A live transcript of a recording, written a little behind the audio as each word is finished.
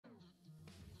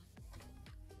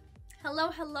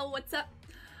Hello, hello, what's up?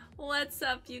 What's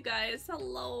up, you guys?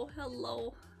 Hello,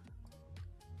 hello.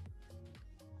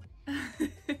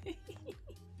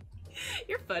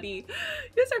 You're funny. You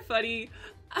guys are funny.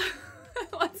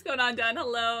 What's going on, Dan?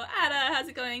 Hello. Ada, how's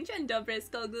it going? Dzień dobry,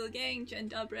 Skullglue Gang. Dzień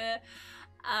dobry.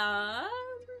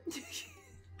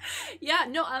 Yeah,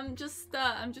 no, I'm just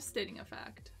stating a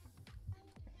fact.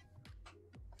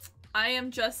 I am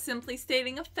just simply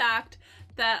stating a fact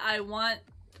that I want.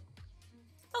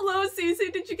 Hello,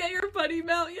 Cece, did you get your buddy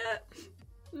mount yet?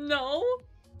 No,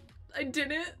 I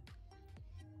didn't.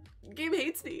 Game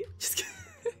hates me. Just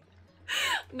kidding.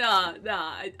 Nah,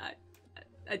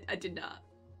 I did not.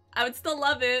 I would still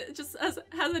love it. It just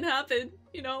hasn't happened,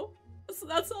 you know? So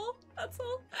that's all. That's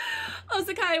all. Oh,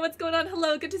 Sakai, what's going on?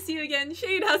 Hello, good to see you again.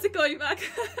 Shade, how's it going back?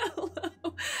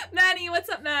 Hello. Manny, what's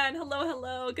up, man? Hello,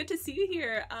 hello. Good to see you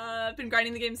here. I've been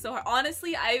grinding the game so hard.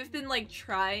 Honestly, I've been like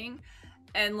trying,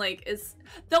 and like, is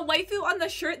the waifu on the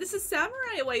shirt? This is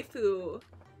Samurai waifu.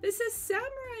 This is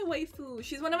Samurai waifu.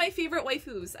 She's one of my favorite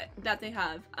waifus that they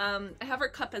have. I have her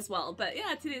cup as well, but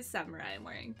yeah, today's Samurai I'm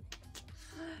wearing.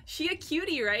 She a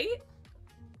cutie, right?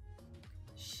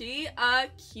 She a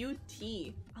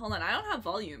cutie. Hold on, I don't have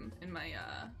volume in my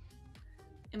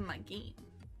game.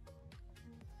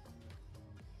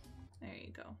 There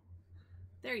you go.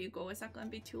 There you go. Is that gonna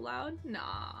be too loud?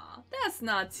 Nah, that's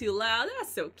not too loud.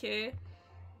 That's okay.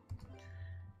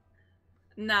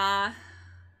 Nah.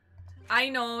 I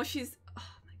know she's.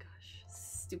 Oh my gosh,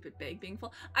 stupid bag being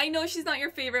full. I know she's not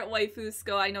your favorite waifu,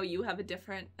 Sko. I know you have a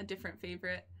different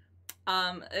favorite.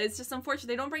 It's just unfortunate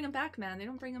they don't bring him back, man. They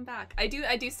don't bring him back. I do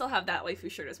still have that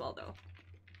waifu shirt as well, though.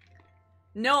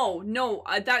 No,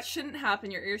 that shouldn't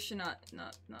happen. Your ears should not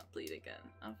bleed again,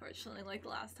 unfortunately, like the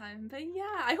last time. But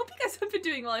yeah, I hope you guys have been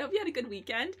doing well. I hope you had a good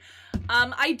weekend.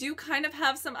 I do kind of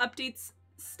have some updates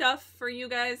stuff for you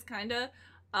guys, kinda.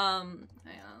 Hang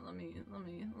on,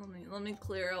 let me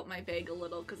clear out my bag a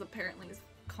little, because apparently it's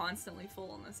constantly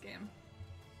full in this game.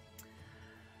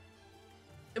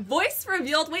 Voice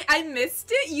revealed. Wait, I missed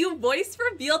it? You voice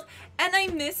revealed and I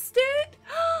missed it?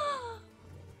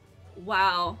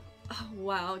 Wow. Oh,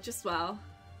 wow. Just wow.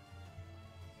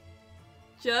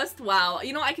 Just wow.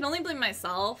 You know, I can only blame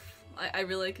myself. I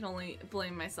really can only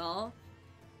blame myself.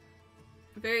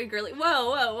 Very girly.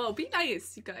 Whoa, whoa, whoa. Be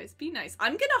nice, you guys. Be nice.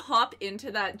 I'm gonna hop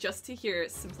into that just to hear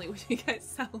simply what you guys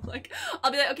sound like.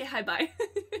 I'll be like, okay, hi, bye.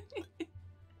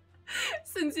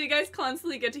 Since you guys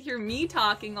constantly get to hear me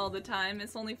talking all the time,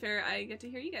 it's only fair I get to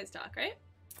hear you guys talk, right?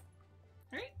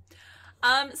 Right?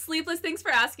 Sleepless, thanks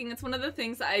for asking. It's one of the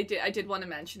things that I did want to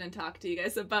mention and talk to you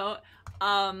guys about.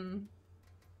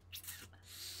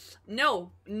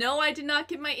 No, I did not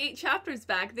get my 8 chapters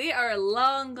back. They are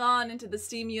long gone into the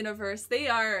Steam universe. They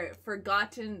are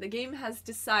forgotten. The game has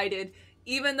decided,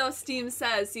 even though Steam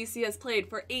says CC has played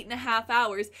for 8.5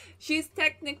 hours, she's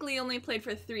technically only played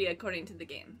for 3 according to the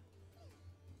game.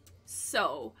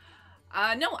 So,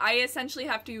 no, I essentially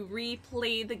have to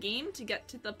replay the game to get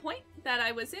to the point that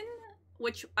I was in,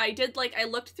 which I did. Like, I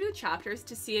looked through the chapters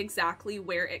to see exactly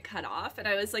where it cut off, and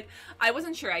I was like, I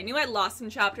wasn't sure. I knew I'd lost some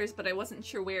chapters, but I wasn't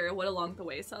sure where or what along the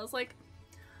way, so I was like,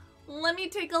 let me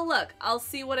take a look. I'll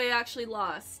see what I actually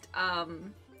lost.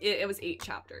 It was 8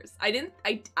 chapters. I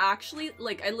actually,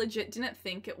 like, I legit didn't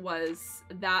think it was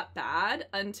that bad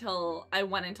until I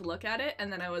went in to look at it, and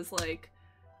then I was like,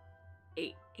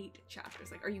 8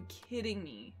 chapters. Like, are you kidding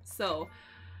me? So,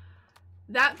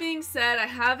 that being said, I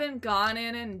haven't gone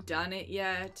in and done it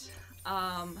yet.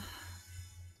 I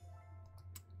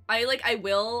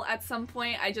will at some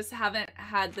point. I just haven't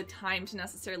had the time to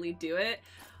necessarily do it,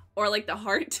 or like the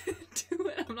heart to do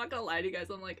it. I'm not gonna lie to you guys.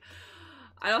 I'm like,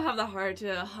 I don't have the heart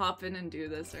to hop in and do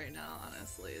this right now,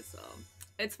 honestly. So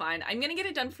it's fine. I'm gonna get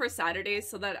it done for Saturday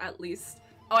so that at least.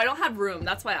 Oh, I don't have room.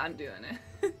 That's why I'm doing it.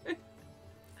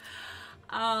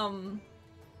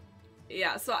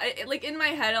 Yeah, so like in my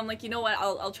head, I'm like, you know what,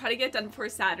 I'll try to get done for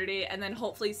Saturday, and then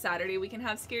hopefully Saturday we can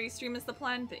have Scary Stream as the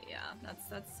plan. But yeah,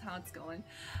 that's how it's going.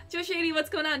 Joe Shady, what's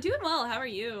going on? Doing well, how are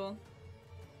you?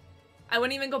 I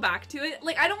wouldn't even go back to it.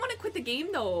 Like, I don't want to quit the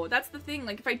game though. That's the thing.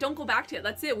 Like, if I don't go back to it,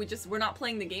 that's it. We're not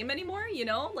playing the game anymore, you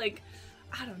know? Like,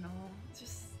 I don't know. It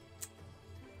just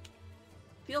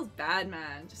feels bad,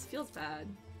 man. Just feels bad.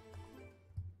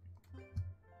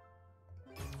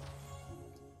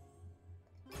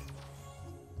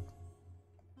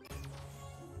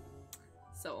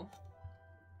 So,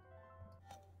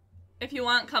 if you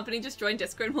want company, just join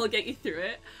Discord and we'll get you through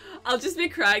it. I'll just be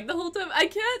crying the whole time. I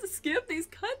can't skip these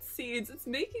cutscenes. It's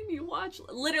making me watch.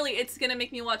 Literally, it's gonna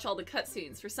make me watch all the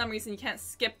cutscenes. For some reason, you can't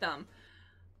skip them.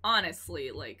 Honestly,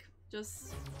 like,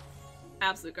 just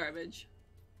absolute garbage.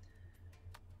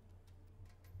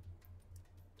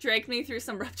 Dragged me through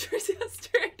some ruptures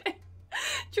yesterday.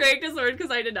 Dragged his sword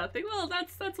because I did nothing. Well,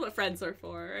 that's what friends are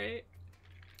for, right?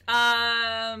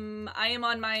 I am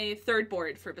on my 3rd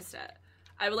board for Bastet.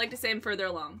 I would like to say I'm further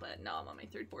along, but no, I'm on my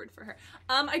 3rd board for her.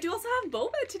 I do also have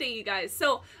boba today, you guys.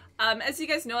 So, as you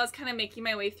guys know, I was kind of making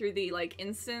my way through the, like,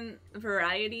 instant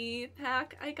variety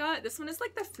pack I got. This one is,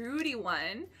 like, the fruity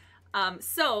one.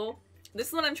 So, this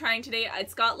is what I'm trying today.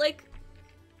 It's got, like,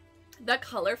 the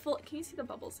colorful... Can you see the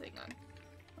bubbles? Hang on.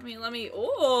 Let me...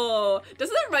 Oh!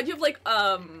 Doesn't that remind you of, like,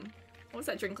 what was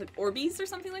that drink? Like Orbeez or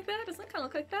something like that? Doesn't it kind of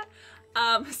look like that?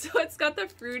 So it's got the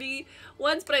fruity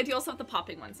ones, but I do also have the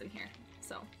popping ones in here.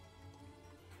 So.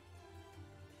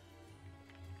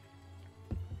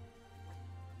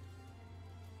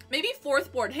 Maybe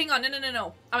 4th board. Hang on.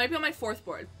 No. I might be on my 4th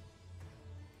board.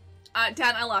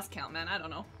 Dan, I lost count, man. I don't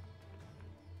know.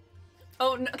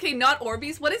 Oh, okay, not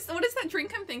Orbeez. What is that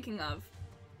drink I'm thinking of?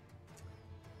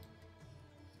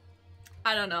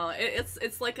 I don't know. It's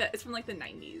from like the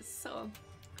 90s, so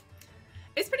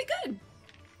it's pretty good.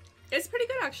 It's pretty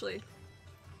good actually.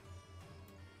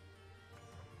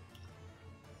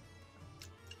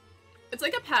 It's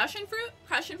like a passion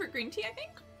fruit green tea, I think.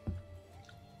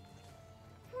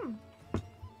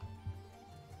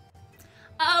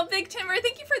 Oh, Big Timber,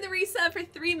 thank you for the reset for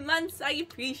 3 months. I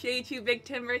appreciate you, Big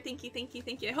Timber. Thank you.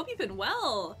 I hope you've been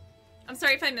well. I'm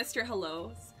sorry if I missed your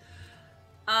hellos.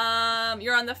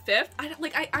 You're on the 5th?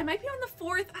 I might be on the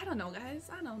 4th. I don't know, guys.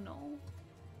 I don't know.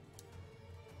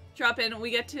 Drop in.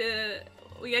 We get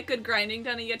good grinding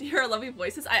done and you get to hear our lovely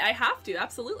voices. I have to,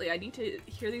 absolutely. I need to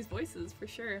hear these voices for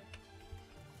sure.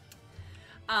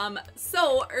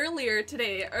 So earlier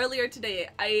today,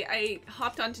 I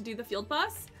hopped on to do the field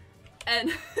boss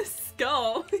and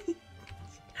Sko.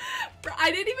 I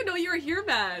didn't even know you were here,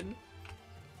 man.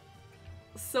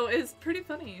 So it's pretty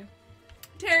funny.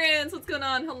 Terrence, what's going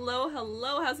on?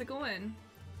 Hello, how's it going?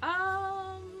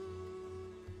 I'm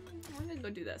gonna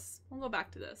go do this. We'll go back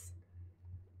to this.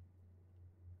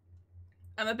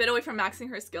 I'm a bit away from maxing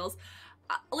her skills.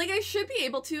 Like, I should be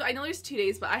able to. I know there's 2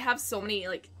 days, but I have so many,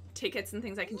 like, tickets and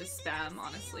things I can just spam,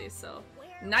 honestly, so.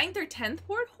 9th or 10th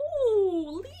board?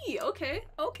 Holy! Okay.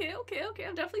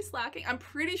 I'm definitely slacking. I'm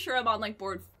pretty sure I'm on, like,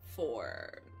 board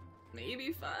 4.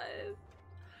 Maybe 5.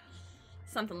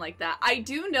 Something like that. I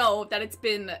do know that it's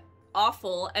been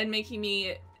awful and making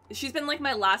me... She's been like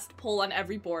my last pull on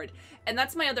every board. And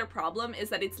that's my other problem, is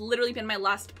that it's literally been my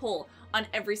last pull on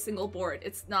every single board.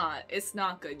 It's not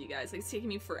good, you guys. Like, it's taking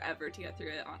me forever to get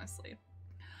through it, honestly.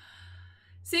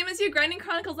 Same as you, Grinding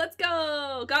Chronicles, let's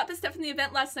go! Got the stuff in the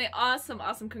event last night.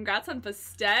 Awesome. Congrats on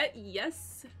Bastet.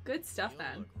 Yes, good stuff,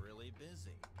 man. Look really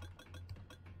busy.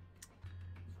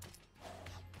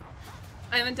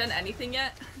 I haven't done anything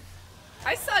yet.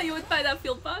 I saw you by that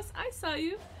field boss. I saw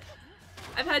you.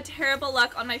 I've had terrible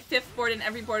luck on my 5th board and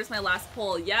every board is my last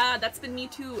pull. Yeah, that's been me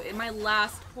too in my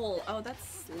last pull. Oh,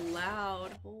 that's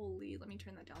loud. Holy, let me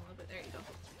turn that down a little bit. There you go.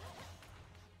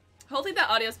 Hopefully that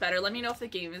audio's better. Let me know if the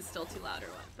game is still too loud or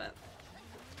what,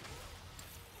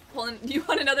 but... Do you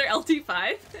want another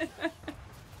LT5?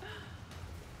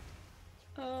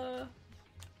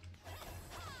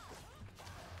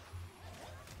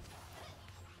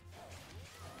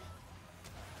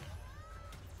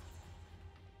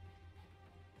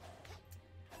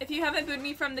 If you haven't booted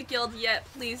me from the guild yet,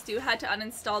 please do. Had to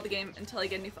uninstall the game until I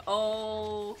get a new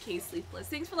okay, Sleepless.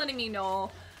 Thanks for letting me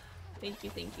know. Thank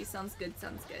you. Sounds good.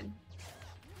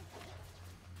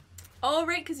 Oh,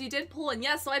 right, because you did pull in.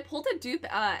 Yeah, so I pulled a dupe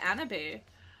Anabe.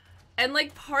 And,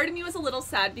 like, part of me was a little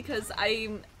sad because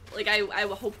I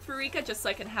hoped for Rika just so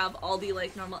I can have all the,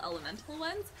 like, normal elemental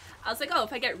ones. I was like, oh,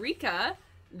 if I get Rika,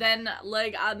 then,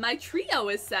 like, my trio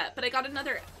is set. But I got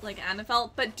another, like,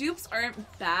 Annabelle. But dupes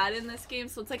aren't bad in this game,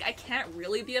 so it's like I can't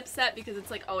really be upset because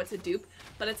it's like, oh, it's a dupe.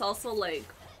 But it's also, like...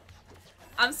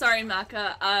 I'm sorry,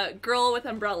 Maka. Girl with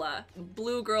umbrella.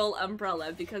 Blue girl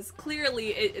umbrella. Because clearly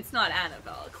it's not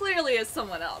Annabelle. Clearly it's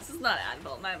someone else. It's not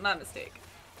Annabelle. My mistake.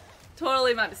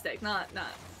 Totally my mistake. Not.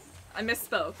 I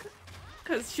misspoke.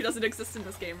 Because she doesn't exist in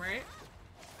this game, right?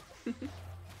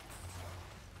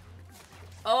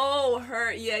 Oh,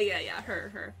 her. Yeah.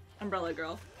 Her. Umbrella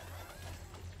girl.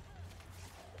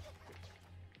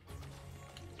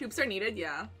 Dupes are needed,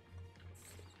 yeah.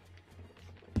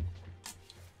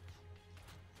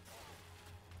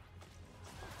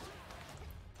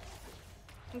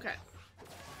 Okay.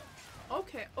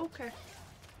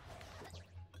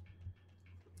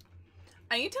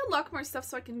 I need to unlock more stuff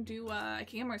so I can do, I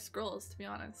can get more scrolls, to be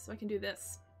honest, so I can do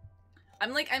this.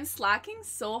 I'm slacking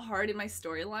so hard in my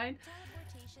storyline.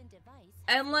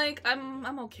 And, like,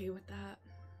 I'm okay with that.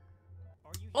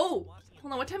 Oh!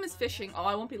 Hold on, what time is fishing? Oh,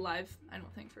 I won't be live, I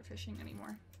don't think, for fishing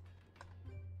anymore.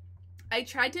 I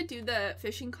tried to do the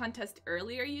fishing contest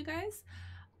earlier, you guys.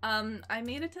 I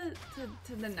made it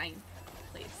to the 9th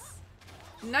place.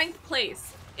 9th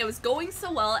place. It was going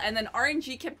so well, and then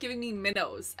RNG kept giving me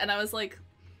minnows, and I was like,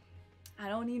 I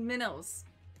don't need minnows.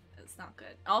 It's not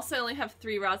good. Also, I only have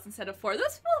 3 rods instead of 4.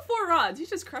 Those people with 4 rods, you're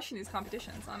just crushing these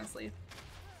competitions, honestly.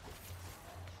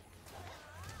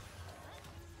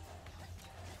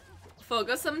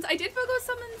 Fogo summons. I did Fogo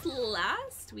summons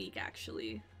last week,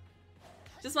 actually.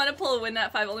 Just want to pull a win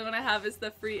at 5. Only one I have is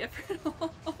the free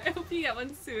Inferno. I hope you get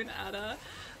one soon, Ada.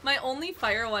 My only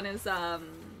fire one is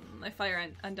my fire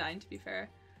Undyne, to be fair.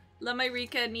 Love my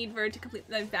Rika, need Verd to complete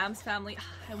my Vam's family.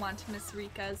 I want to miss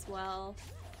Rika as well.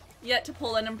 Yet to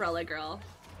pull an Umbrella Girl.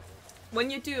 When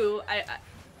you do,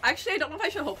 actually I don't know if I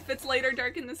should hope if it's light or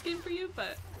dark in this game for you,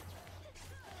 but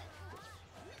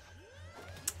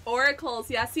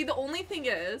Oracles, yeah, see the only thing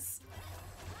is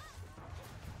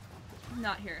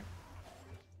not here.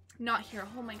 Not here.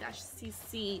 Oh my gosh,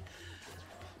 CC.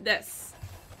 This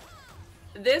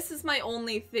is my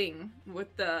only thing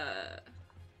with the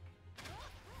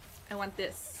I want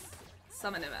this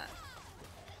summon event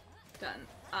done.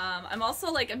 I'm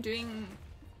also like, I'm doing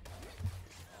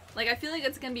like, I feel like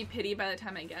it's gonna be pity by the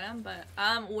time I get him, but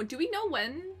do we know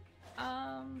when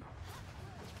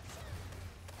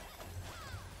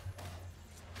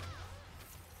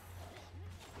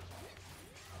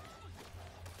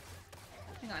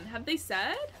hang on, have they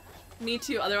said? Me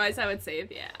too, otherwise I would save,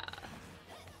 yeah.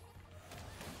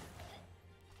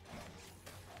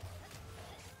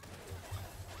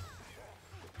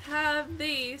 Have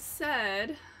they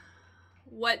said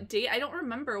what date? I don't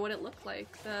remember what it looked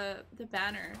like. The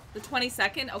banner. The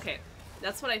 22nd? Okay.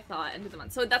 That's what I thought, end of the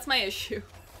month. So that's my issue.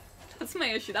 That's my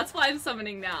issue. That's why I'm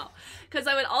summoning now. Because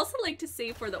I would also like to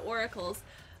save for the oracles,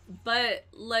 but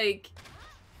like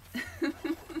I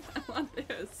want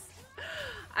this.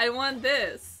 I want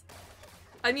this.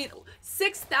 I mean,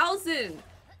 6,000!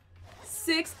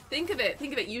 Think of it.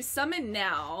 Think of it. You summon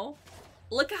now.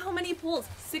 Look at how many pulls.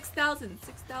 6,000,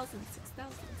 6,000,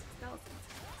 6,000, 6,000.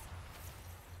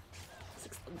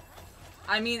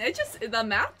 I mean, it just, the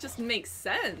math just makes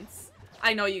sense.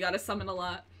 I know you gotta summon a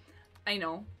lot. I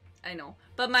know.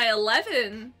 But my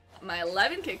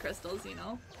 11k crystals, you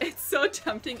know? It's so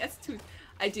tempting. It's too,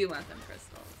 I do want them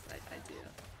crystals. I do.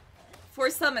 4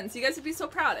 summons. You guys would be so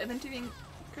proud. I've been doing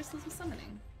crystals with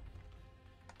summoning.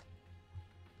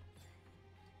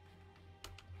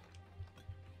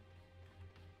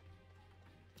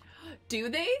 Do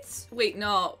they? Wait,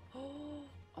 no.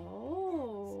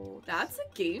 Oh, that's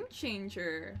a game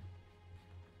changer.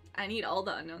 I need all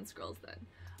the unknown scrolls then.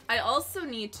 I also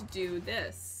need to do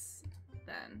this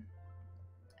then.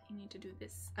 I need to do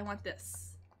this. I want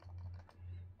this.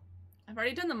 I've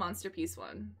already done the monster piece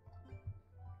one.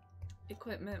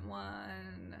 Equipment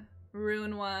one.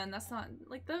 Rune one. That's not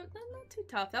like not too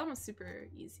tough. That one was super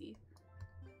easy.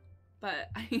 But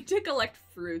I need to collect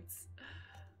fruits.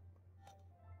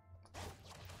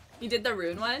 You did the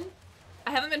rune one?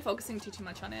 I haven't been focusing too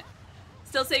much on it.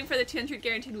 Still saving for the 200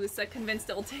 guaranteed Wusa. Convinced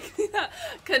it will take me that.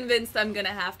 Convinced I'm gonna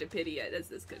have to pity it, as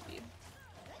this could be.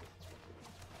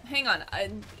 Hang on,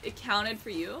 it counted for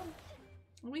you?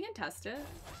 We can test it.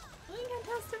 We can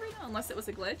test it right now, unless it was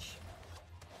a glitch.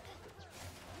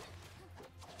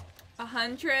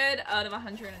 100 out of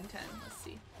 110. Let's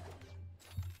see.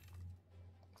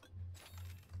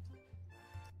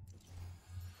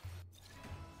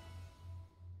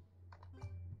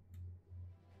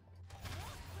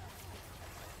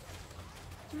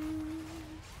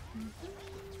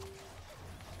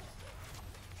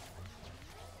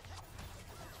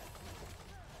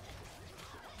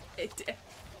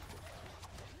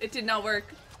 It did not work.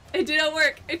 It did not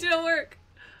work. It did not work.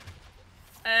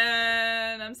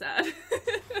 And I'm sad.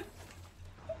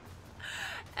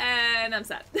 And I'm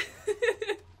sad.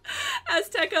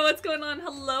 Azteca, what's going on?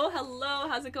 Hello, hello.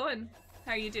 How's it going?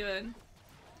 How are you doing?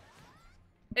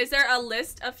 Is there a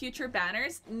list of future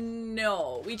banners?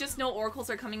 No. We just know oracles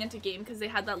are coming into game because they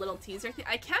had that little teaser thing.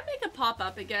 I can't make it pop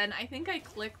up again. I think I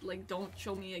clicked like don't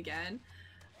show me again.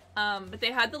 But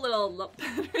they had the little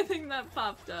banner thing that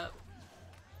popped up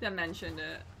that mentioned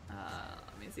it.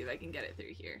 Let me see if I can get it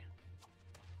through here.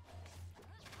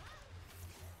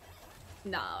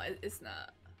 No, it's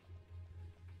not.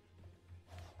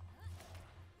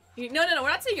 No, we're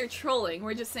not saying you're trolling.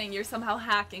 We're just saying you're somehow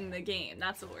hacking the game.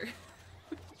 That's what we're...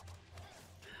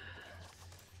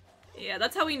 Yeah,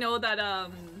 that's how we know that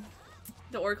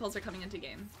the oracles are coming into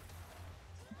game.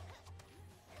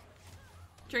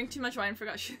 Drink too much wine,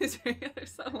 forgot she was drinking other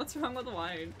stuff. What's wrong with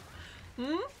wine?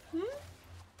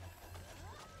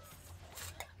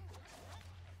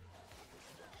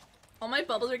 All my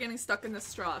bubbles are getting stuck in the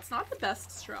straw. It's not the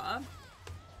best straw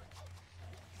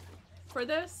for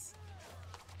this.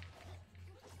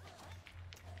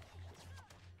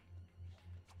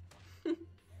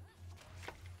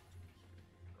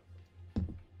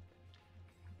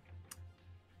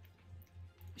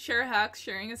 Share hacks,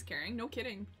 sharing is caring. No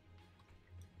kidding.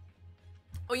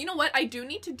 Oh, you know what? I do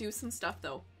need to do some stuff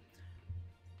though.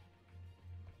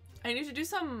 I need to do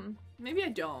some... Maybe I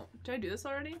don't. Did I do this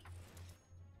already?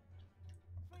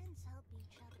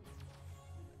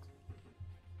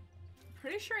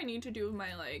 Pretty sure I need to do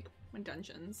my, like, my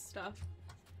dungeons stuff.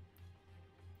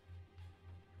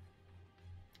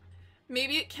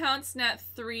 Maybe it counts nat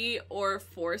 3 or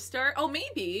 4 star. Oh,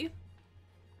 maybe.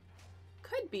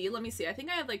 Could be. Let me see. I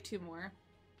think I have, like, 2 more.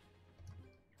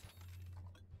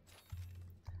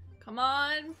 Come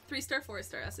on. 3 star, 4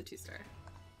 star. That's a 2 star.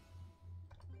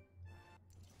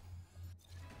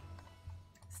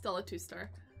 Still a 2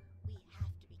 star. We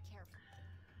have to be careful.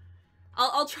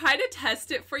 I'll try to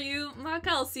test it for you, Maka.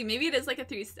 I'll see. Maybe it is like a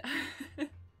 3 star.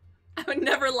 I would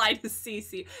never lie to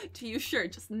Cece. To you, sure,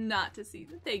 just not to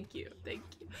Cece. Thank you, thank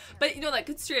you. But you know, that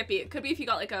could straight up be. It could be if you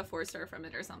got like a 4 star from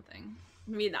it or something.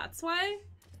 Maybe that's why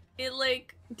it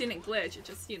like didn't glitch. It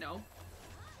just, you know,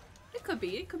 it could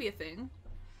be. It could be a thing.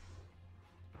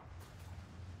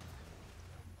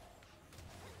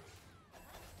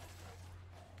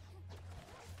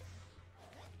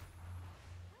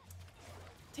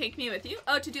 Take me with you?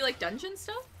 Oh, to do like dungeon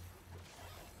stuff?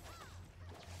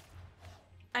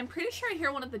 I'm pretty sure I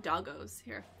hear one of the doggos.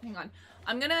 Here, hang on.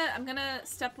 I'm gonna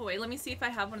step away. Let me see if I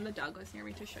have one of the doggos near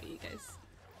me to show you guys.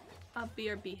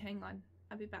 BRB, hang on.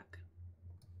 I'll be back.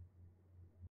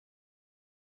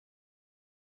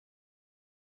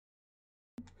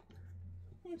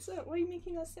 What's up? Why are you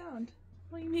making that sound?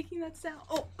 Why are you making that sound?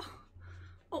 Oh,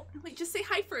 oh, wait, just say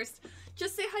hi first.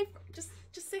 Just say hi. Just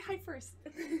say hi first.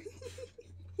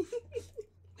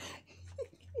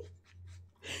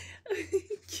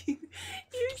 Cute.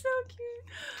 You're so cute.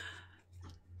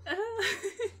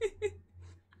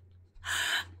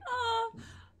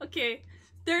 Okay.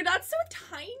 They're not so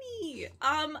tiny.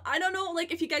 I don't know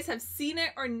like if you guys have seen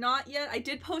it or not yet. I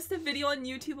did post a video on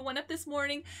YouTube. It went up this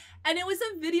morning and it was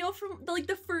a video from like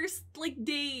the first like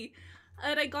day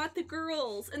that I got the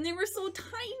girls and they were so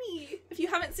tiny. If you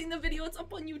haven't seen the video, it's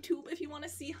up on YouTube if you want to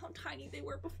see how tiny they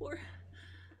were before.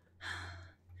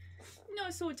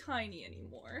 Not so tiny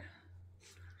anymore.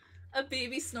 A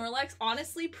baby Snorlax?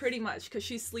 Honestly, pretty much, because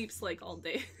she sleeps like all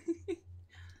day.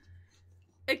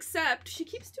 Except, she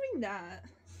keeps doing that.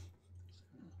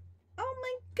 Oh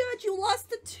my god, you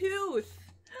lost a tooth!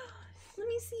 Let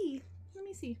me see. Let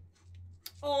me see.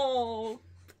 Oh,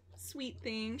 sweet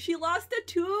thing. She lost a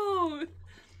tooth!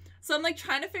 So I'm like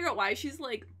trying to figure out why she's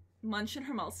like munching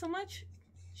her mouth so much.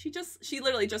 She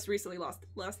literally just recently lost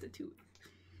a tooth.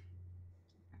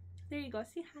 There you go.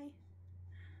 Say hi.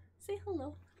 Say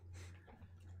hello.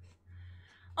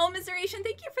 Oh, Miseration,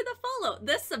 thank you for the follow.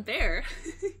 This a bear.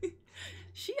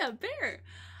 She a bear.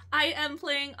 I am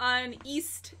playing on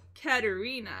East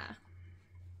Katarina.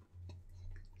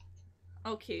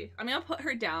 Okay, I'm gonna put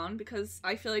her down because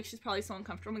I feel like she's probably so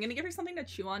uncomfortable. I'm gonna give her something to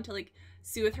chew on to like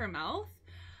soothe her mouth.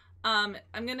 I'm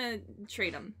gonna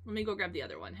trade them. Let me go grab the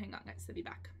other one. Hang on, guys. I'll be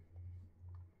back.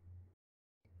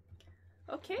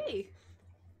 Okay.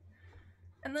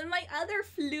 And then my other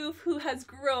floof who has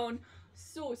grown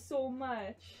so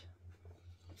much.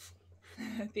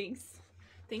 Thanks.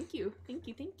 Thank you. Thank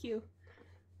you. Thank you.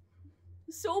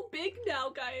 So big now,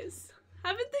 guys.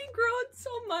 Haven't they grown so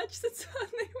much since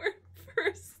when they were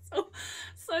first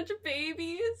such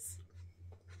babies?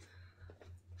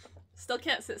 Still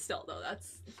can't sit still though.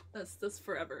 That's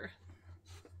forever.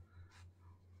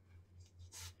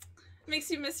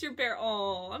 Makes you miss your bear.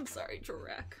 Oh, I'm sorry,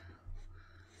 Jorek.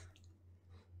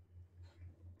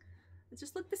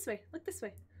 Just look this way. Look this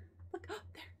way. Look. Oh,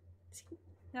 there. See?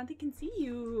 Now they can see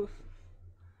you.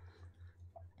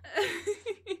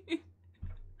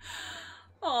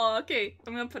 Oh, okay.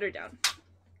 I'm gonna put her down.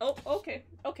 Oh, okay.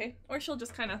 Okay. Or she'll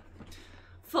just kind of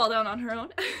fall down on her own.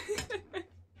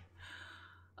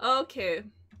 Okay.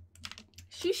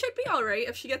 She should be alright.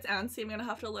 If she gets antsy, I'm gonna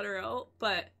have to let her out,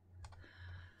 but...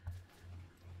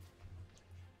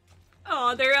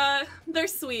 Oh, they're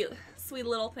sweet. Sweet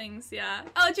little things, yeah.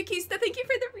 Oh, Jakista, thank you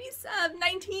for the resub.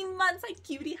 19 months. Hi,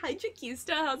 cutie. Hi,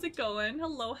 Jakista. How's it going?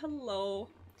 Hello, hello.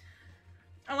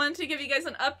 I wanted to give you guys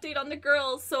an update on the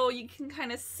girls so you can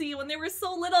kind of see when they were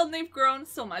so little and they've grown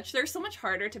so much. They're so much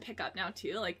harder to pick up now,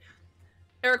 too. Like,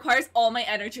 it requires all my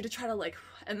energy to try to, like,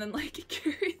 and then, like,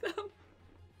 carry them.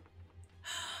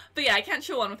 But yeah, I can't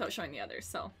show one without showing the other,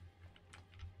 so.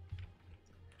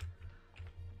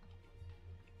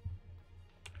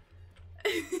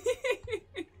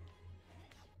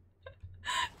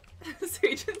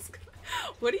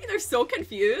 What are you? They're so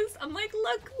confused. I'm like,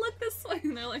 look this way.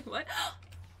 And they're like, what?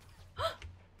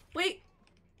 Wait.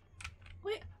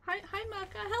 Hi,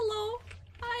 Maka. Hello.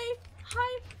 Hi.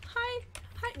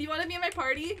 Do you want to be in my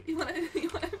party? Do you want to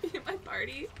be in my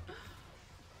party?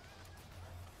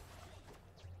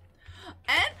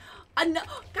 And no,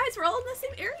 guys, we're all in the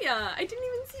same area. I didn't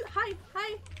even see.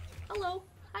 Hi. Hello.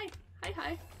 Hi.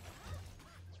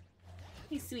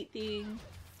 Hey, sweet thing.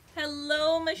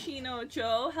 Hello, Machino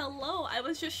Joe. Hello. I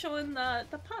was just showing the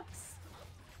pups.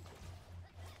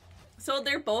 So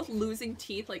they're both losing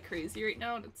teeth like crazy right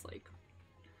now, and it's like.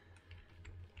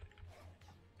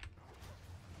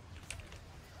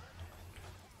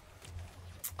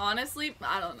 Honestly,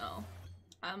 I don't know.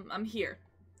 I'm here.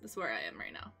 That's where I am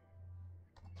right now.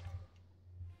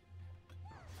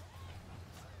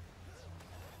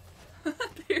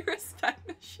 Pay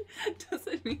respect. She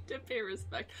doesn't need to pay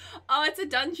respect. Oh, it's a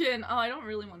dungeon. Oh, I don't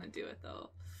really want to do it though.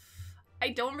 I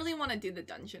don't really want to do the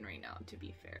dungeon right now, to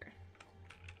be fair.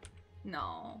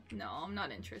 No, I'm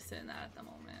not interested in that at the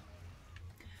moment.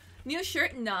 New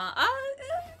shirt? Nah.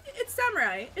 It's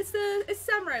samurai. It's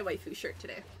samurai waifu shirt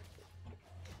today.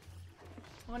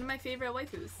 One of my favorite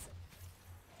waifus.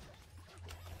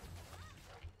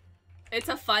 It's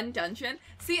a fun dungeon.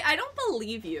 See, I don't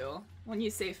believe you when you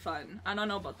say fun. I don't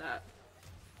know about that.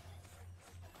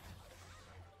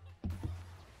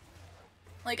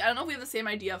 Like, I don't know if we have the same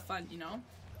idea of fun, you know?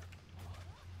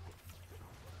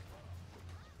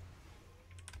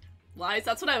 Lies?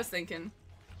 That's what I was thinking.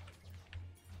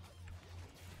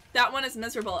 That one is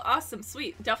miserable. Awesome,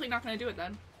 sweet. Definitely not gonna do it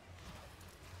then.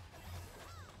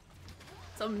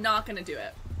 So I'm not gonna do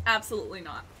it. Absolutely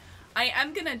not. I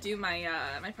am gonna do my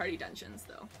my party dungeons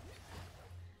though.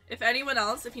 If anyone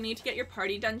else, if you need to get your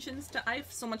party dungeons done, I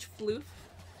have so much floof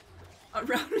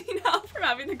around me now from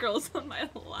having the girls on my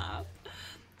lap.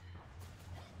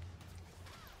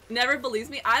 Never believes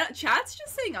me. Chat's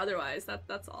just saying otherwise.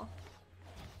 That's all.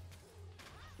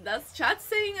 That's chat's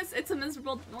saying it's a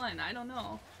miserable one. I don't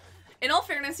know. In all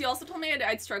fairness, you also told me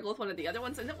I'd struggle with one of the other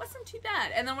ones, and it wasn't too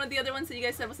bad. And then one of the other ones that you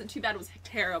guys said wasn't too bad was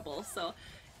terrible. So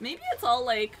maybe it's all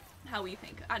like how we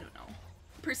think. I don't know.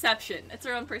 Perception. It's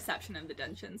our own perception of the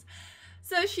dungeons.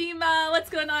 So Shima, what's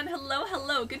going on?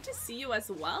 Hello. Good to see you as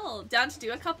well. Down to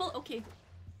do a couple? Okay,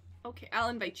 I'll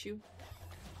invite you.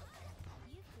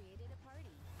 You've created a party.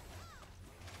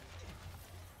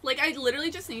 Like, I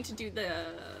literally just need to do the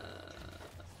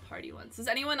party ones. Does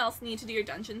anyone else need to do your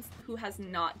dungeons who has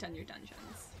not done your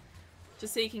dungeons?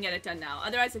 Just so you can get it done now.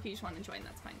 Otherwise, if you just want to join,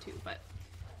 that's fine too. But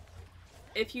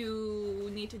if you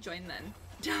need to join, then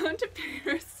down to pay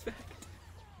respect.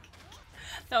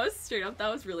 That was straight up. That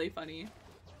was really funny.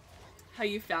 How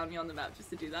you found me on the map just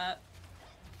to do that.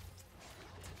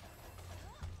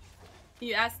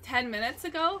 You asked 10 minutes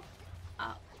ago?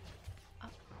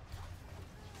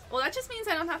 Well, that just means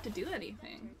I don't have to do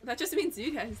anything. That just means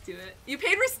you guys do it. You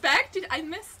paid respect? I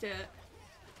missed it.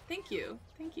 Thank you.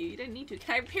 You didn't need to.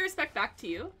 Can I pay respect back to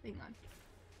you? Hang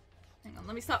on.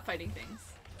 Let me stop fighting things.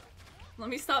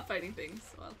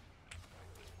 Well.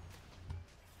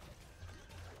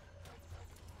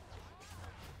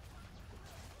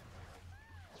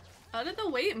 Out of the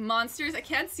way, monsters. I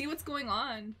can't see what's going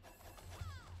on.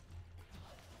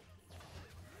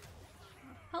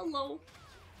 Hello.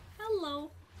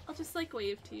 I'll just like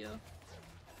wave to you.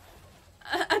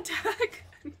 Attack.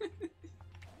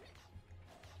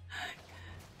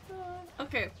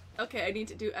 Okay. I need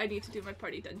to do my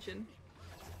party dungeon.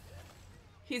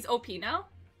 He's OP now?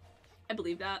 I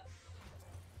believe that.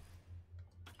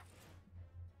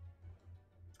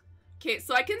 Okay,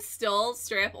 so I can still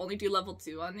straight up only do level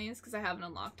 2 on these because I haven't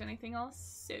unlocked anything else,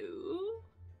 so...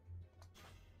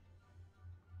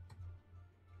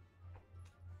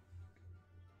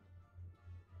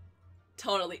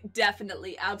 Totally,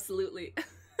 definitely, absolutely.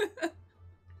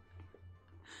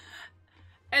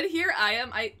 And here I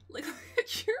am, look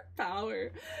at your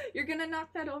power. You're gonna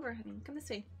knock that over, honey. Come this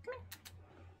way.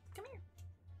 Come here.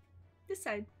 This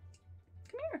side.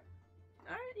 Come here.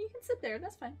 Alright, you can sit there,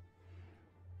 that's fine.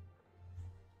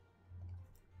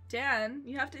 Dan,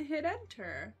 you have to hit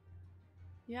enter.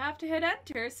 You have to hit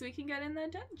enter so we can get in the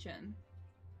dungeon.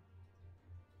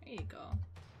 There you go.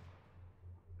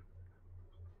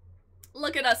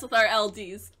 Look at us with our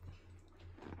LDs.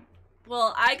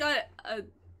 Well, I got a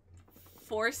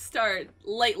 4-star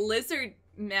light lizard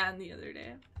man the other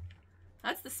day.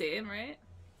 That's the same, right?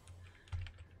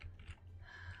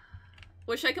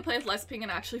 Wish I could play with less ping and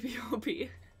actually be OP.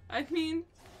 I mean,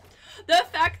 the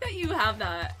fact that you have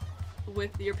that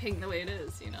with your ping the way it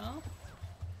is, you know?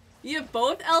 You have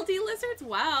both LD lizards?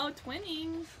 Wow,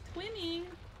 twinning.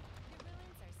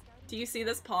 Do you see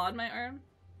this paw on my arm?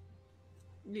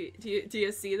 Do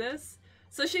you see this?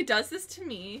 So she does this to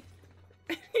me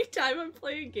anytime I'm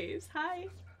playing games. Hi.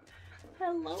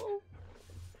 Hello.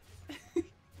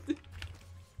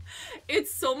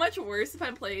 It's so much worse if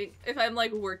I'm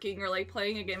like working or like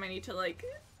playing a game I need to like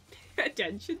pay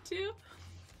attention to.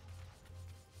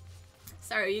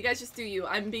 Sorry, you guys just do you.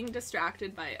 I'm being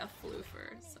distracted by a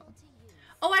floofer, so.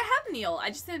 Oh, I have Neil. I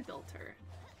just didn't build her.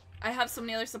 I have so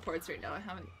many other supports right now. I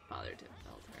haven't bothered to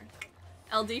build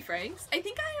her. LD Franks? I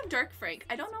think I have Dark Frank.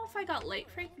 I don't know if I got Light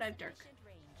Frank, but I have Dark.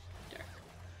 Dark.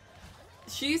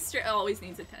 She always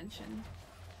needs attention.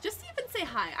 Just even say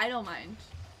hi. I don't mind.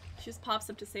 She just pops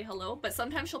up to say hello, but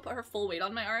sometimes she'll put her full weight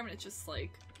on my arm and it's just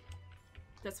like,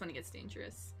 that's when it gets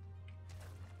dangerous.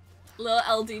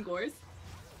 Little LD Gores.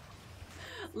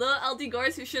 Little LD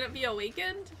Gores who shouldn't be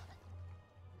awakened.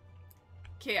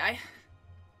 Okay, Unable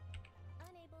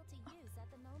to use at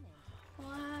the moment.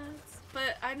 What?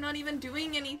 But I'm not even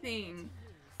doing anything.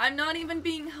 I'm not even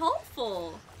being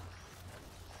helpful.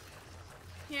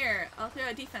 Here, I'll throw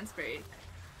a defense break.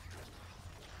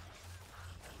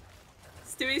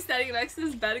 Stewie's standing next to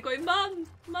his bed going, Mom,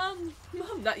 Mom,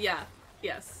 Mom. That, yeah,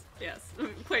 yes, yes.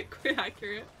 quite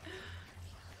accurate.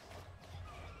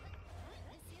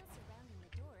 The seal surrounding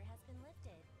the door has been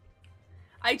lifted.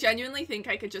 I genuinely think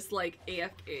I could just like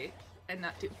AFK and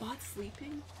not do bot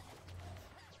sleeping.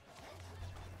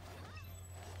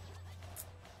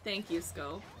 Thank you,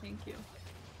 Sko. Thank you.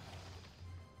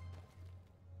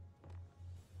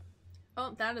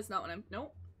 Oh, that is not what I'm.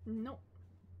 Nope. Nope.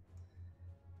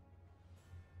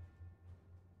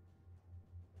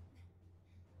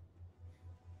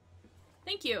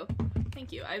 Thank you.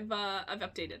 Thank you. I've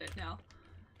updated it now.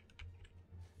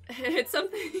 It's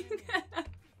something.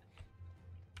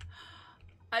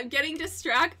 I'm getting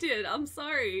distracted. I'm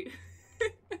sorry.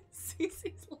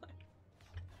 Cece's life.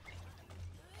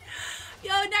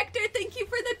 Yo, Nectar, thank you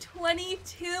for the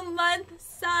 22-month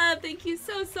sub. Thank you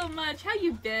so much. How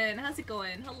you been? How's it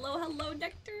going? Hello,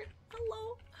 Nectar.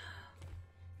 Hello.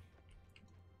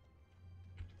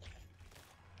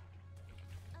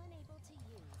 Unable to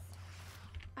use.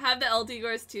 I have the LD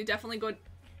Gores too. Definitely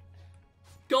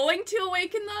going to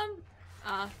awaken them?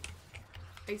 I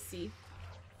see.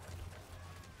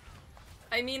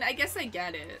 I mean, I guess I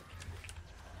get it.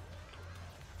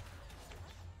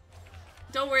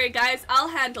 Don't worry, guys. I'll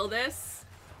handle this.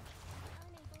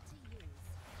 Unable to use.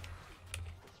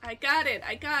 I got it.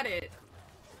 I got it.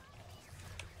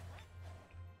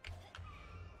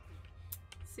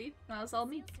 See? That was all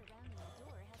me. Seal surrounding the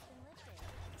door has been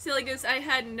lifted. Silly Goose, I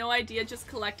had no idea just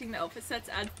collecting the outfit sets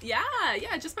add.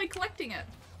 Yeah, just by collecting it.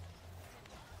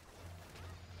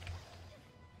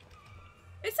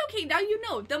 It's okay, now you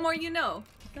know. The more you know.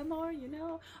 The more you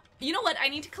know. You know what? I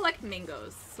need to collect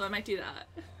mangoes, so I might do that.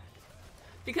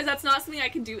 Because that's not something I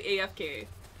can do AFK.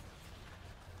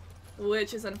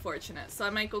 Which is unfortunate. So I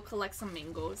might go collect some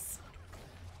mangoes.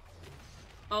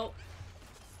 Oh.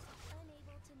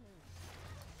 Unable to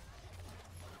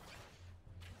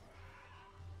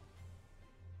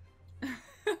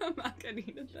move. Maka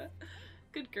needed that.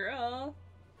 Good girl.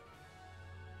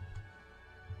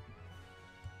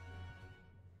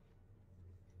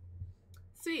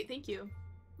 Sweet, thank you.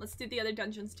 Let's do the other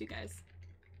dungeons too, guys.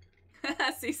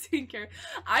 CC and Kara.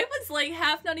 I was like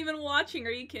half not even watching, are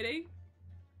you kidding?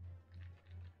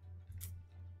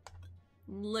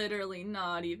 Literally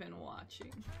not even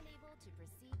watching. Unable to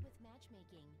proceed with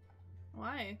matchmaking.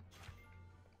 Why?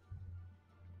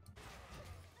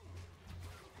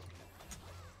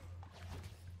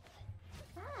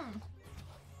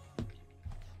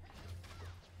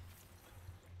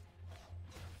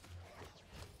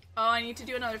 Oh, I need to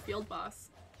do another field boss.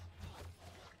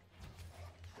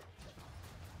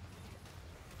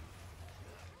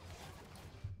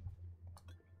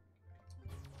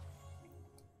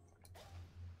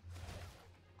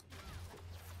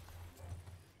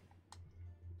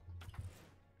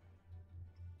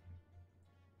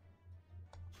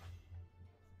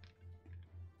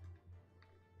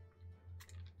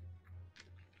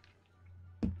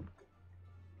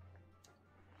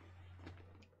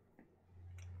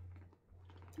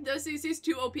 Does CC's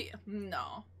too OP?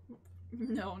 No.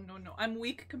 No. I'm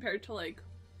weak compared to, like,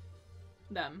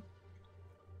 them.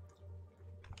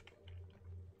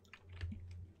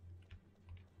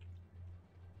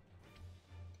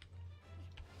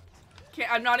 Okay,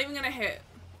 I'm not even gonna hit.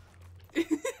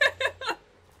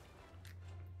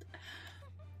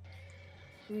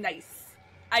 Nice.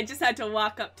 I just had to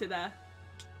walk up to the...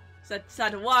 Just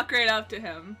had to walk right up to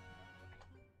him.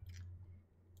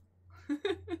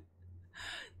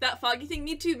 That foggy thing,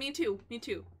 me too.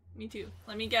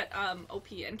 Let me get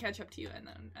OP and catch up to you, and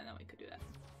then we could do that.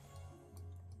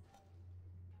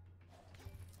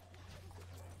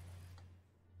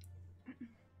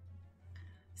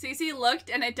 Cece looked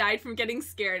and it died from getting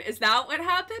scared. Is that what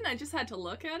happened? I just had to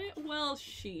look at it? Well,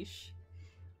 sheesh.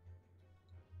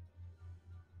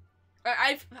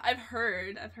 I've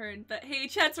heard, but hey,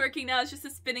 chat's working now. It's just a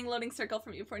spinning loading circle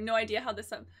from you for no idea how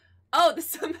this oh,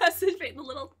 the message made the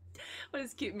little, what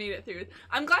is cute, made it through.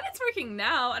 I'm glad it's working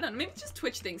now. I don't know, maybe just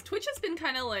Twitch things. Twitch has been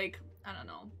kind of like, I don't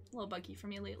know, a little buggy for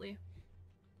me lately.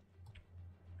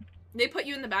 They put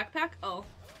you in the backpack? Oh,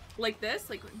 like this?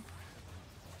 Like,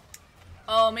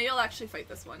 oh, maybe I'll actually fight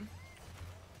this one.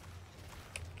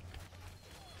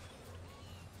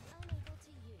 Unable to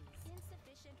use.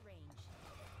 Insufficient range.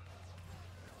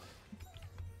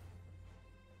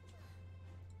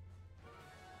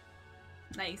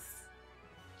 Nice.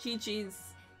 GG's.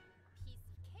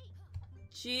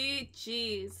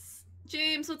 GG's.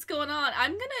 James, what's going on?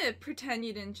 I'm gonna pretend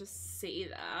you didn't just say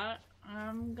that.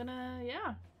 I'm gonna,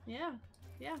 yeah.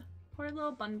 Poor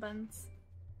little buns.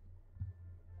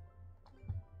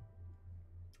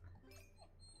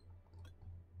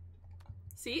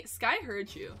 See, Sky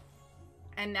heard you.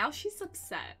 And now she's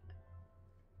upset.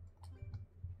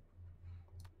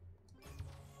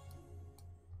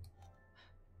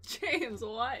 James,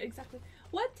 what exactly?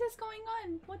 What is going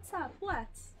on? What's up? What?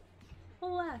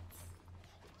 Oh,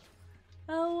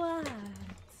 what?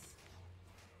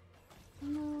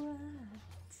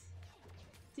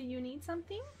 Do you need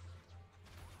something?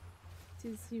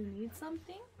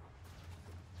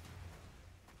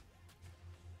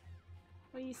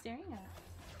 What are you staring at?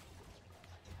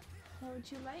 What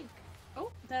would you like?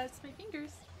 Oh, that's my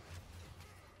fingers.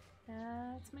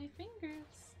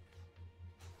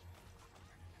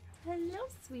 Hello,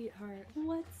 sweetheart.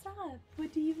 What's up?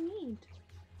 What do you need?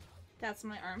 That's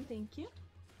my arm, thank you.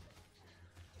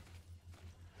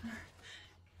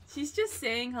 She's just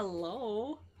saying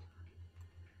hello.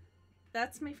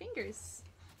 That's my fingers.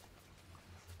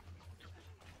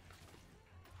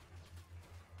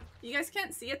 You guys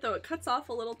can't see it though, it cuts off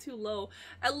a little too low.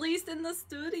 At least in the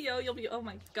studio, you'll be, oh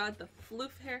my god, the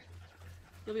floof hair.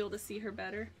 You'll be able to see her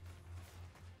better.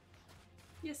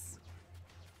 Yes.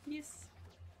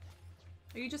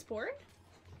 Are you just bored?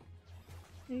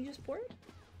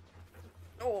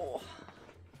 Oh.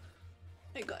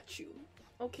 I got you.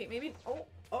 Okay, maybe, oh,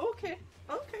 okay.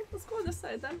 Okay, let's go on this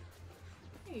side then.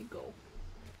 There you go.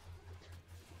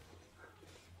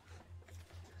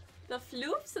 The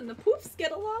floofs and the poofs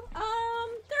get along?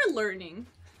 They're learning.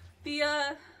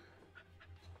 The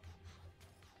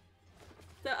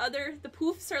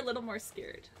poofs are a little more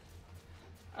scared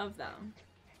of them.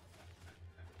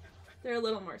 They're a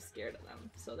little more scared of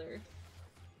them, so they're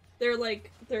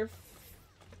that's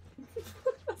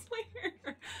my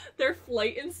hair. Their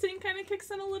flight instinct kind of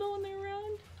kicks in a little when they're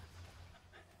around.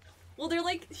 Well, they're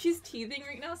like, she's teething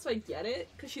right now, so I get it,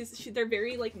 because they're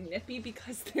very like nippy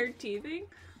because they're teething.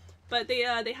 But they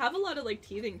have a lot of like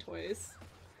teething toys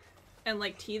and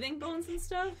like teething bones and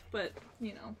stuff, but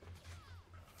you know.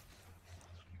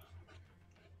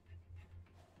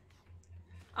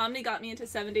 Omni got me into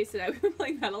 7 Days Today. We've been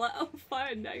playing that a lot. Oh,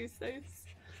 fun. Nice.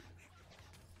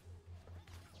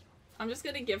 I'm just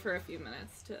gonna give her a few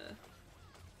minutes to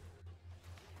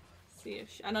see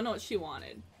if I don't know what she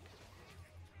wanted.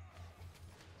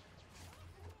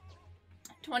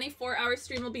 24-hour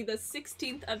stream will be the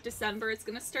 16th of December. It's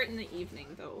gonna start in the evening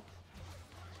though.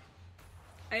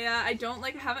 I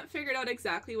haven't figured out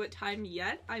exactly what time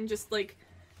yet. I'm just like,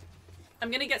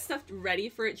 I'm gonna get stuff ready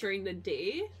for it during the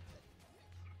day.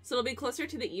 So it'll be closer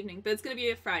to the evening, but it's gonna be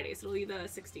a Friday, so it'll be the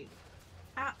 16th.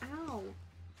 Ow.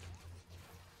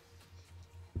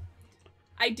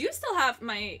 I do still have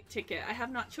my ticket. I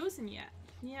have not chosen yet.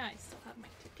 Yeah, I still have my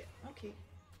ticket.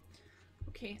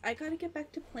 Okay, I gotta get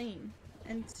back to playing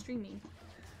and streaming.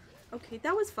 Okay,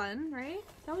 that was fun, right?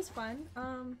 That was fun.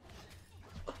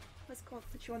 Let's go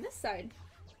put you on this side.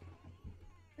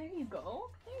 There you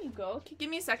go. Okay, give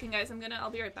me a second, guys.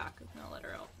 I'll be right back. And I'll let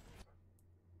her out.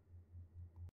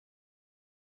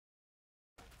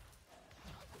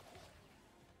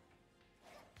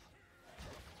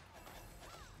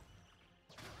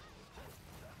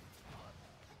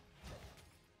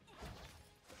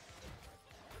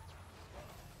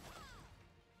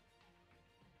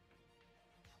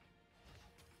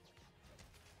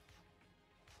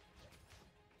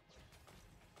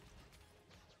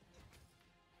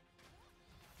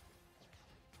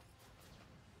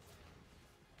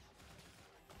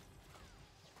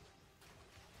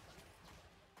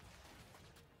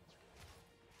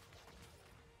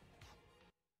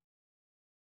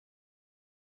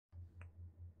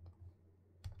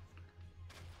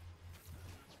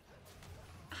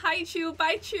 Hi, Chu.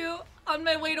 Bye, Chu. On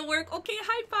my way to work. Okay,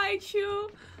 hi, bye, Chu.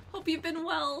 Hope you've been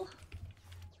well.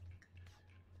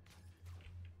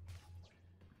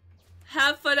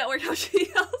 Have fun at work. How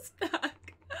she yells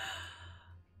back.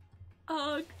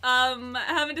 Oh, I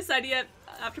haven't decided yet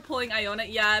after pulling Iona.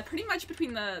 Yeah, pretty much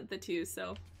between the two,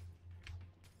 so.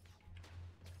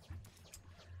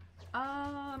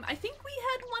 I think we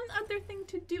had one other thing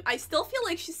to do. I still feel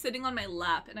like she's sitting on my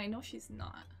lap, and I know she's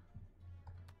not.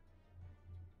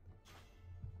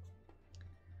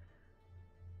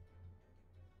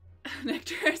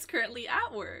 Nectar is currently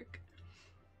at work.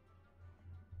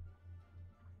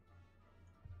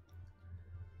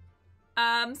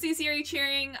 CC, are you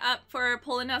cheering up for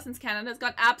Poland now since Canada's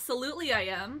gone? Absolutely I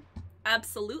am.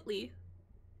 Absolutely.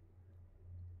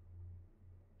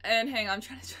 And hang on, I'm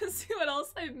trying to just see what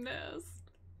else I missed.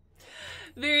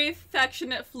 Very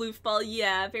affectionate floofball.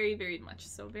 Yeah, very, very much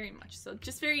so. Very much so.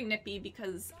 Just very nippy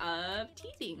because of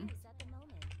teething.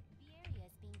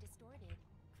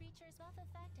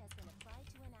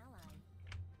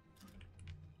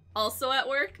 Also at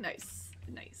work? Nice.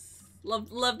 Nice.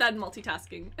 Love that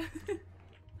multitasking.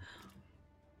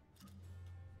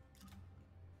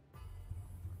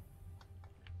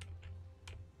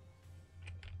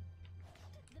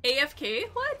 AFK?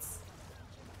 What?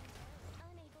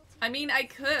 I mean, I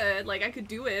could. Like, I could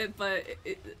do it, but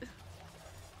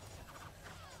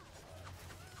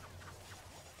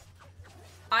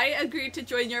I agreed to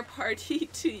join your party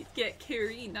to get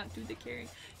carry, not do the carry.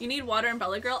 You need water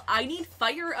umbrella girl? I need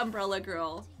fire umbrella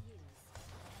girl.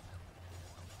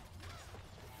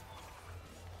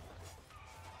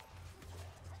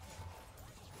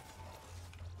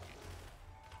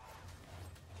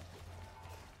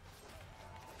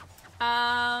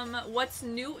 What's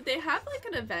new? They have like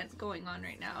an event going on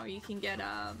right now. You can get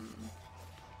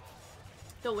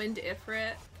the Wind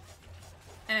Ifrit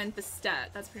and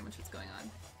Bastet. That's pretty much what's going on.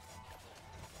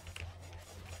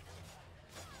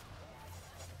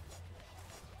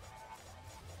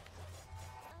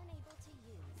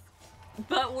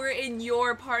 But we're in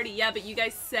your party. Yeah, but you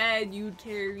guys said you'd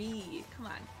carry. Come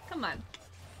on. Come on.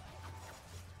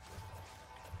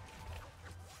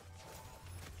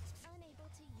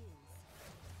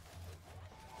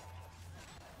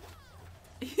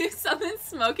 You summoned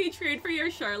Smokey trade for your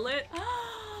Charlotte?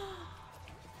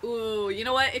 Ooh, you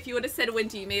know what? If you would have said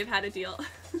Winty, you may have had a deal.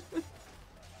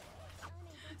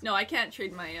 No, I can't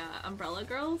trade my umbrella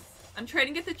girls. I'm trying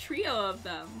to get the trio of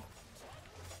them.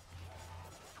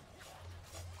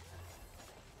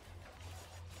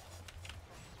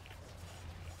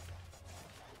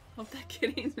 Hope that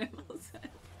kitty nibbles it.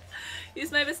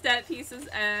 Use my Bastet pieces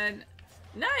and...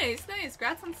 Nice, nice.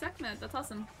 Grats on Sekhmet. That's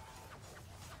awesome.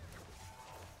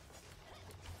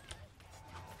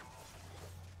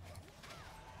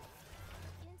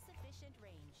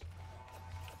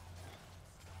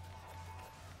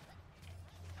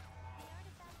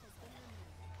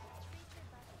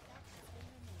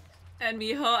 And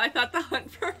Miho, I thought the hunt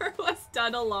for her was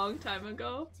done a long time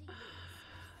ago.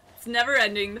 It's never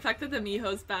ending, the fact that the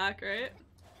Miho's back, right?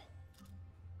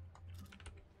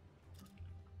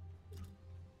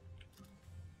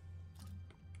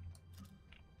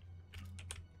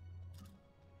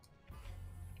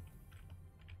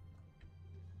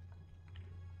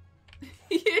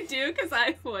 You do? Because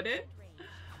I wouldn't.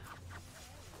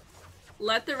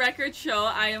 Let the record show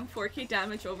I am 4k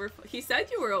damage over. He said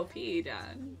you were OP,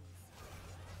 Dan.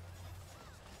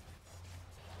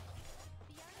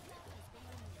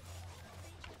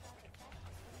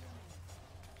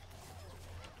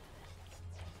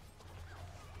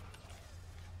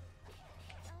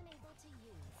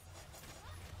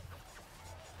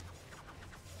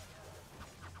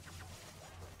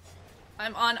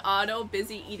 I'm on auto,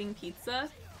 busy eating pizza.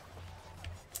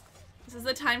 This is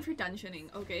the time for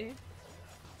dungeoning, okay?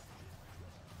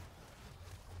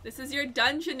 This is your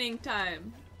dungeoning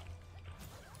time.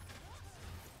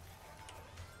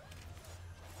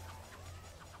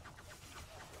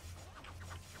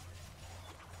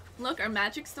 Look, our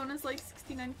magic stone is like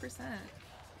 69%.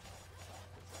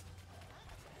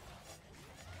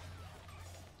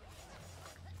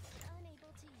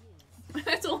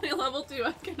 It's only level 2,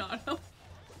 I can auto.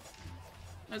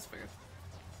 That's fair.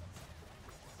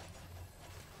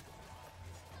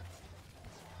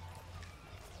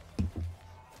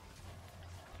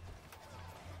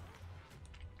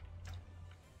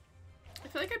 I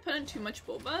feel like I put in too much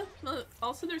boba. Well,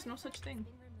 also, there's no such thing.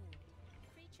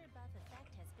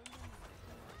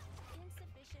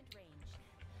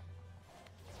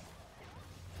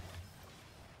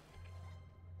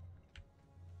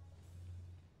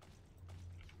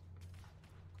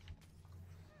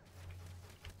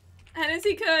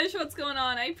 Hennessy Kush, what's going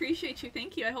on? I appreciate you.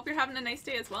 Thank you. I hope you're having a nice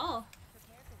day as well.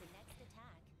 Prepare for the next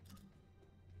attack.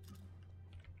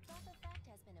 Buff effect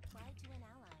has been applied to an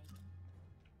ally.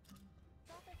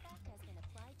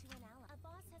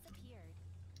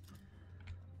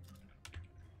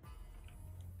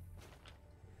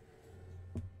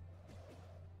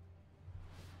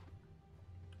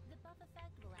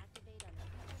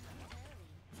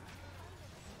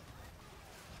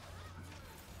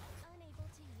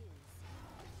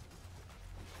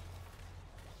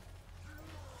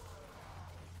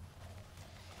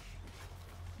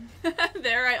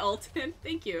 There I ulted.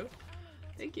 Thank you.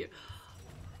 Thank you.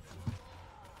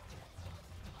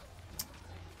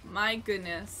 My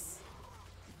goodness.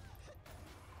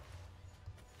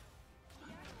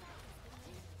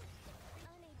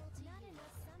 Unable to not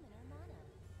enough summoner mana.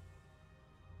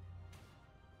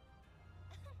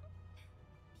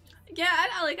 Yeah,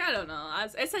 I don't know.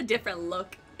 It's a different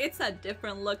look. It's a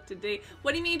different look today.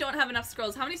 What do you mean you don't have enough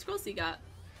scrolls? How many scrolls do you got?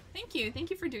 Thank you. Thank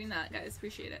you for doing that, guys.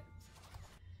 Appreciate it.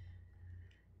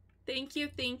 Thank you.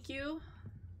 Thank you.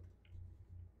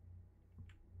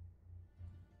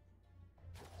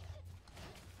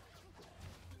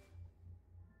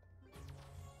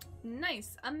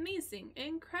 Nice. Amazing.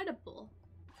 Incredible.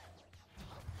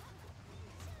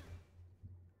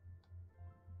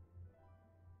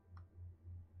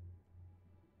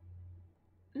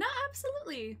 No,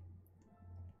 absolutely.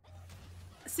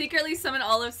 Secretly summon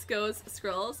all of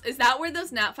scrolls. Is that where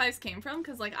those nat 5s came from?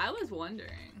 Because, like, I was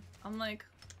wondering. I'm like,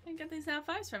 I get these nat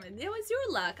 5s from it. It was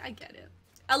your luck. I get it.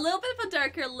 A little bit of a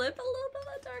darker lip. A little bit of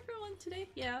a darker one today.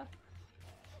 Yeah.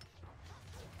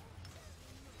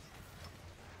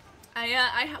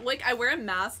 I wear a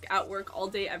mask at work all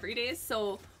day, every day.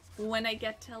 So when I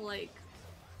get to, like,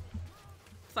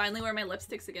 finally wear my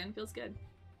lipsticks again, feels good.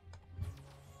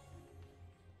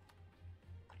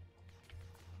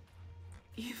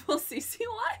 Evil CC,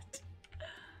 what?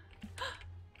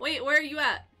 Wait, where are you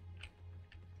at?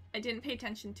 I didn't pay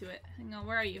attention to it. Hang on,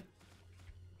 where are you?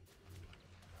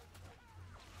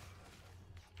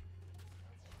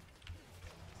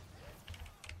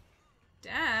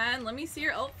 Dan, let me see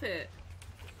your outfit.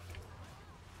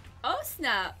 Oh,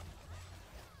 snap.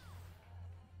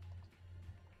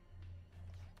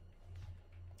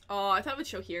 Oh, I thought it would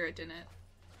show here, it didn't.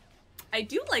 I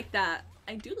do like that.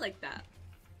 I do like that.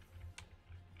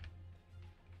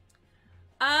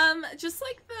 Just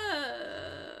like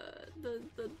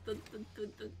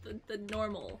the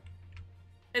normal.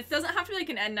 It doesn't have to be like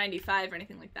an N95 or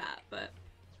anything like that, but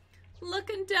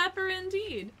looking dapper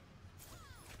indeed.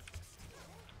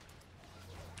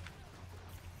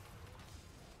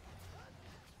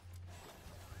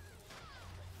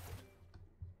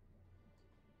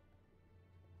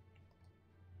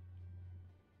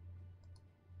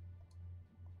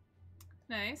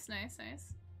 Nice, nice,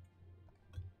 nice.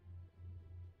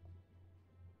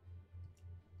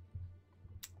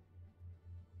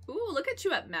 Ooh, look at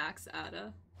you at max,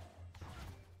 Ada.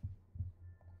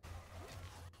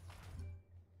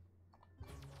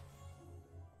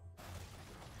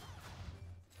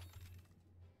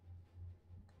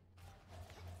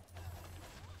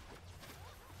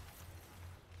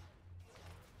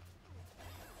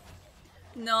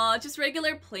 No, just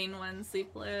regular plain ones,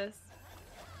 Sleepless.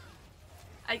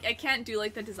 I can't do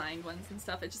like the designed ones and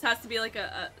stuff. It just has to be like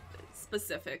a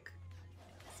specific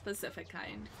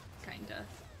kind, kinda.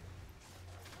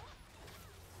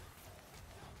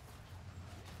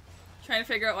 Trying to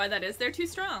figure out why that is. They're too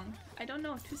strong. I don't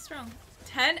know, too strong.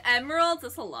 10 emeralds?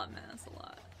 That's a lot, man. That's a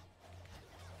lot.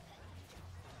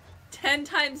 10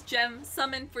 times gem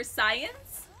summon for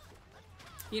science?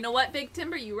 You know what, Big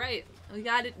Timber? You're right. We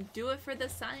gotta do it for the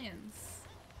science.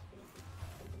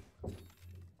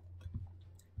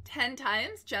 10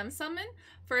 times gem summon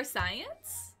for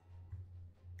science?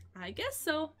 I guess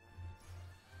so.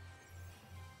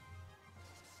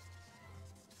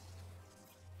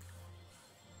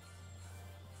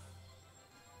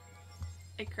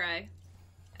 I cry.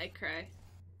 I cry.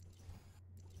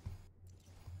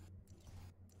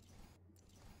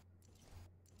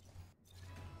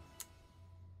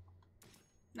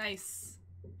 Nice.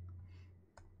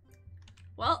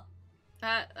 Well,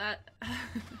 that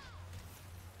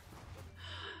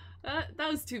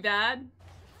was too bad.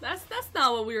 That's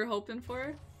not what we were hoping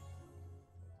for.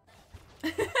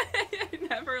 I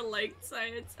never liked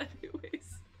science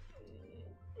anyways.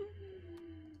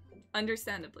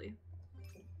 Understandably.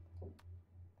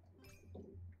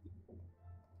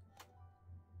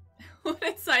 What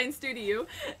did science do to you?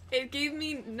 It gave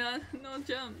me no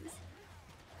gems.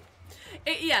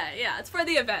 Yeah, it's for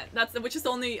the event. Which is the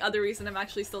only other reason I'm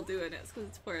actually still doing it, is because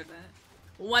it's for event.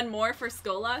 One more for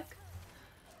Skolak.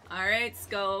 Alright,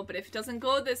 Sko, but if it doesn't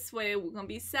go this way, we're gonna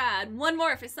be sad. One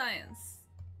more for science.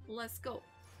 Let's go.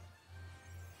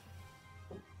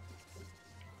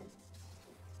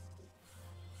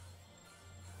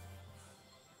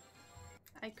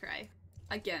 I cry.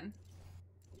 Again.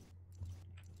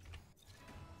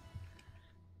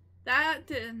 That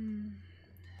didn't...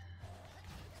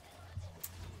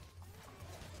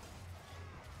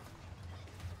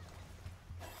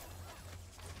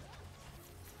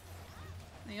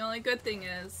 The only good thing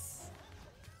is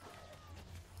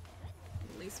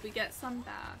least we get some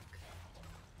back.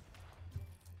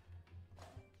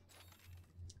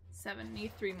 7,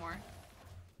 need 3 more.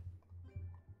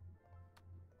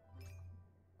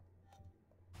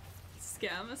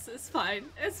 Scam is fine.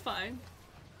 It's fine.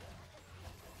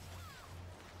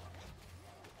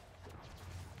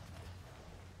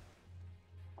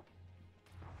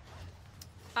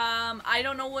 I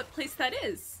don't know what place that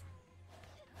is.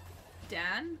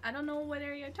 Dan, I don't know what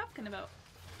area you're talking about.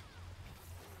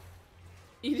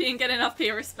 You didn't get enough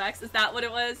pay respects. Is that what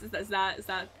it was? Is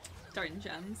that Darton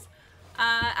Gems?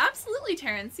 Absolutely,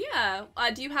 Terrence. Yeah.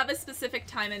 Do you have a specific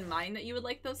time in mind that you would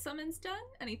like those summons done?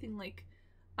 Anything like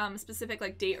specific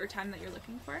like date or time that you're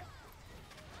looking for?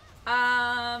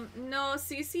 No,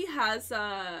 CC has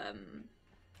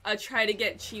a try to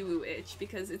get Chiwu itch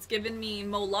because it's given me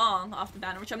Molong off the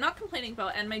banner, which I'm not complaining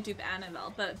about, and my dupe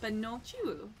Annabelle, but no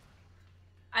Chiwu.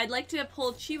 I'd like to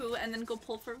pull Chiwu and then go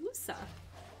pull for Wusa.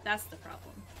 That's the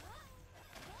problem.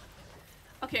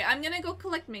 Okay, I'm gonna go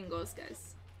collect mangoes,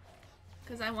 guys,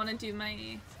 because I want to do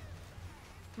my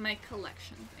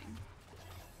collection thing.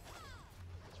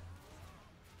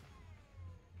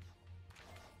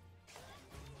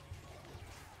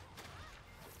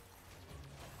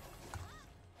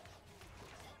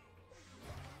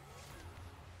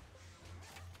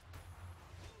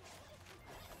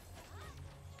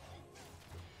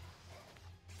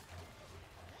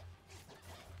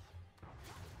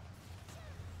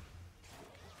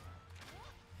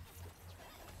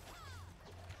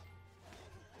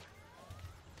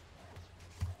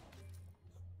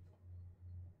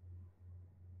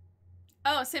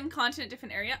 Oh, same continent,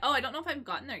 different area? Oh, I don't know if I've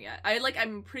gotten there yet.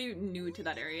 I'm pretty new to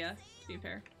that area, to be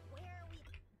fair.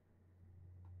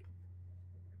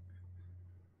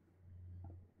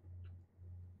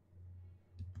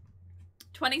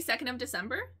 22nd of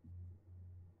December?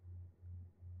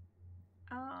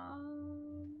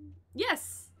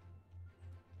 Yes.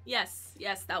 Yes,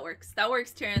 that works. That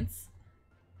works, Terrence.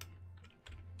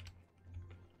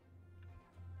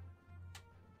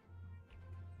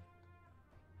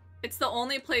 It's the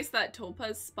only place that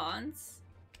Topaz spawns.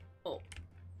 Oh.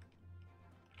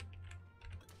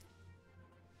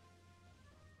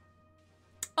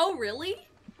 Oh, really?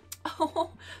 Oh,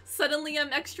 suddenly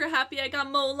I'm extra happy I got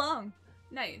Molong.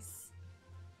 Nice.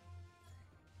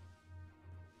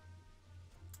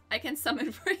 I can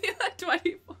summon for you at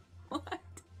 24. What?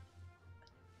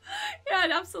 Yeah,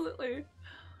 absolutely.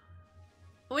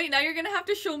 Wait, now you're gonna have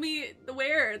to show me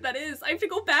where that is. I have to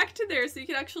go back to there so you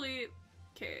can actually...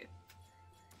 Okay.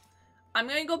 I'm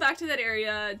gonna go back to that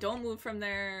area. Don't move from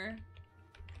there.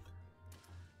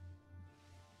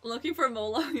 Looking for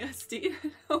Molong SD.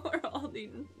 We're all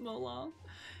needing Molong.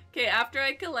 Okay, after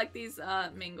I collect these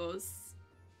mangoes,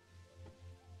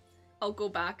 I'll go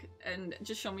back and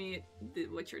just show me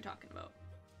what you're talking about.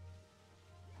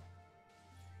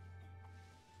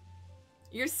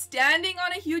 You're standing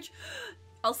on a huge...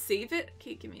 I'll save it.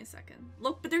 Okay, give me a second.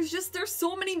 Look, but there's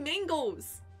so many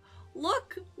mangoes.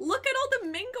 Look at all the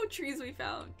mango trees we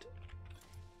found.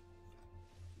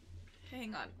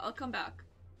 Hang on, I'll come back.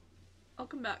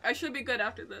 I should be good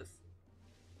after this.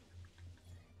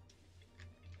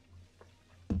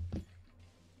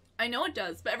 I know it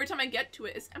does, but every time I get to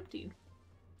it, it's emptied.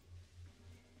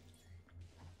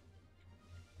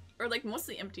 Or like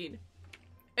mostly emptied.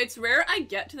 It's rare I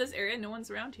get to this area and no one's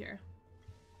around here.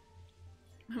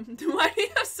 Why do you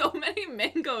have so many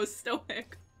mangoes,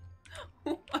 Stoic?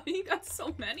 Why you got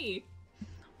so many?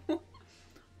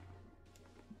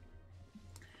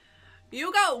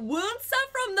 You got Woonsa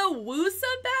from the Wusa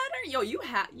banner? Yo, you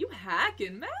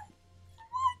hacking, man?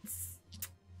 What?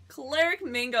 Cleric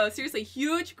Mango. Seriously,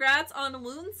 huge grats on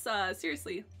Woonsa.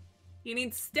 Seriously. You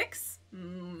need sticks?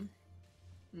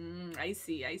 I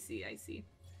see.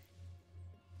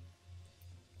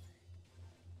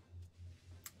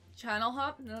 Channel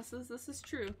hop? No, this is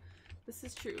true. This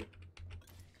is true.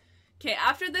 Okay,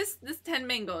 after this 10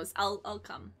 mangoes, I'll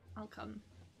come.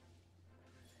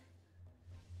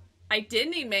 I did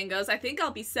need mangoes. I think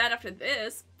I'll be set after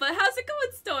this. But how's it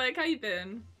going, Stoic? How you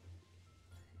been?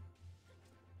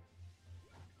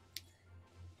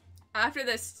 After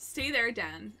this, stay there,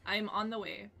 Dan. I'm on the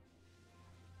way.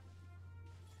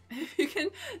 If you can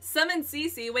summon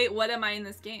CC. Wait, what am I in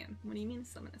this game? What do you mean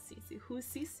summon a CC? Who's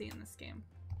CC in this game?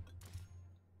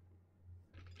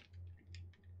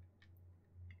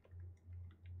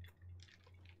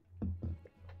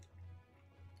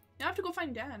 I have to go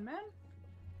find Dan, man.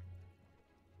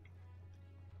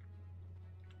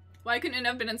 Why couldn't it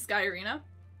have been in Sky Arena?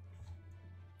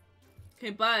 Okay,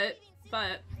 but,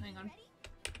 hang on.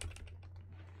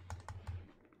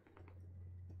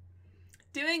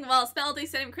 Doing well. Spent all day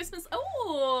setting Christmas.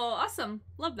 Oh, awesome.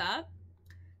 Love that.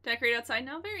 Decorate outside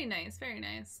now. Very nice. Very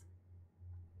nice.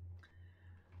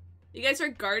 You guys are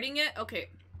guarding it? Okay.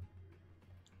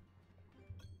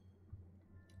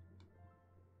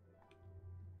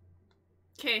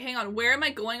 Okay, hang on. Where am I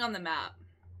going on the map?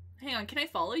 Hang on. Can I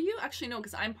follow you? Actually, no,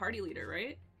 because I'm party leader,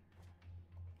 right?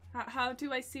 How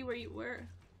do I see where you were?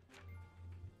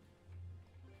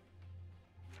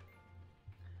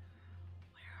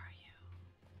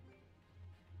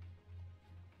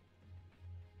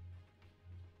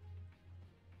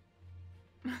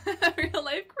 Real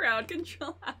life crowd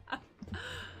control.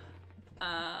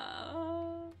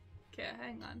 Okay,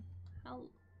 hang on.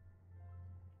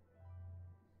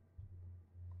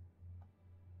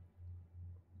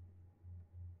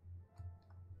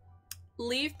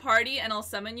 Leave party and I'll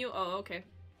summon you. Oh, okay.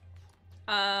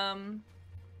 I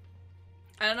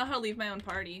don't know how to leave my own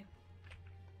party.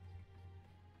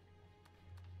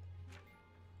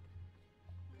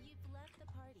 You've left the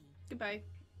party. Goodbye.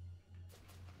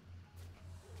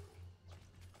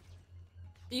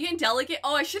 You can delegate.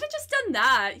 Oh, I should have just done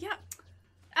that. Yeah.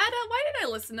 Ada, why did I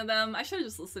listen to them? I should have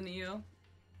just listened to you.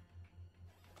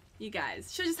 You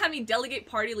guys. Should have just had me delegate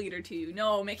party leader to you.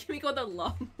 No, making me go the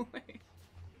long way.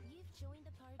 You've joined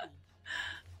the party.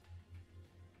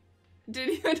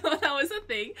 Didn't even know that was a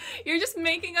thing. You're just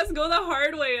making us go the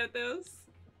hard way at this.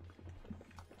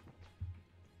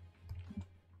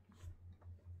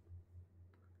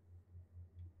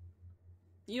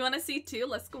 You want to see too?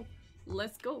 Let's go.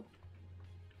 Let's go.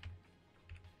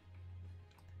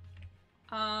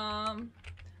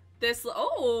 This,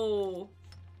 oh.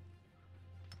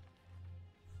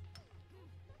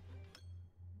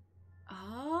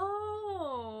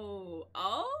 Oh.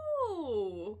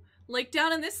 Oh. Like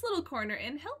down in this little corner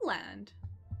in Hellland.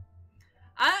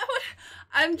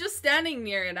 I'm just standing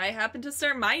near it. I happen to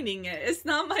start mining it. It's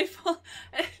not my fault.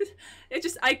 It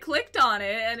just, I clicked on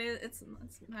it and it's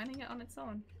mining it on its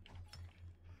own.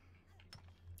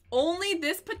 Only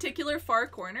this particular far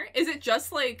corner? Is it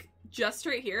just like, just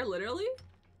right here, literally?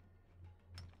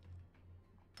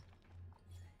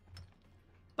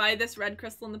 By this red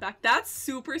crystal in the back. That's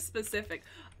super specific.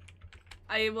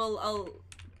 I'll...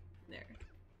 There.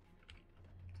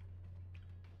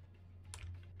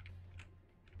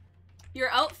 Your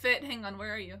outfit, hang on,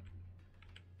 where are you?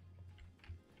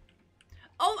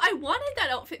 Oh, I wanted that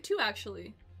outfit too,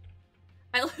 actually.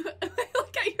 I look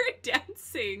at your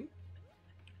dancing.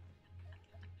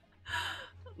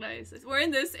 Nice. We're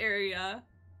in this area.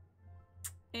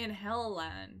 In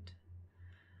Hellland.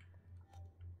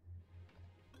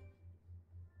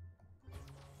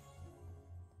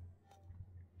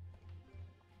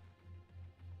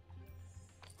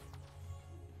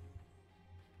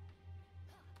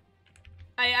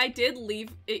 I did leave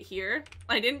it here.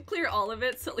 I didn't clear all of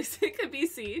it, so at least it could be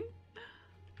seen.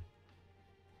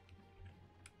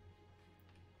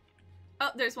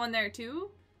 Oh, there's one there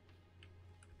too.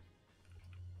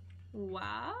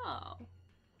 Wow.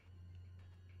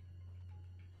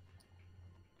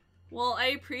 Well, I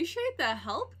appreciate the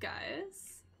help,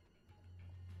 guys.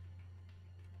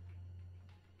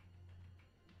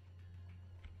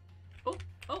 Oh,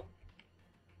 oh.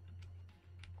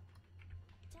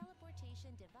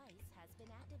 Teleportation device has been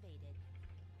activated.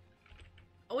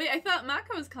 Oh wait, I thought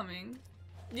Maka was coming.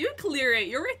 You clear it.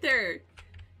 You're right there.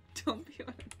 Don't be one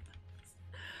of those.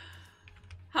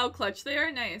 How clutch they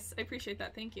are. Nice. I appreciate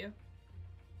that. Thank you.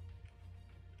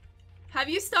 Have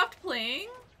you stopped playing?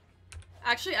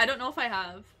 Actually, I don't know if I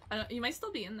have. You might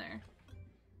still be in there.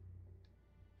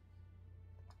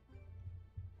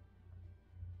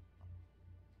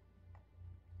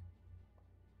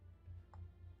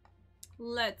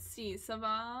 Let's see,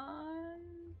 Savan.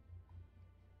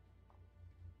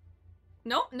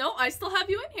 No, no, I still have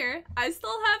you in here. I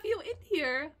still have you in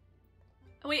here.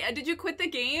 Wait, did you quit the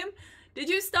game? Did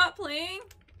you stop playing?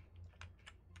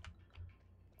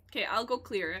 Okay, I'll go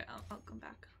clear it. I'll come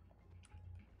back.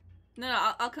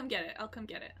 No, I'll come get it. I'll come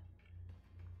get it.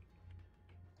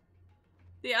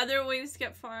 The other ways to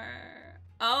get far.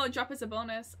 Oh, drop as a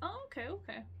bonus. Oh, okay,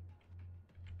 okay.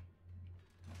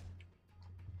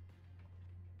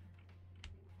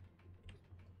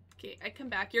 Okay, I come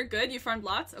back. You're good? You farmed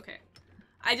lots? Okay.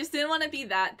 I just didn't want to be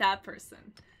that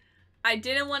person. I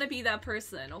didn't want to be that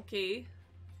person, okay?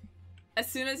 As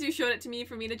soon as you showed it to me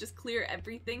for me to just clear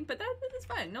everything, but that is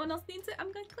fine. No one else needs it.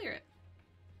 I'm gonna clear it.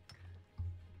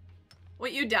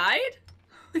 Wait, you died?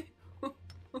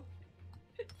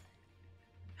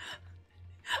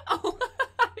 Oh,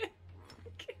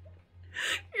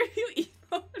 you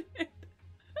emoted.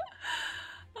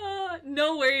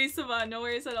 No worries, Savan. No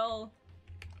worries at all.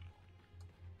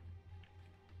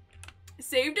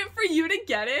 Saved it for you to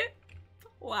get it?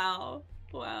 Wow.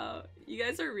 Wow. You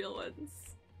guys are real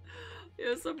ones. You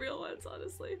have some real ones,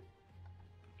 honestly.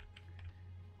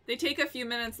 They take a few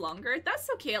minutes longer. That's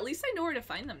okay. At least I know where to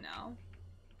find them now.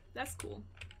 That's cool.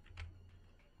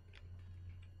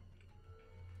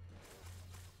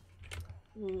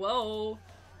 Whoa.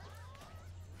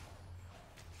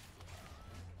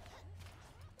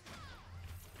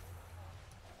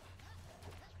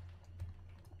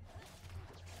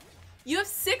 You have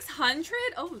 600?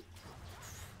 Oh.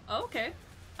 Okay.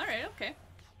 Alright, okay.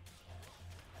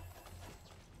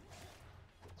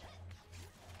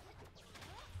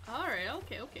 Alright,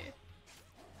 okay.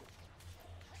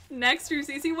 Next year,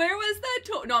 Cece, where was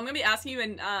that No, I'm gonna be asking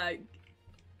you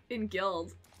in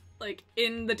guild. Like,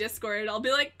 in the Discord. I'll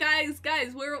be like, guys,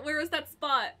 where was that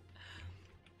spot?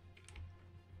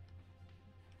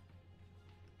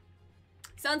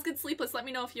 Sounds good, Sleepless. Let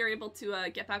me know if you're able to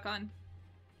get back on.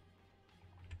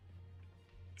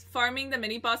 Farming the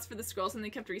mini boss for the scrolls and they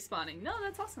kept respawning. No,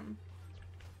 that's awesome.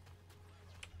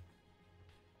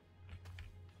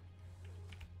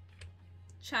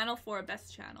 Channel 4,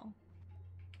 best channel.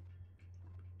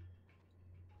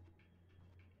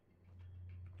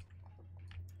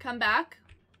 Come back.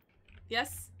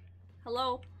 Yes.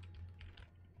 Hello.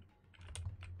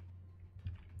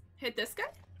 Hit this guy?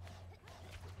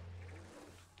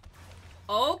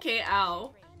 Okay,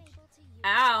 ow.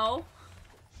 Ow.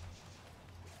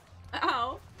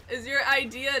 Ow. Is your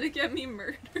idea to get me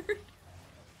murdered?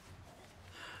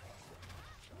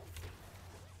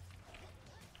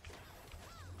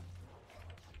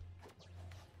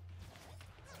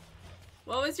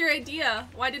 What was your idea?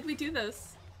 Why did we do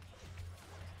this?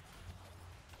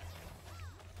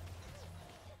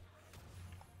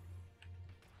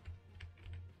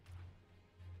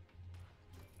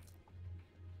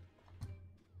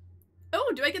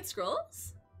 Oh, do I get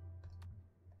scrolls?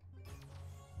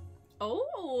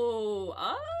 Oh,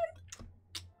 I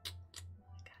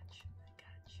got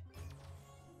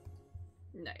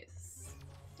you. Nice.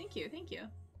 Thank you, thank you.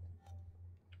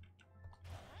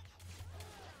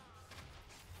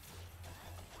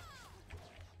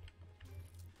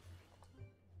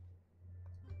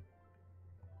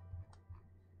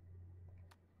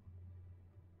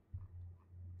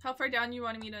 How far down you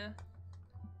wanted me to...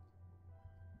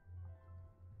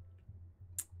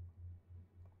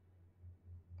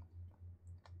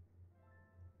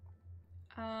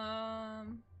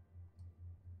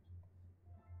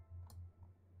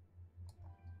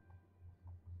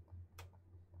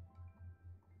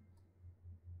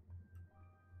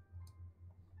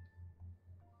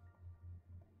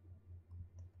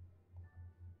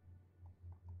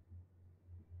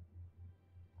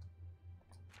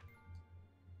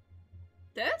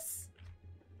 This?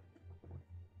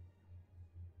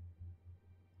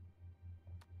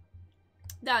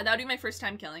 That would be my first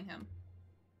time killing him.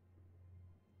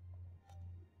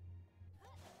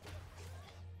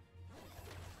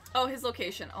 Oh, his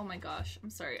location. Oh my gosh. I'm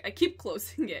sorry. I keep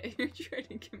closing it. You're trying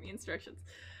to give me instructions.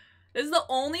 This is the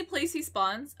only place he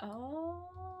spawns.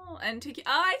 Oh, and to... Oh,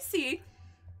 I see.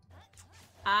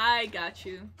 I got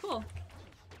you. Cool.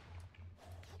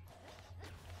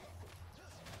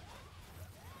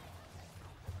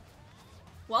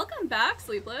 Welcome back,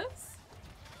 Sleepless.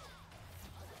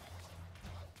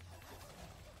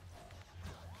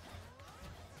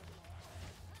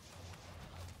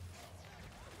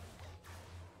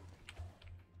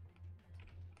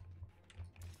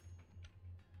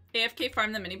 AFK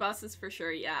farm the mini bosses for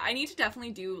sure. Yeah, I need to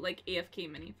definitely do like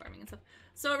AFK mini farming and stuff.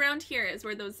 So around here is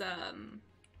where those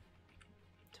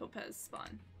Topaz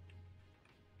spawn.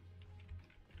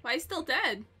 Why is he still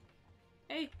dead?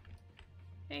 Hey.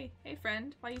 Hey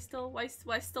friend. Why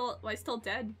still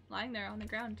dead? Lying there on the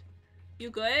ground. You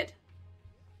good?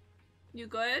 You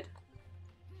good?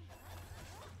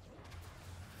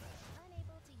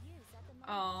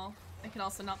 Oh, I can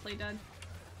also not play dead.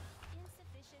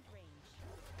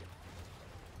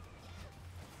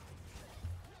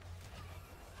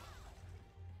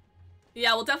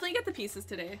 Yeah, we'll definitely get the pieces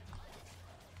today.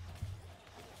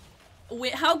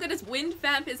 How good is Wind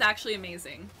Vamp is actually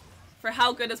amazing. For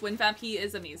how good is Wind Vamp, he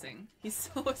is amazing. He's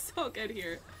so good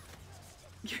here.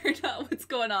 You're not, what's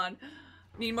going on?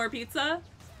 Need more pizza?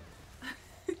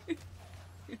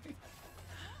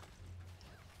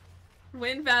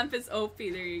 Wind Vamp is OP, there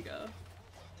you go.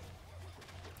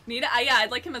 Yeah,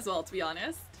 I'd like him as well, to be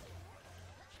honest.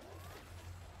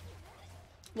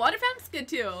 Water Vamp's good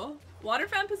too. Water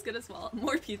Vamp is good as well.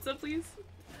 More pizza, please.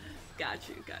 Got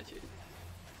you.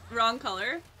 Wrong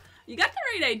color. You got the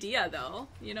right idea, though,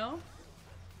 you know?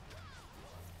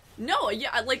 No,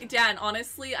 yeah, like, Dan,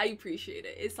 honestly, I appreciate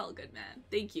it. It's all good, man.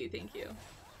 Thank you, thank you.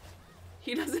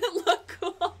 He doesn't look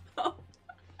cool.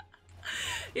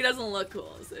 He doesn't look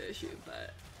cool is the issue,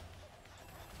 but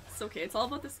it's okay. It's all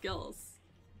about the skills.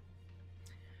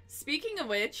 Speaking of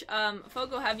which,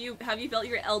 Fogo, have you built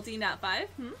your LD Nat 5?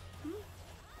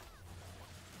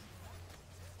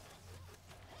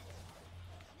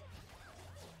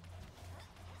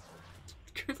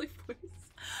 Girly voice.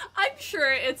 I'm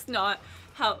sure it's not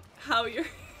how you're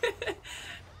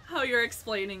how you're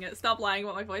explaining it. Stop lying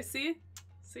about my voice. See?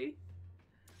 See?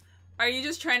 Are you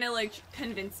just trying to like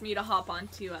convince me to hop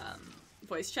onto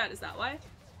voice chat? Is that why?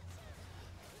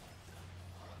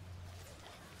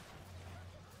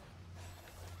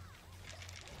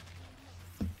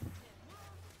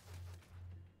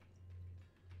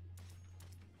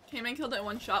 Came and killed it in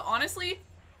one shot. Honestly,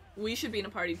 we should be in a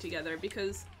party together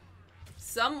because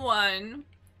someone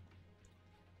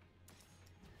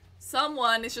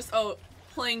is just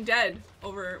playing dead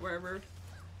over wherever.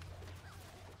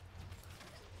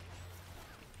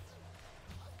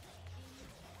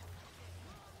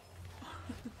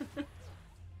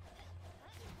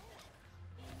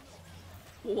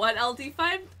 What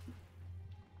LD5?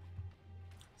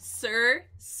 Sir,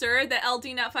 the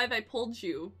LD Nat 5 I pulled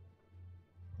you.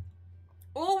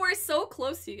 Oh, we're so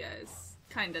close, you guys.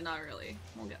 Kinda, not really.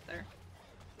 We'll get there.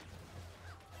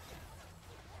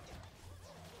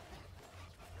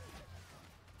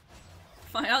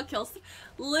 Fine, I'll kill.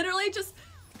 Literally just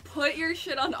put your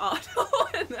shit on auto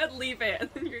and then leave it, and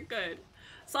then you're good.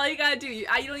 That's all you gotta do. You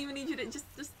don't even need you to just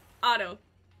auto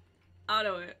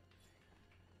it.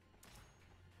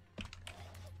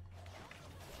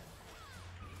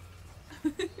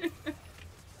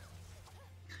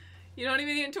 You don't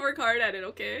even need to work hard at it,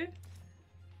 okay?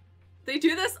 They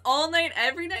do this all night,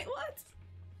 every night? What?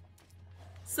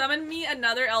 Summon me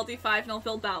another LD5 and I'll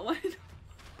build that one.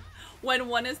 When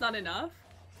one is not enough?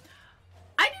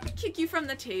 I didn't kick you from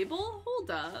the table.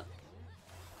 Hold up.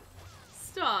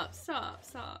 Stop.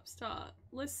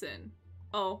 Listen.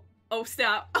 Oh,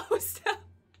 stop. Oh, stop.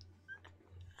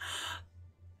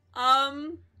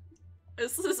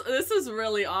 This is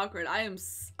really awkward. I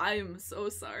am so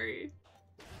sorry.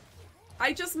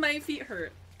 My feet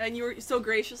hurt, and you were so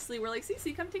graciously were like,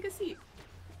 "Cece, come take a seat."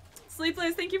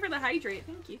 Sleepless, thank you for the hydrate.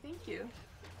 Thank you.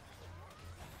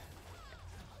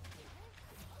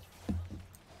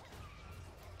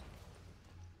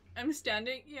 I'm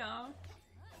standing, yeah.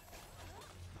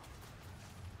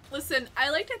 Listen, I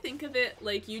like to think of it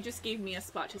like you just gave me a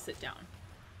spot to sit down.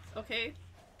 Okay?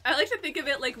 I like to think of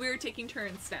it like we were taking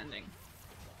turns standing.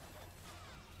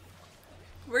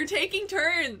 We're taking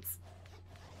turns!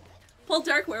 Pull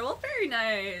Dark Werewolf, very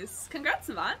nice. Congrats,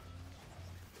 Savant.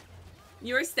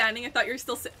 You were standing, I thought you were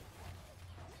still set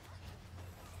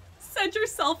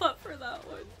yourself up for that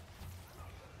one.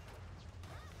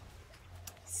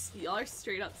 Y'all are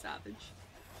straight up savage.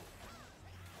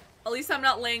 At least I'm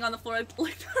not laying on the floor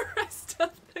like the rest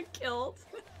of the guild.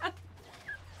 At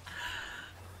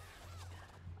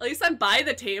least I'm by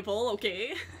the table,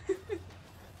 okay?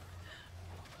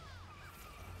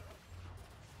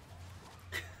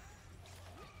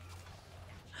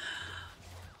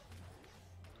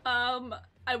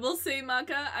 I will say,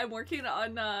 Maka, I'm working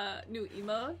on new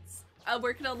emotes. I'm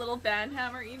working on a little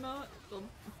banhammer emote. It'll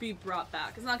be brought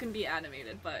back. It's not gonna be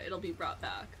animated, but it'll be brought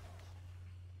back.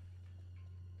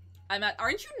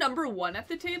 Aren't you number 1 at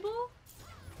the table?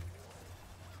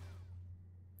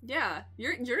 Yeah,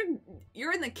 you're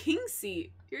in the king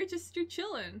seat. You're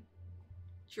chilling.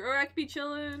 Jorek be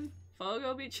chilling.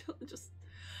 Fogo be chilling.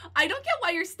 I don't get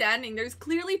why you're standing. There's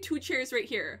clearly 2 chairs right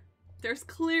here. There's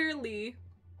clearly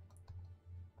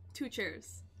 2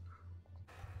 chairs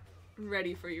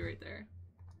ready for you right there.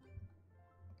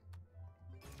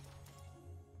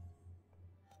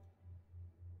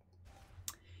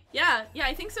 Yeah,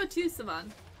 I think so too,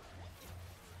 Savan.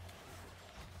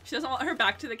 She doesn't want her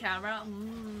back to the camera.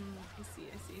 I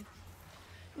see.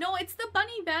 No, it's the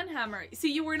bunny banhammer.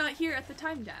 See, you were not here at the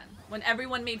time, Dan, when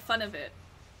everyone made fun of it.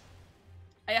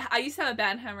 I used to have a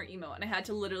banhammer emote, and I had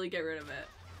to literally get rid of it.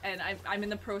 And I'm in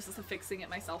the process of fixing it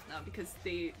myself now because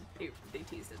they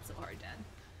teased it so hard, Dan.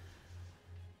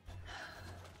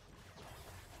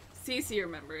 CC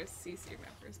remembers.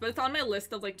 But it's on my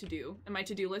list of like to do, and my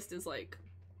to-do list is like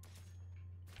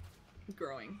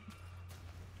growing.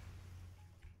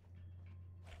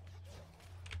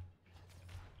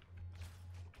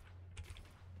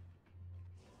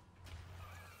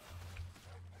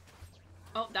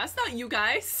 Oh, that's not you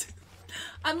guys.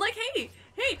 I'm like, hey,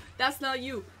 that's not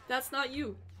you.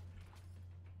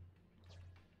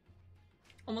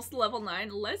 Almost level 9.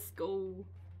 Let's go.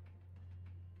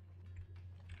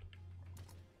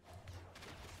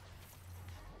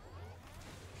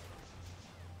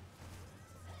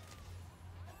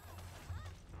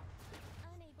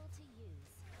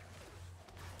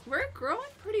 We're growing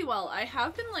pretty well. I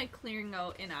have been like clearing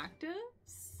out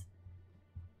inactives,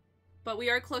 but we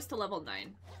are close to level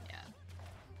 9. Yeah.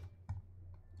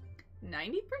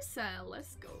 90%,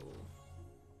 let's go.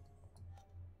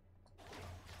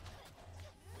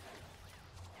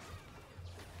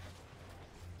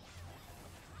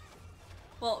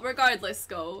 Well, regardless,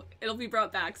 go. It'll be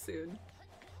brought back soon.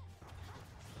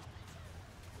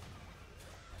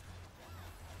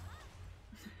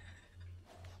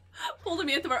 Pulled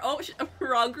me at the bar. Oh,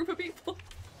 wrong group of people.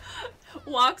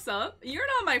 Walks up. You're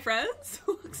not my friends.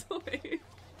 Walks away.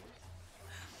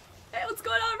 Hey, what's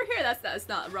going on over here? That's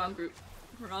not wrong group.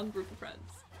 Wrong group of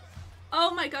friends.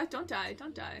 Oh my god! Don't die!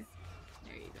 Don't die!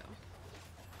 There you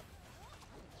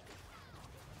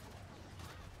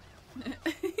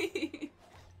go.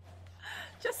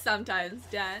 Just sometimes,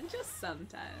 Dan. Just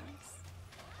sometimes.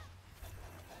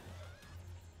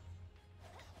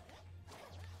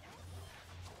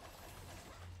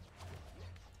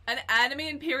 An anime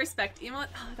and pay respect emote?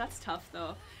 Oh, that's tough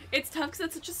though. It's tough because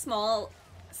it's such a small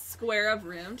square of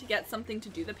room to get something to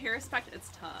do the pay respect. It's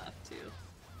tough too.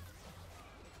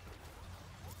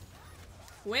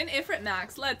 Win Ifrit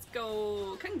Max, let's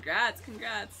go. Congrats,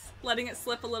 congrats. Letting it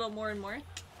slip a little more and more.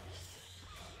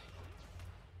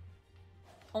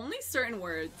 Only certain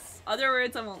words. Other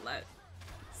words I won't let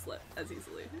slip as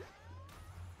easily.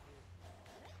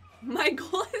 My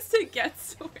goal is to get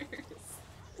swears.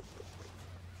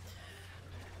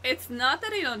 It's not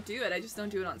that I don't do it, I just don't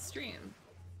do it on stream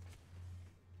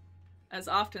as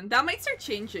often. That might start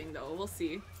changing though, we'll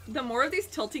see. The more of these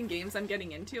tilting games I'm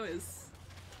getting into is...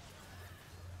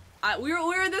 we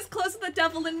were this close to the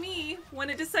devil and me when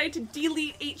I decided to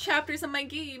delete 8 chapters of my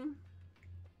game.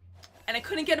 And I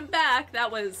couldn't get them back,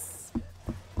 that was...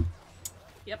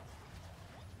 Yep.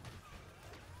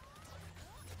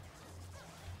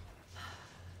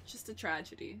 Just a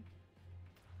tragedy.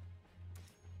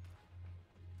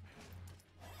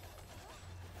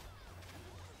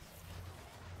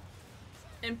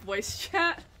 In voice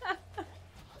chat.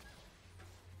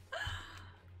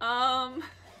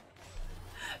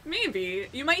 Maybe.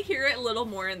 You might hear it a little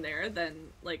more in there than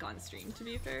like on stream, to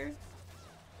be fair.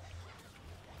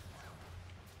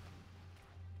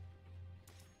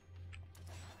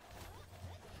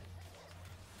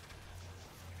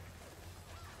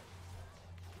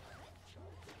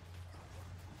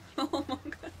 Oh my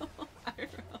god.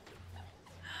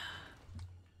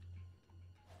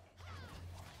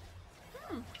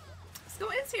 So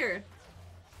is here.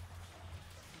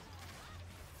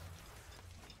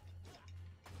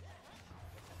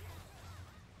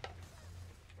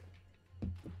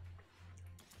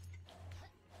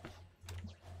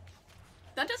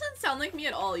 That doesn't sound like me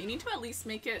at all. You need to at least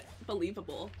make it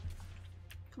believable.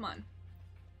 Come on.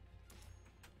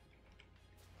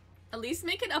 At least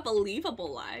make it a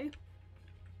believable lie.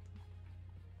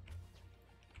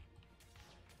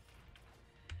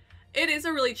 It is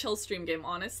a really chill stream game,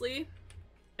 honestly.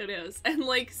 It is. And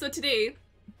like, so today,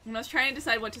 when I was trying to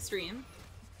decide what to stream,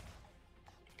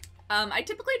 I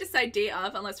typically decide day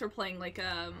of unless we're playing like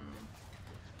a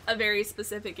very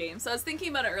specific game. So I was thinking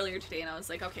about it earlier today and I was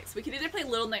like, okay, so we could either play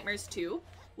Little Nightmares 2,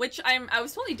 which I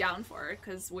was totally down for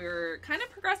because we're kind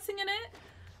of progressing in it.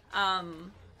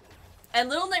 And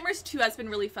Little Nightmares 2 has been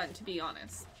really fun, to be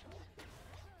honest.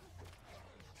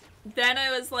 Then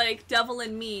I was like, Devil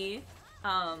in Me.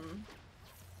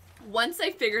 Once I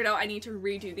figured out I need to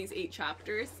redo these 8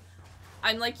 chapters,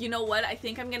 I'm like, you know what, I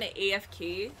think I'm gonna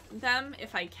AFK them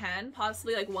if I can,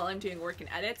 possibly like while I'm doing work and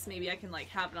edits. Maybe I can like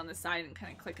have it on the side and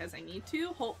kind of click as I need to,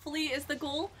 hopefully is the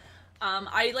goal.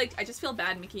 I just feel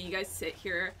bad making you guys sit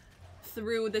here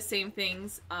through the same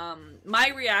things. My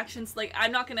reactions, like,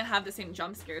 I'm not gonna have the same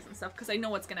jump scares and stuff because I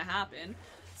know what's gonna happen.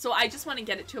 So I just want to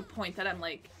get it to a point that I'm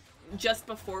like just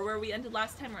before where we ended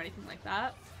last time or anything like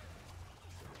that.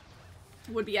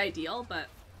 Would be ideal, but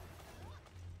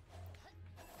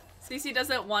Cece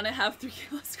doesn't want to have 3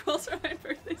 kilo scrolls for my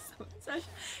birthday summon session.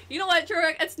 You know what,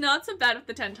 Jurek? It's not so bad with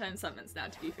the 10 times summons now,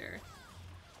 to be fair.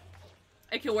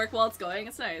 It can work while it's going.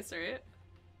 It's nice, right?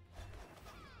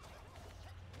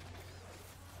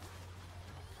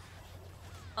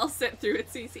 I'll sit through it,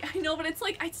 Cece. I know, but it's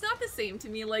like, it's not the same to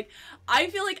me. Like, I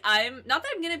feel like I'm, not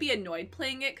that I'm gonna be annoyed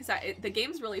playing it, because the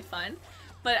game's really fun,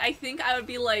 but I think I would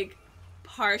be like,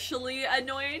 partially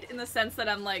annoyed in the sense that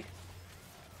I'm like,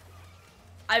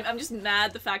 I'm just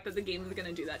mad the fact that the game is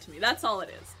gonna do that to me. That's all it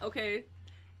is, okay?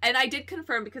 And I did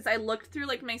confirm because I looked through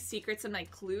like my secrets and my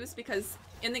clues, because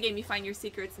in the game you find your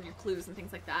secrets and your clues and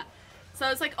things like that. So I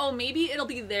was like, oh, maybe it'll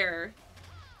be there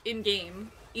in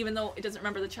game even though it doesn't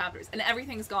remember the chapters. And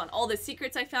everything's gone. All the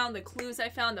secrets I found, the clues I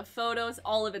found, the photos,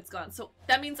 all of it's gone. So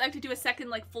that means I have to do a second,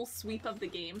 like, full sweep of the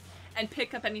game and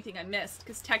pick up anything I missed,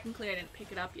 because technically I didn't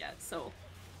pick it up yet, so...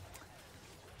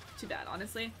 Too bad,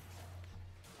 honestly.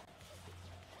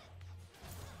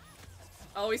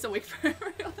 Always awake for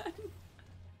everyone.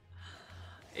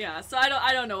 Yeah, so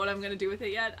I don't know what I'm gonna do with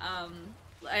it yet.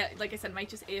 Like I said, might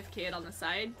just AFK it on the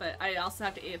side, but I also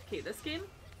have to AFK this game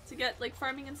to get like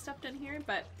farming and stuff done here.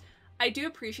 But I do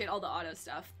appreciate all the auto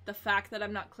stuff. The fact that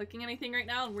I'm not clicking anything right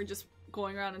now and we're just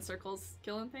going around in circles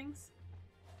killing things.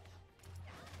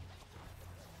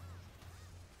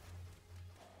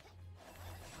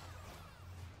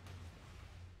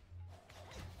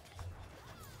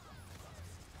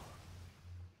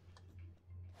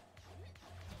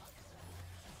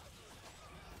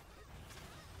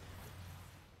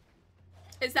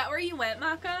 Is that where you went,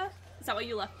 Maka? Is that why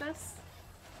you left us?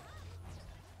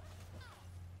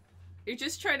 You're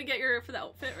just trying to get your for the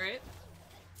outfit, right?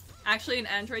 Actually, an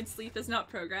android sleep is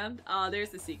not programmed. There's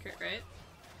the secret, right?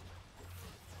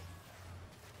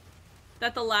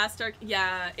 That the last arc...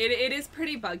 Yeah, it is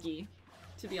pretty buggy,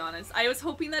 to be honest. I was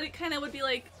hoping that it kind of would be,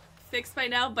 like, fixed by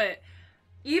now, but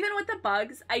even with the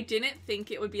bugs, I didn't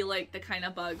think it would be, like, the kind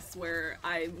of bugs where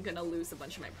I'm gonna lose a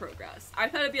bunch of my progress. I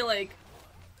thought it'd be, like...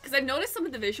 Because I've noticed some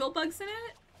of the visual bugs in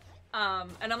it,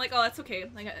 and I'm like, oh, that's okay.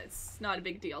 Like, it's not a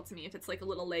big deal to me if it's like a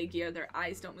little laggy or their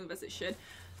eyes don't move as it should.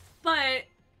 But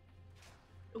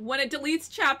when it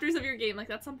deletes chapters of your game, like,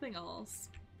 that's something else.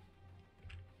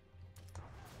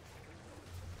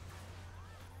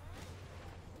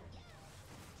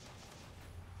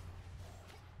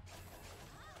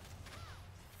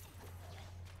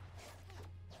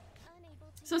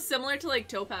 So similar to like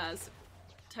Topaz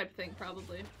type thing,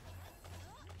 probably.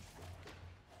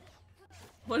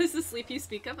 What is the sleep you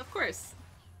speak of? Of course.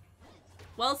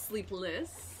 Well,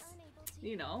 sleepless.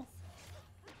 You know.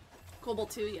 Cobalt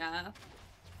 2, yeah.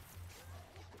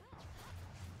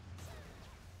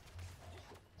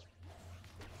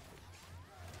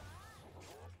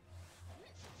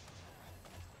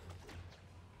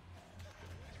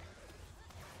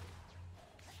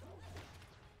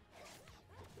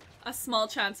 A small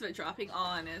chance of it dropping,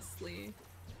 honestly.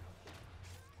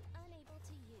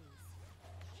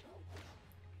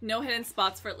 No hidden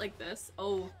spots for it like this.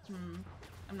 Oh,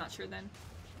 I'm not sure then.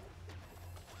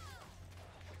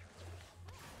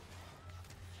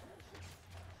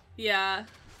 Yeah.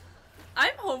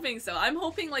 I'm hoping so. I'm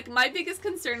hoping, like, my biggest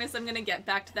concern is I'm gonna get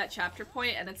back to that chapter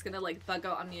point and it's gonna, like, bug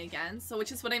out on me again. So,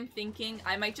 which is what I'm thinking.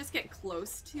 I might just get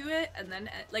close to it and then,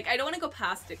 like, I don't want to go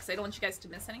past it because I don't want you guys to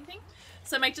miss anything.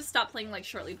 So I might just stop playing, like,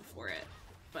 shortly before it.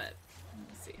 But,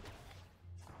 let's see.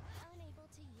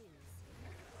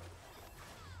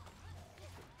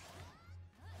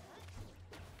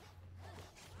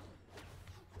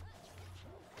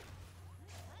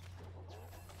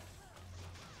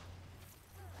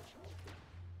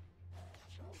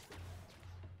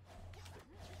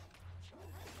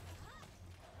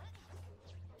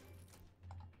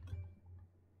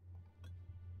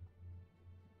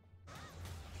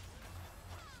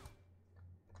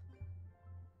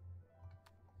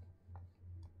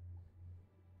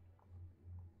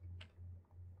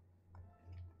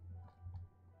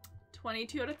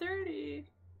 22 out of 30.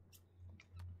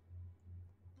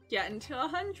 Getting to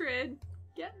 100.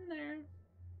 Getting there.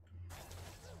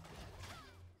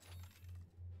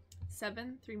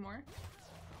 7, 3 more.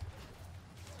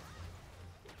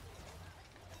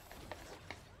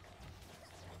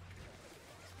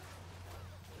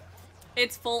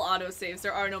 It's full auto saves.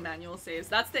 There are no manual saves.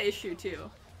 That's the issue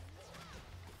too.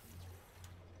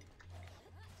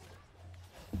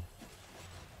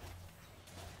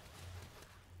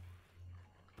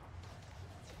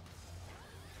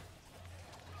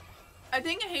 I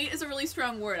think hate is a really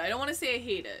strong word. I don't want to say I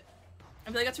hate it. I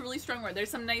feel like that's a really strong word. There's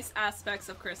some nice aspects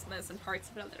of Christmas and parts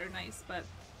of it that are nice, but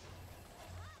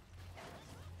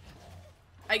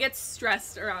I get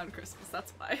stressed around Christmas,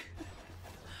 that's why.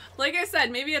 Like I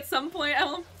said, maybe at some point I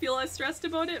won't feel as stressed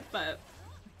about it, but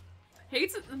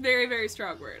hate's a very, very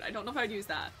strong word. I don't know if I'd use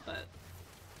that, but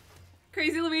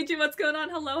Crazy Luigi, what's going on?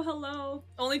 Hello, hello.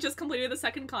 Only just completed the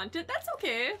second content. That's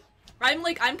okay.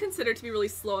 I'm considered to be really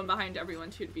slow and behind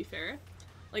everyone too, to be fair.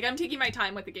 Like, I'm taking my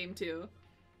time with the game too.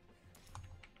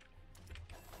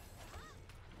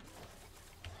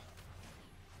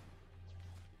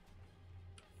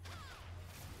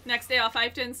 Next day off, I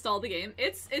have to install the game.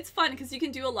 It's fun because you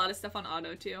can do a lot of stuff on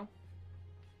auto too.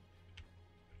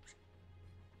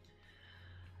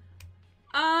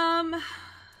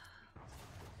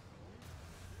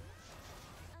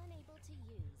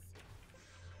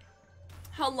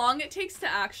 How long it takes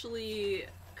to actually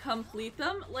complete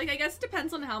them? Like, I guess it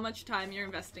depends on how much time you're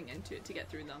investing into it to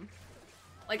get through them.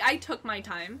 Like, I took my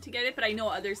time to get it, but I know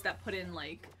others that put in,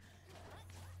 like,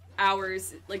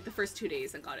 hours, like, the first 2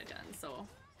 days and got it done, so.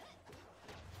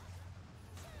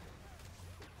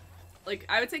 Like,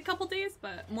 I would say a couple days,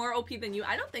 but more OP than you.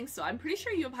 I don't think so. I'm pretty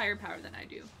sure you have higher power than I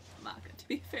do, Maka, to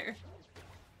be fair.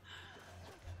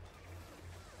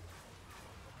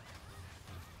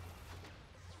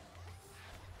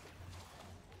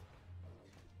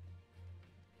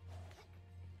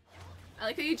 I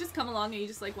like how you just come along and you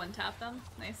just like one tap them.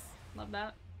 Nice. Love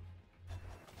that.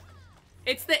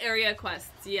 It's the area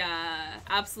quests. Yeah,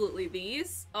 absolutely.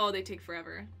 These. Oh, they take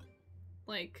forever.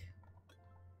 Like,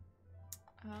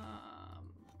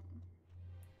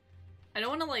 I don't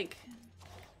want to like.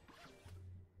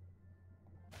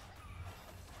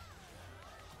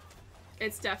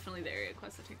 It's definitely the area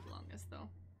quests that take the longest though.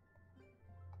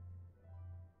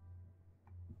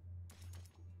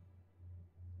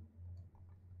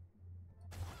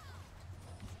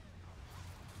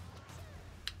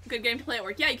 Good game to play at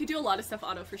work. Yeah, you could do a lot of stuff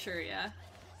auto for sure, yeah.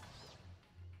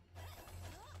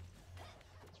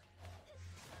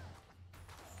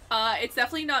 It's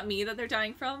definitely not me that they're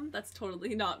dying from. That's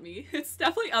totally not me. It's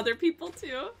definitely other people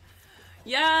too.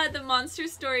 Yeah, the monster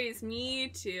stories. Me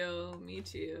too. Me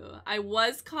too. I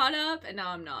was caught up and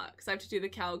now I'm not. Because I have to do the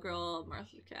Cowgirl,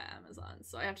 Martha, Amazon.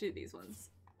 So I have to do these ones.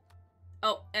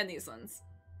 Oh, and these ones.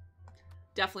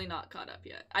 Definitely not caught up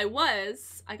yet. I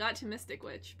got to Mystic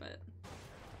Witch, but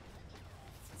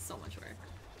so much work.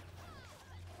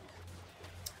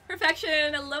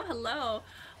 Perfection! Hello, hello!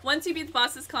 Once you beat the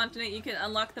boss's continent, you can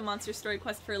unlock the monster story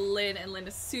quest for Lynn, and Lynn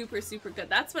is super, super good.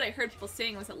 That's what I heard people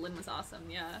saying, was that Lynn was awesome,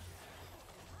 yeah.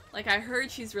 Like, I heard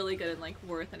she's really good in, like,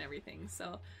 Worth and everything,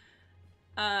 so.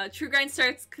 True Grind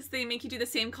starts because they make you do the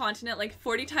same continent, like,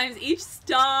 40 times each.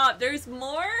 Stop! There's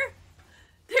more?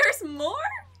 There's more?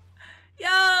 Yo,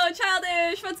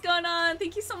 Childish, what's going on?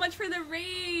 Thank you so much for the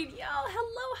raid. Yo,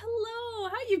 hello, hello.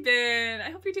 How you been? I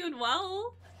hope you're doing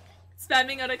well.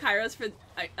 Spamming out of Kairos for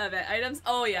event items.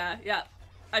 Oh yeah, yeah.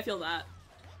 I feel that.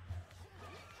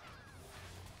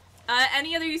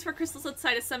 Any other use for crystals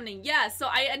outside of summoning? Yeah, so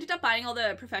I ended up buying all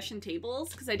the profession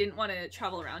tables because I didn't want to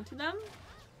travel around to them.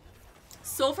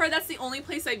 So far, that's the only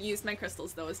place I've used my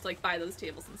crystals though, is to like buy those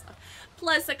tables and stuff.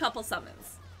 Plus a couple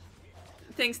summons.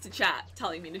 Thanks to chat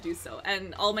telling me to do so,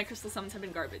 and all my crystal summons have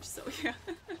been garbage, so yeah.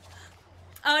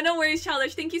 No worries,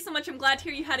 Childish. Thank you so much. I'm glad to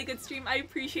hear you had a good stream. I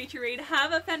appreciate your raid.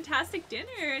 Have a fantastic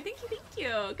dinner. Thank you, thank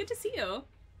you. Good to see you.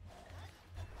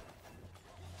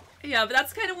 Yeah, but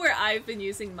that's kind of where I've been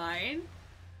using mine.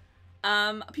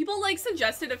 People like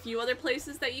suggested a few other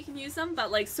places that you can use them, but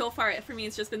like so far for me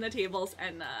it's just been the tables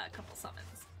and a couple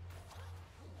summons.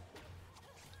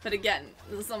 But again,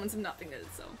 the summons have not been good,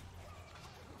 so.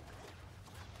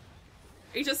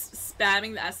 Are you just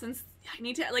spamming the essence? I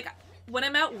need to, like, when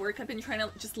I'm at work, I've been trying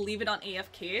to just leave it on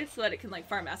AFK so that it can, like,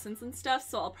 farm essence and stuff,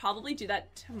 so I'll probably do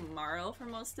that tomorrow for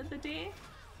most of the day.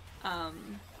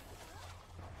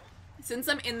 Since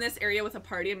I'm in this area with a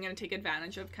party, I'm gonna take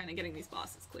advantage of kind of getting these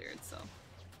bosses cleared, so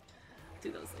I'll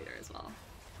do those later as well.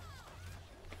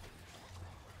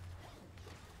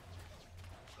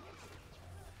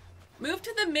 Move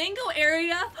to the mango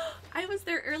area! I was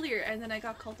there earlier and then I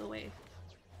got called away.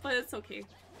 But it's okay.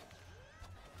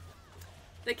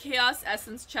 The Chaos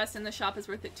Essence chest in the shop is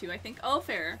worth it too, I think. Oh,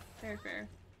 fair. Fair, fair.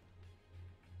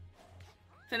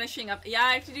 Finishing up. Yeah,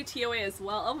 I have to do TOA as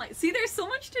well. Oh my. See, there's so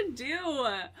much to do.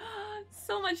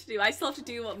 So much to do. I still have to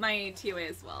do my TOA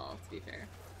as well, to be fair.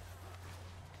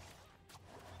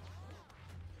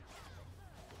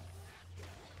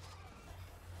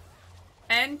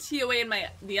 And TOA in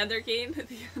the other game,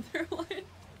 the other one.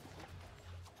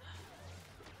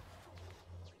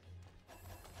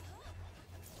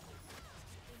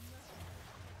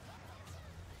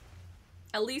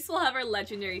 At least we'll have our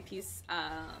legendary piece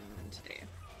today.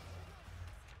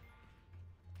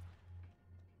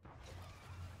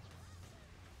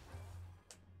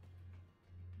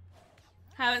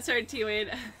 Haven't started TOA.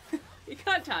 You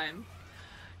got time.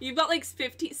 You've got like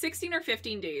 16 or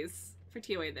 15 days for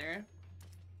TOA there.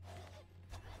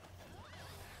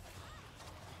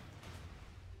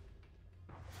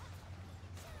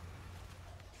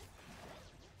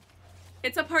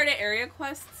 It's a part of area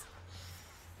quests.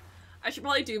 I should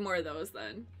probably do more of those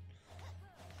then.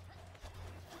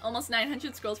 Almost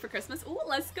 900 scrolls for Christmas. Ooh,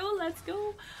 let's go, let's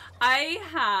go. I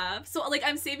have, so like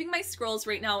I'm saving my scrolls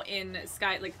right now in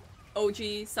Sky, like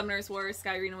OG, Summoner's War,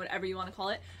 Sky Arena, whatever you want to call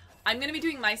it. I'm going to be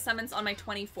doing my summons on my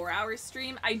 24-hour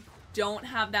stream. I don't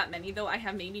have that many though. I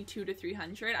have maybe 200 to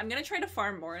 300. I'm going to try to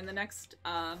farm more in the next,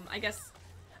 I guess,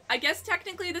 I guess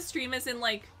technically the stream is in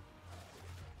like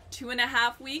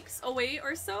 2.5 weeks away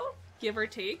or so, give or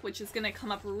take, which is gonna come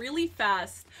up really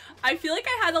fast. I feel like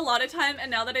I had a lot of time,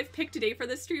 and now that I've picked a day for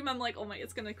this stream, I'm like, oh my,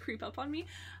 it's gonna creep up on me.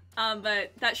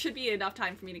 But that should be enough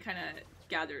time for me to kind of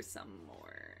gather some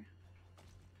more.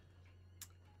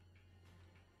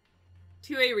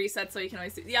 2A reset, so you can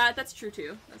always do. Yeah, that's true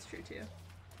too. That's true too.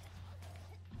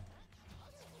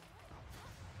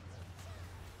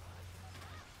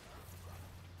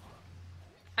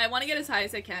 I want to get as high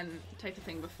as I can type of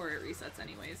thing before it resets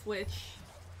anyways, which...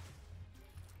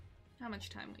 How much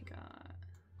time we got?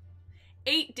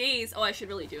 8 days! Oh, I should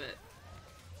really do it.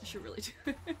 I should really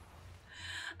do it.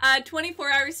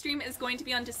 24-hour stream is going to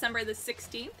be on December the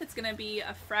 16th. It's going to be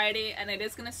a Friday, and it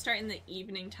is going to start in the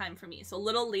evening time for me, so a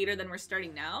little later than we're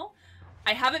starting now.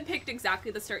 I haven't picked exactly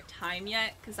the start time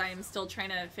yet, because I am still trying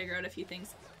to figure out a few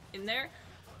things in there.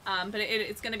 But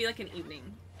it's going to be like an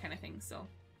evening kind of thing, so...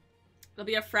 It'll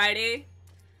be a Friday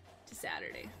to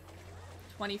Saturday.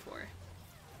 24.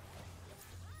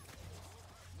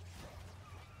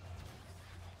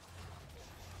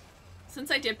 Since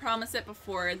I did promise it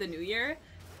before the new year,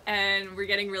 and we're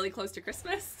getting really close to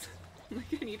Christmas,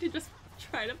 like I need to just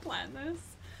try to plan this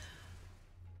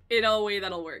in a way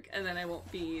that'll work, and then I won't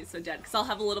be so dead, because I'll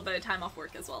have a little bit of time off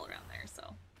work as well around there,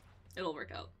 so it'll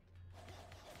work out.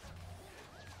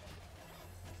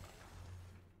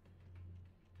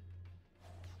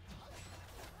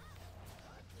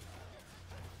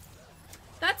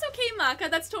 That's okay, Maka.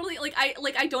 That's totally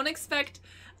I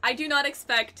do not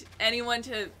expect anyone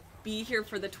to be here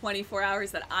for the 24 hours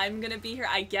that I'm gonna be here.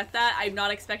 I get that. I'm not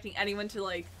expecting anyone to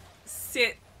like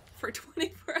sit for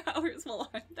 24 hours while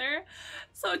I'm there.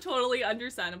 So totally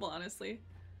understandable, honestly.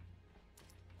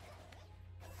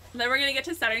 And then we're gonna get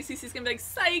to Saturday. CC's gonna be like,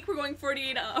 psych, we're going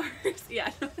 48 hours.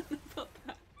 Yeah, I don't know about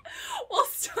that. We'll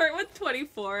start with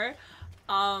 24.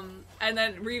 And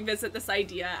then revisit this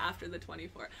idea after the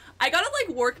 24. I gotta like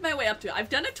work my way up to it. I've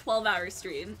done a 12-hour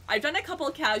stream. I've done a couple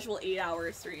of casual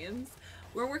 8-hour streams.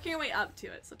 We're working our way up to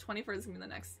it, so 24 is gonna be the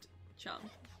next jump.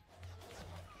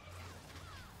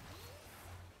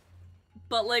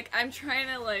 But like, I'm trying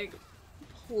to like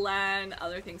plan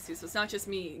other things too, so it's not just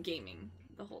me gaming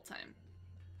the whole time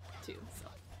too, so.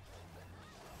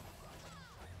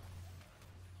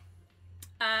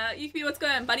 Yuki, what's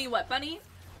going on? Bunny, what bunny?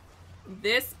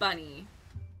 This bunny.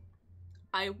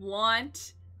 I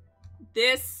want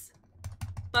this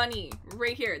bunny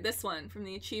right here. This one from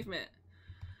the achievement.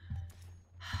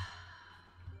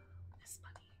 This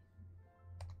bunny.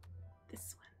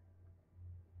 This one.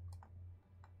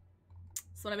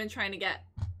 That's what I've been trying to get.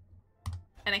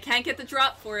 And I can't get the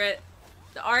drop for it.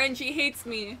 The RNG hates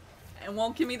me and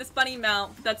won't give me this bunny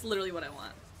mount, but that's literally what I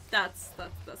want. That's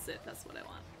it. That's what I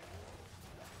want.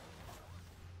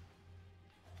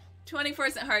 24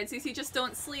 isn't hard, CC, just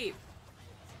don't sleep.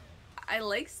 I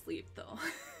like sleep though.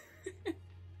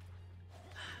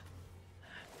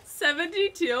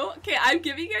 72? Okay, I'm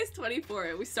giving you guys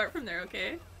 24. We start from there,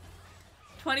 okay?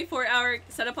 24-hour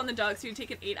setup on the dog so you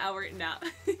take an 8-hour nap.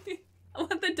 I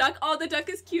want the duck. Oh, the duck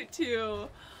is cute too.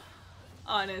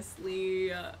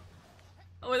 Honestly.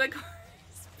 Oh, the car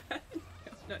is bad.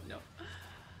 No.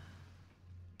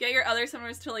 Get your other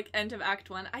summoners till like end of Act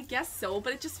 1. I guess so,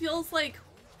 but it just feels like...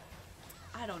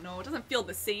 I don't know, it doesn't feel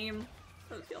the same. It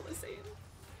doesn't feel the same.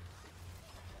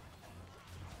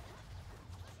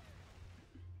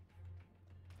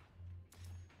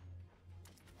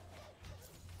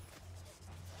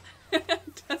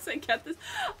 Doesn't get this.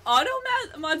 Auto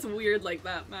mod's weird like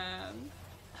that, man.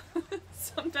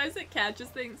 Sometimes it catches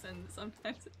things and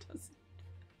sometimes it doesn't.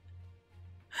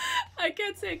 I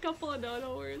can't say a couple of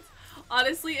no words.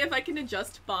 Honestly, if I can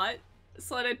adjust bot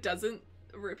so that it doesn't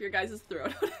rip your guys'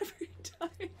 throat out every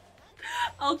time,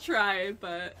 I'll try,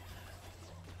 but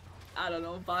I don't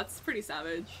know, bot's pretty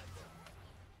savage.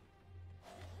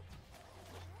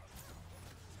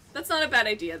 That's not a bad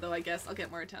idea though, I guess. I'll get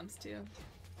more attempts too.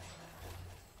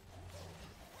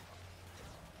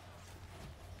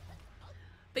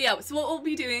 But yeah, so what we'll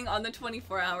be doing on the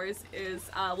 24 hours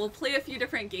is we'll play a few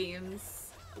different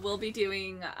games. We'll be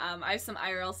doing, I have some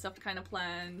IRL stuff kind of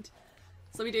planned.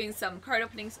 So we'll be doing some card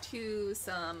openings too,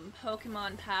 some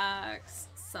Pokemon packs,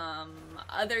 some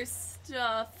other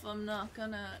stuff I'm not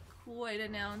gonna quite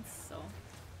announce, so.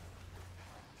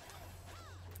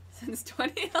 Since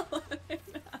 2011.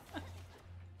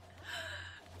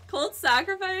 Cold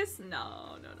Sacrifice?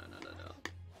 No.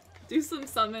 Do some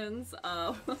summons,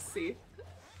 we'll see.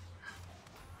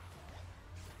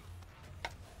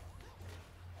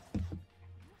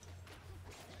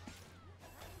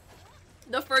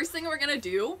 The first thing we're gonna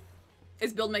do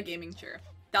is build my gaming chair.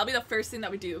 That'll be the first thing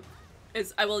that we do,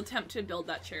 is I will attempt to build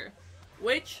that chair.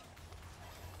 Which,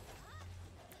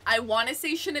 I want to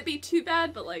say shouldn't be too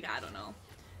bad, but like, I don't know.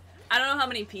 I don't know how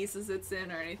many pieces it's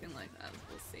in or anything like that.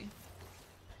 We'll see.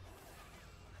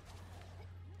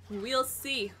 We'll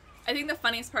see. I think the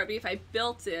funniest part would be if I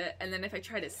built it, and then if I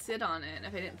try to sit on it, and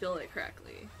if I didn't build it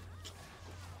correctly.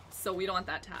 So we don't want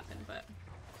that to happen, but...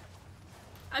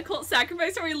 A cult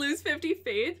sacrifice or we lose 50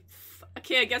 faith?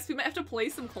 Okay, I guess we might have to play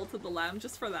some Cult of the Lamb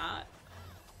just for that.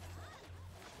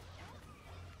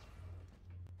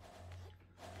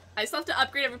 I still have to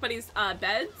upgrade everybody's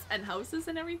beds and houses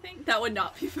and everything. That would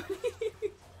not be funny.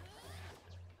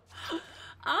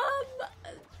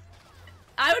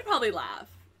 I would probably laugh.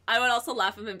 I would also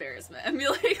laugh of embarrassment and be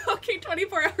like, okay,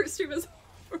 24-hour stream is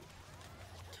over.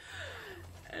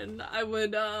 And I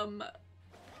would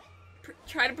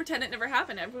try to pretend it never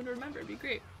happened. Everyone would remember. It'd be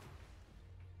great.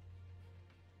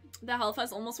 The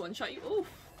Hellfest almost one-shot you. Oof.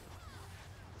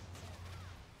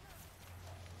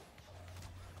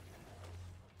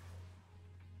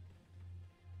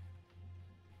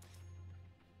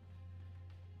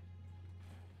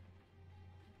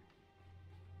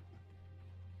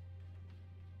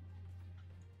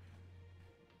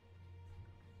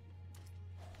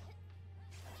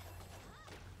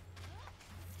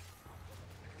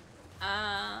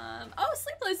 Oh,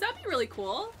 Sleepless, that'd be really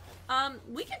cool.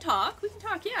 We can talk,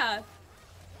 yeah.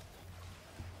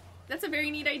 That's a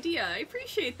very neat idea. I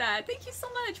appreciate that. Thank you so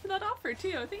much for that offer,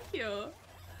 too. Thank you.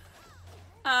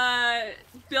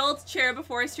 Build chair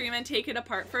before stream and take it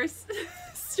apart first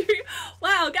stream.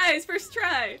 Wow, guys, first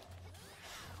try.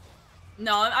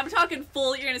 No, I'm talking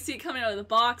full. You're gonna see it coming out of the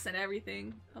box and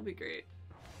everything. That'll be great.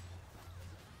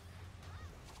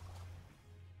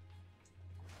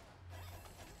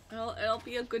 It'll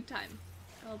be a good time.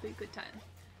 It'll be a good time.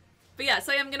 But yeah,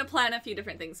 so I am gonna plan a few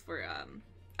different things for,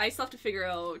 I still have to figure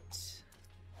out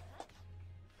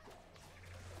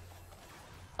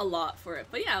a lot for it.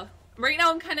 But yeah, right now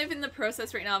I'm kind of in the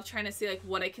process right now of trying to see like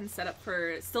what I can set up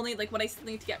for, what I still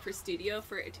need to get for studio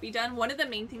for it to be done. One of the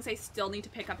main things I still need to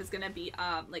pick up is gonna be,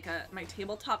 like my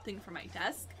tabletop thing for my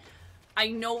desk. I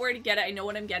know where to get it, I know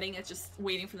what I'm getting, it's just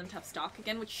waiting for them to have stock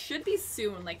again, which should be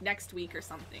soon, like next week or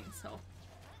something, so.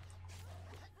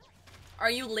 Are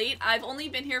you late? I've only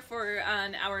been here for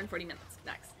an hour and 40 minutes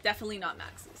max. Definitely not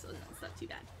max, so it's not too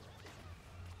bad.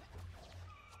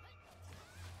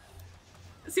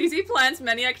 CC plans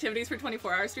many activities for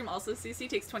 24-hour stream. Also, CC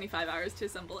takes 25 hours to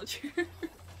assemble a chair.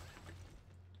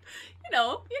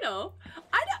 you know.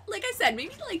 Like I said,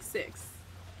 maybe like 6.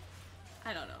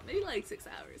 I don't know, maybe like 6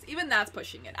 hours. Even that's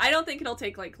pushing it. I don't think it'll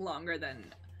take like longer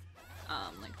than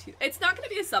like 2. It's not gonna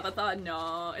be a subathon,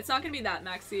 no. It's not gonna be that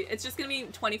maxi. It's just gonna be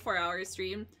 24-hour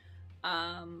stream.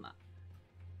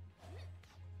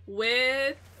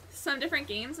 With some different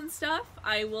games and stuff.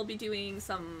 I will be doing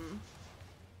some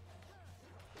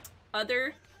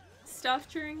other stuff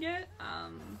during it.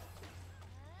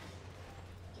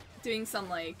 Doing some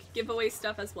like giveaway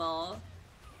stuff as well.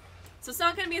 So it's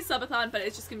not gonna be a subathon, but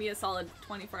it's just gonna be a solid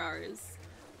 24 hours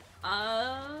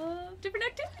of different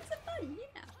activities and fun,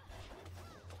 yeah.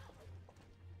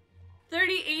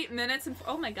 38 minutes and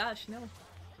oh my gosh, no.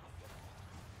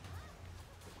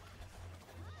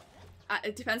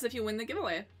 It depends if you win the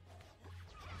giveaway.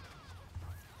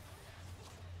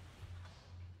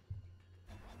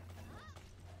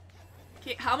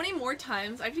 Okay, how many more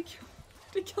times? I have to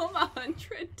kill him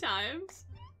 100 times?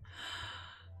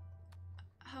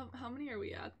 How many are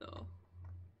we at though?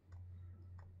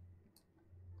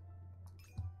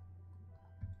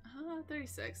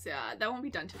 36, yeah, that won't be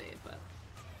done today, but.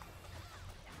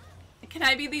 Can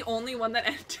I be the only one that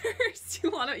enters?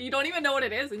 You don't even know what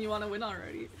it is and you wanna win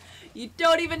already. You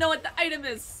don't even know what the item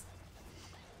is.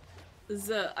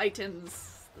 The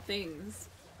items, the things.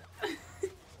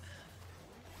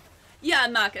 Yeah,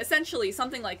 Mac, essentially,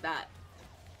 something like that.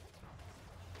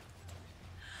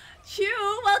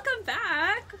 Chew, welcome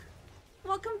back!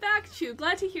 Welcome back, Chew.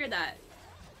 Glad to hear that.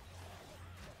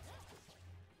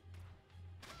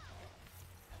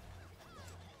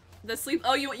 The sleep.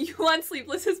 Oh, you want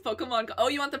Sleepless's Pokemon? Oh,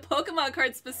 you want the Pokemon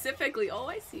card specifically? Oh,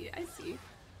 I see. I see.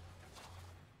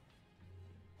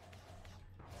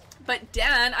 But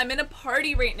Dan, I'm in a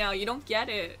party right now. You don't get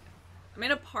it. I'm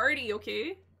in a party,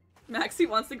 okay? Maxie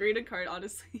wants the graded card,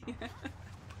 honestly.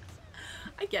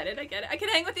 I get it. I get it. I can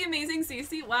hang with the amazing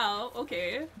CC. Wow.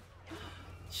 Okay.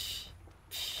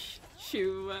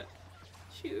 Chew.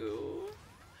 Chew.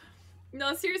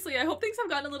 No, seriously. I hope things have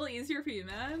gotten a little easier for you,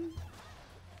 man.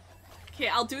 Okay,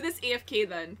 I'll do this AFK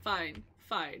then. Fine.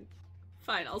 Fine.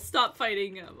 Fine. I'll stop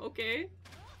fighting him, okay?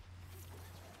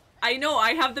 I know,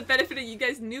 I have the benefit of you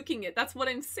guys nuking it. That's what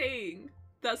I'm saying.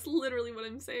 That's literally what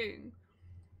I'm saying.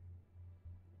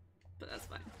 But that's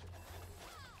fine.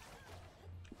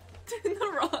 In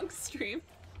the wrong stream.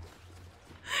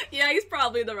 Yeah, he's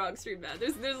probably in the wrong stream, man.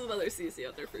 There's another CC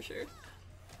out there for sure.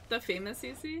 The famous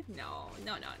CC? No.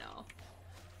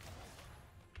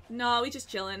 No, we just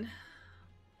chillin'.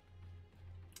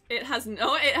 It has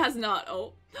not.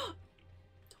 Oh.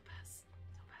 Topaz.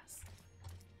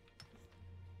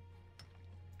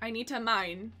 I need to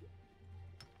mine.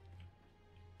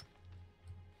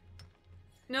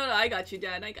 No, I got you,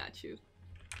 Dad. I got you.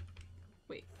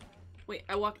 Wait,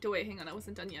 I walked away. Hang on, I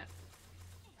wasn't done yet.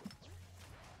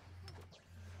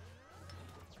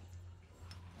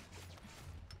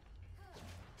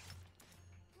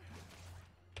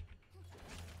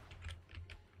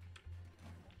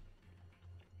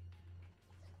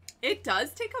 It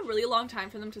does take a really long time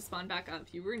for them to spawn back up.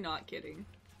 You were not kidding.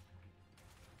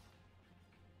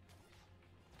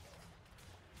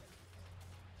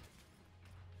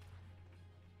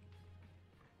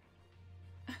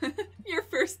 Your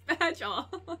first badge off.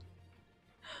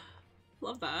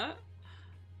 Love that.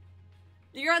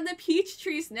 You're on the peach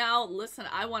trees now. Listen,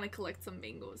 I want to collect some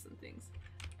mangoes and things.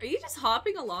 Are you just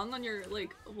hopping along on your,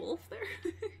 like, wolf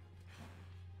there?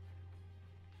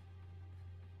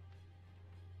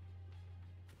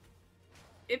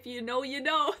 If you know, you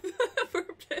know.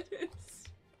 Forbidden.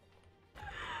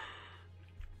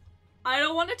 I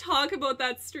don't want to talk about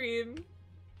that stream.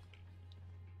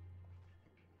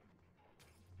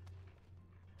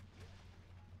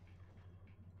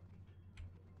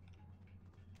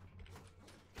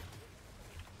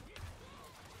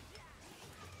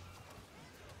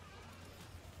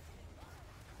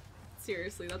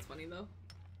 Seriously, that's funny though.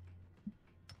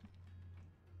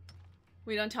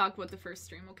 We don't talk about the first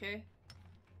stream, okay?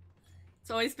 It's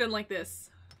always been like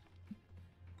this.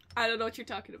 I don't know what you're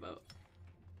talking about.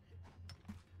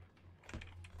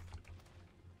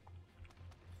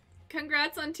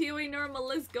 Congrats on TOA normal,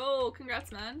 let's go!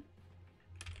 Congrats, man.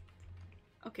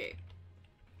 Okay.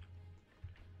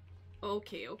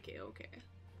 Okay.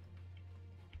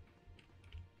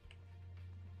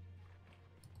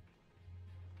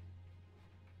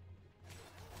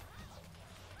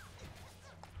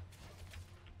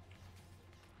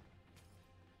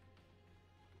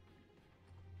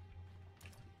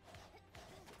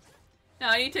 Now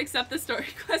I need to accept the story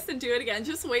quest and do it again.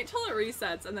 Just wait till it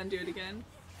resets and then do it again.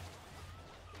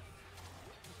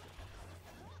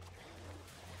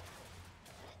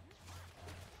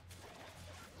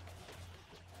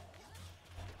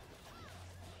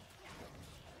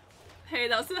 Hey,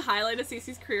 that was the highlight of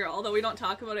Cece's career, although we don't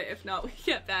talk about it. If not, we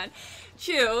get banned.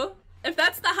 Chew, if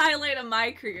that's the highlight of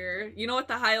my career, you know what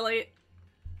the highlight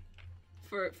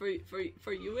for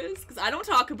you is? Because I don't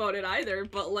talk about it either,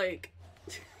 but like...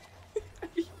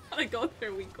 You gotta go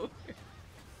there, we go there.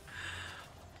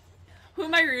 Who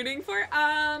am I rooting for?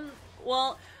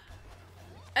 Well,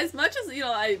 as much as, you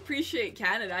know, I appreciate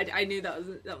Canada, I knew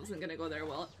that wasn't gonna go there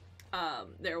well.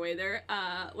 Their way there.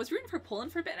 Was rooting for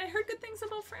Poland for a bit, and I heard good things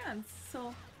about France,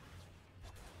 so...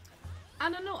 I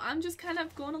don't know, I'm just kind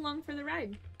of going along for the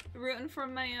ride. Rooting for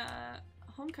my,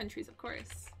 home countries, of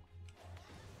course.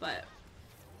 But...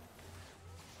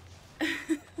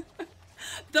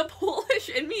 The Polish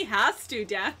in me has to,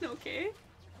 Dan, okay?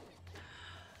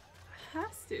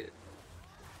 Has to.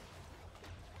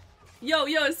 Yo,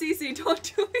 Cece,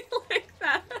 don't do me like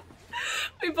that.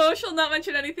 We both shall not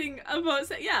mention anything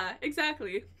about... Yeah,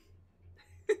 exactly.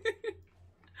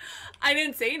 I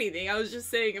didn't say anything. I was just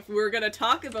saying if we were gonna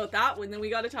talk about that one, then we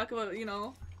gotta talk about, you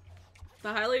know, the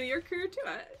highlight of your career too.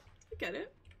 I get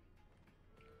it.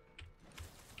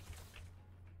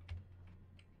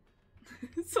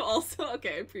 So also,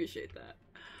 okay, I appreciate that.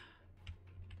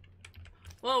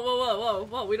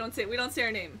 Whoa. We don't say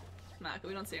our name. Mac,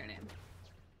 we don't say our name.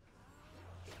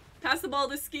 Pass the ball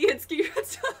to Ski and Ski.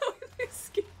 It's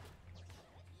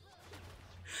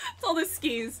all the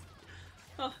skis.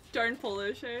 Oh, darn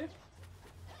Polish, eh?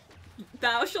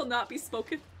 Thou shall not be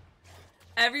spoken.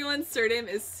 Everyone's surname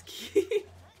is Ski.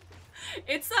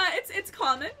 It's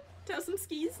common to have some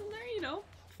skis in there, you know.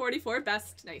 44,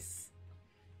 best, nice.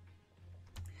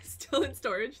 Still in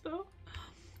storage though.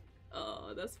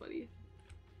 Oh, that's funny.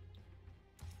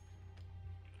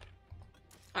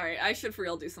 Alright, I should for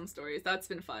real do some stories. That's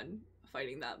been fun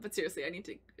fighting that. But seriously, I need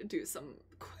to do some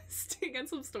questing and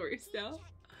some stories now.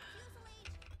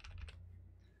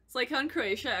 It's like how in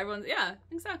Croatia everyone's, yeah,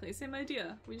 exactly, same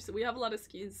idea. We have a lot of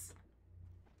skis.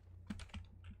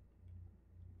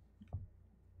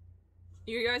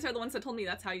 You guys are the ones that told me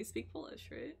that's how you speak Polish,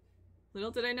 right?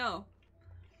 Little did I know.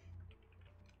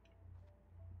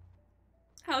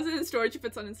 How's it in storage if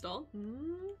it's uninstalled?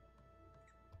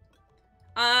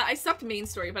 I stopped main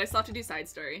story, but I still have to do side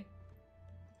story.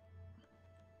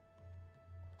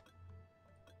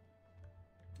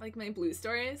 Like my blue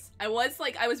stories. I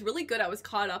was really good. I was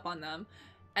caught up on them.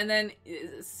 And then,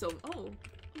 oh.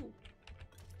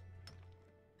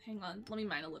 Hang on, let me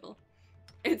mine a little.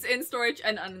 It's in storage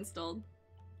and uninstalled.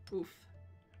 Oof.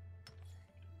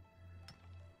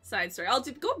 Side story. I'll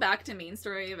go back to main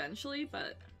story eventually,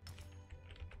 but...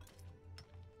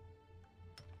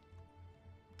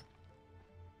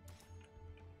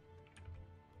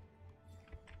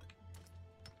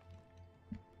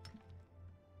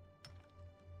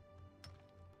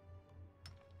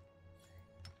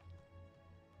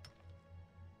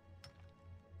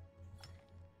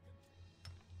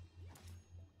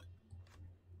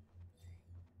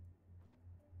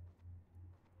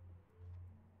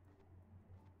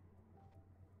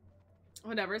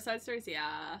 Whatever side stories,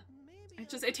 yeah.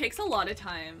 It takes a lot of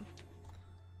time.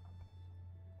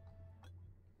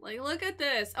 Like, look at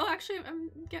this. Oh, actually, I'm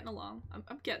getting along. I'm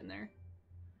getting there.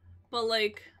 But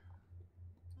like,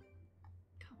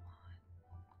 come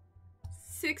on.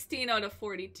 16 out of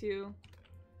 42.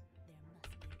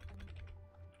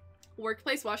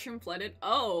 Workplace washroom flooded.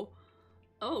 Oh.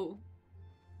 Oh.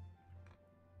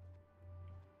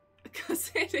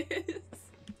 Because it is.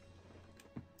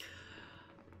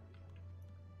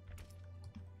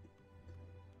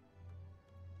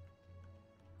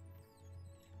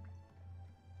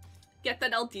 Get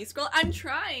that LD scroll? I'm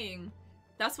trying!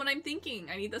 That's what I'm thinking.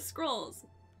 I need the scrolls.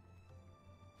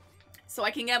 So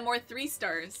I can get more 3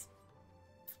 stars.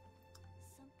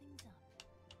 Something's up.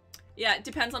 Yeah, it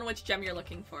depends on which gem you're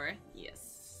looking for.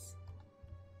 Yes.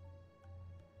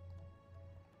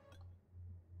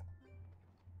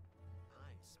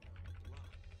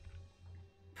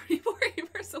 Pretty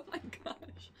Warriors, oh my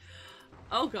gosh.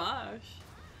 Oh gosh.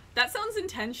 That sounds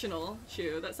intentional,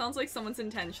 Chew. That sounds like someone's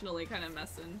intentionally kind of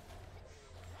messing.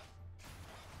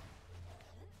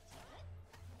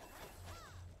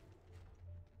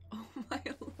 Oh my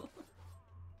lord.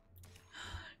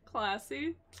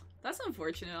 Classy. That's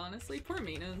unfortunate, honestly. Poor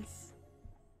maintenance.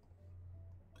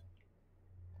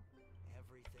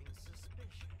 Everything's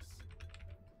suspicious.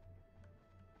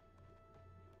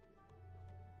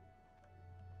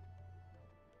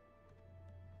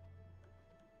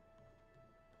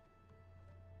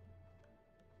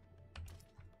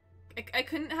 I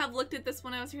couldn't have looked at this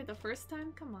when I was here the first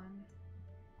time? Come on.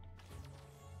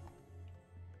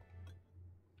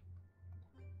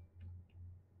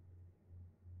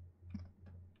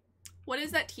 What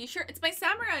is that t-shirt? It's my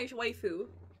samurai waifu.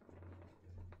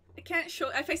 I can't show-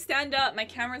 if I stand up, my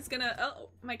camera's gonna- oh,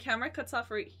 my camera cuts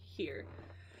off right here.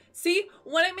 See?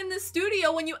 When I'm in the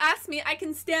studio, when you ask me, I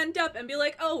can stand up and be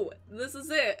like, oh, this is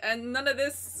it, and none of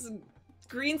this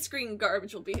green screen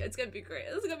garbage will be- it's gonna be great.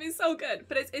 It's gonna be so good.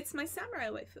 But it's my samurai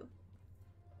waifu.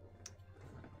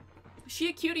 She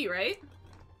a cutie, right?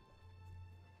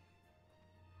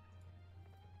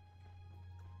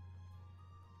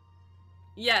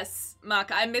 Yes,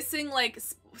 Maka. I'm missing like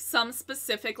some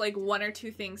specific like 1 or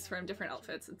 2 things from different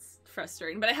outfits. It's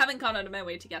frustrating, but I haven't gone out of my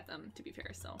way to get them, to be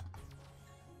fair, so.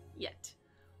 Yet.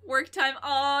 Work time.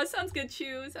 Aw, sounds good,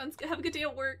 Chew. Sounds good. Have a good day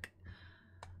at work.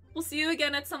 We'll see you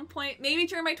again at some point. Maybe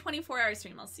during my 24-hour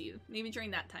stream I'll see you. Maybe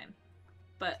during that time.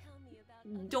 But Tell me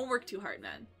about don't work too hard,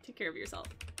 man. Take care of yourself.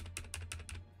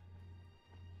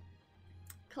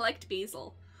 Collect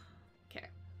basil. Okay.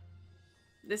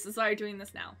 This is why we're doing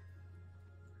this now.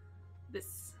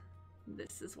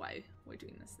 This is why we're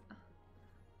doing this now.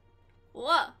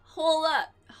 What? Hold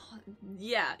up. Oh,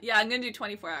 yeah, I'm gonna do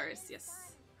 24 hours,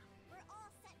 yes. we're all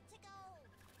set to go.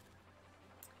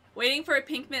 Waiting for a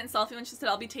pink mint and selfie when she said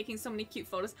I'll be taking so many cute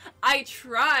photos. I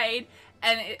tried,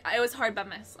 and it was hard by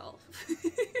myself.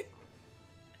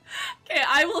 Okay,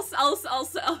 I'll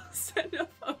send a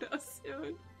photo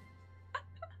soon.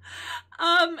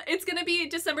 It's gonna be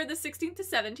December the 16th to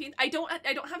 17th. I don't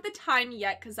have the time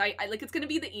yet because I like it's gonna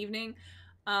be the evening.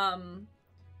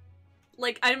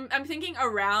 Like I'm thinking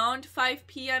around 5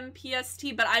 p.m.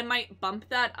 PST, but I might bump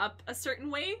that up a certain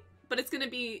way. But it's gonna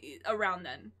be around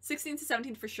then. 16th to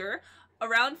 17th for sure.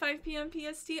 Around 5 p.m.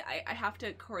 PST, I have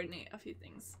to coordinate a few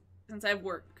things since I have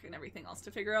work and everything else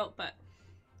to figure out, but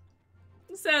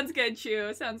sounds good,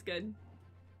 Chew. Sounds good.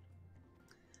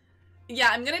 Yeah,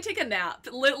 I'm gonna take a nap.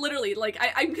 Literally, like,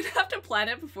 I'm gonna have to plan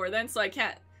it before then, so I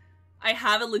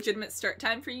have a legitimate start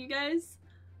time for you guys.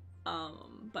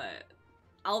 But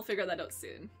I'll figure that out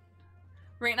soon.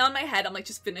 Right now in my head, I'm like,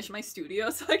 just finish my studio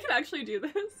so I can actually do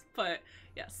this. But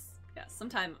yes,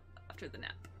 sometime after the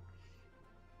nap.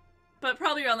 But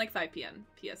probably around like 5 p.m.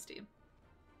 PST.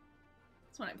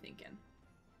 That's what I'm thinking.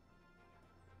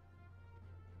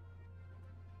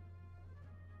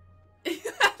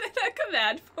 That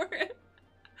command for it.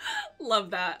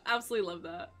 Love that. Absolutely love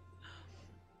that.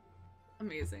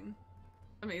 Amazing.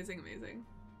 Amazing, amazing.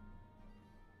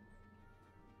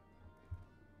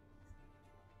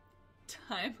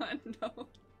 Time unknown.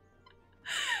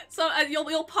 So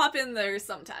you'll pop in there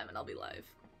sometime and I'll be live.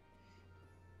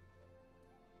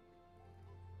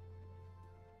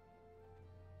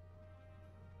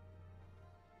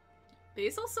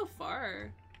 Basil so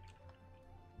far.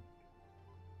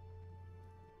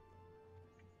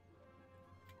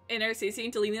 Inner CC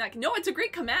deleting that. No, it's a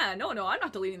great command. No, I'm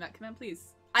not deleting that command,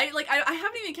 please. I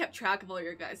haven't even kept track of all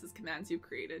your guys' commands you've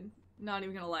created. Not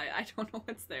even gonna lie, I don't know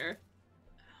what's there.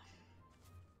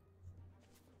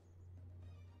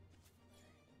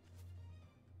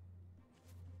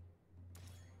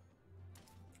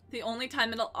 The only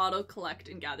time it'll auto-collect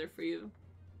and gather for you.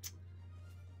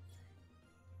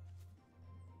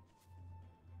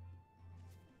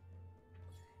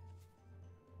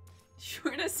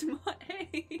 Shortest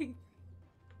hey.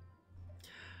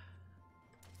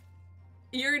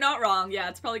 You're not wrong. Yeah,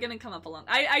 it's probably gonna come up along.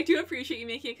 I do appreciate you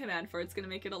making a command for it. It's gonna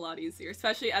make it a lot easier,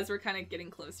 especially as we're kind of getting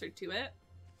closer to it.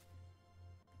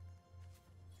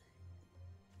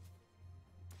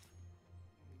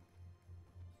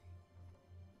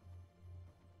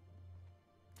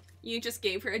 You just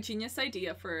gave her a genius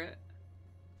idea for it.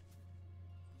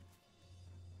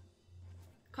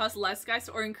 Cost less guys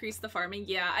or increase the farming.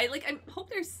 Yeah, I hope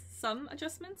there's some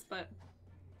adjustments, but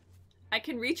I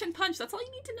can reach and punch. That's all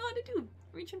you need to know how to do.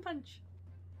 Reach and punch.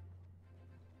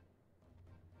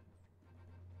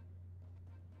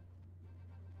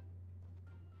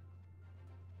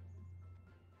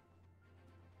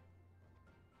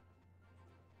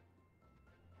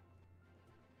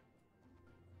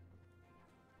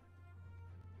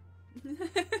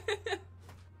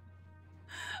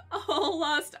 Oh,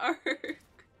 Lost Ark.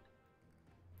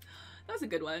 That was a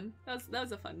good one. That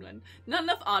was a fun one. Not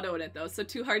enough auto in it though, so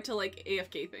too hard to like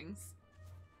AFK things.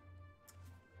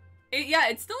 Yeah,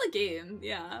 it's still a game.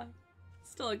 Yeah,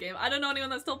 still a game. I don't know anyone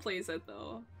that still plays it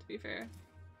though, to be fair.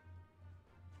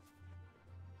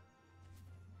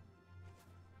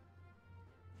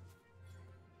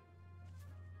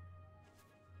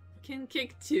 Can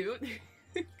kick too.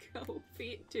 Go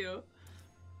feet too.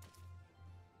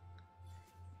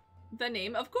 The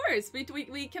name, of course.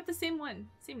 We kept the same one,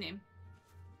 same name.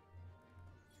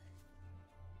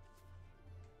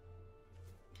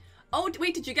 Oh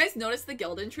wait, did you guys notice the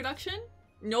guild introduction?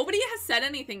 Nobody has said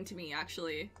anything to me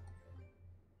actually.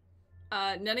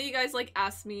 None of you guys like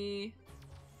asked me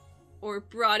or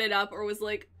brought it up or was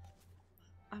like,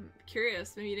 I'm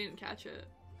curious. Maybe you didn't catch it.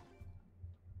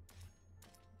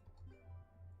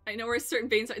 I know where certain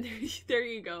veins are. There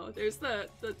you go. There's the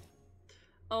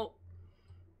oh.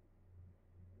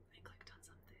 I clicked on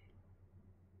something.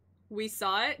 We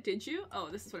saw it. Did you? Oh,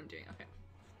 this is what I'm doing. Okay.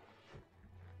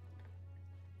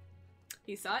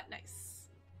 He saw it? Nice.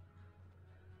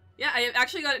 Yeah, I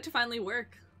actually got it to finally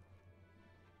work.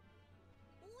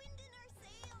 Wind in our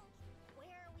sails. Where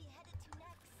are we headed to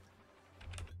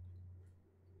next?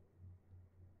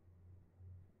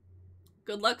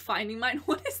 Good luck finding mine.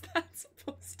 What is that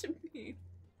supposed to mean?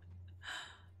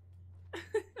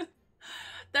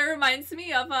 That reminds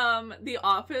me of The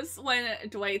Office when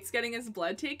Dwight's getting his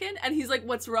blood taken and he's like,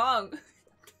 what's wrong?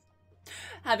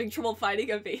 Having trouble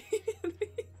finding a vein.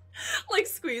 Like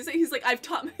squeeze it. He's like, I've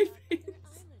taught my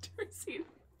veins to recede.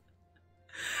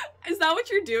 Is that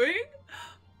what you're doing?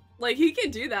 Like he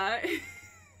can do that.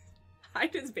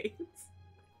 Hide his veins.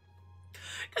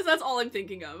 Because that's all I'm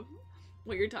thinking of.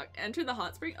 What you're talking. Enter the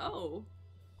hot spring? Oh.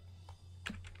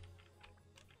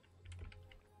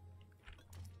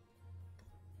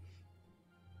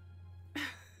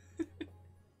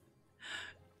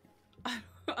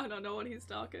 I don't know what he's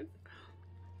talking.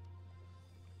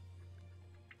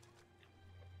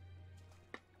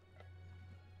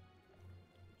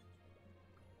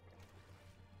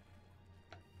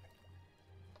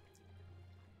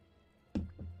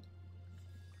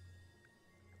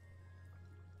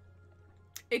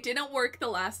 It didn't work the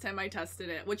last time I tested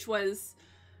it, which was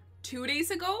 2 days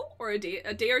ago or a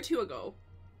day or two ago.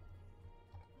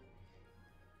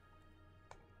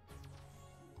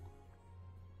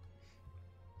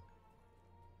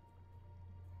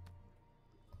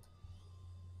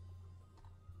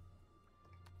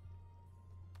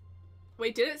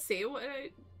 Wait, did it say what I...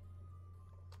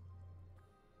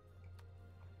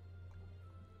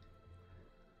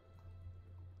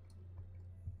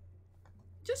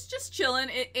 Just chilling.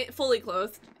 It fully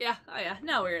clothed. Yeah, oh yeah,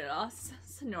 not weird at all.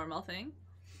 It's a normal thing.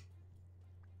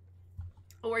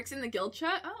 It works in the guild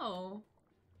chat? Oh.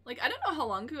 Like, I don't know how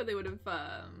long ago they would have,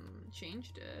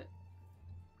 changed it.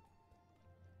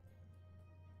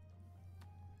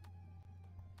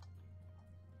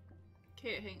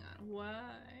 Okay, hang on.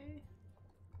 Why?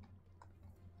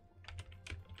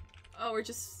 Oh, we're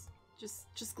just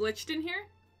glitched in here?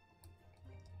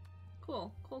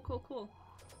 Cool, cool, cool, cool.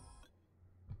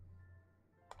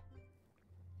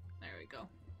 There we go.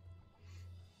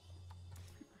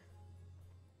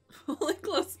 Fully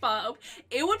close spot.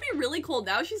 It would be really cold.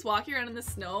 Now she's walking around in the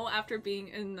snow after being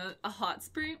in a hot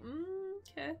spring.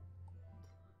 Okay.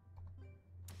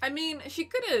 I mean, she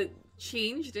could have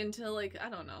changed into, like,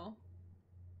 I don't know.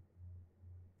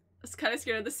 I was kind of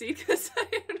scared of the sea because I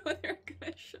didn't know they were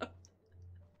gonna show.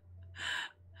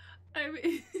 I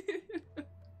mean,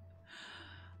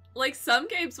 like, some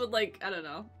games would, like, I don't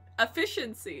know,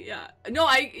 efficiency, yeah. No,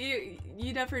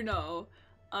 you never know.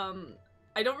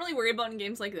 I don't really worry about in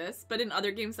games like this, but in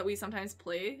other games that we sometimes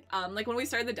play, like when we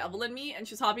started The Devil in Me and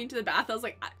she's hopping into the bath, I was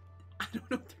like, I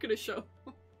don't know what they're gonna show.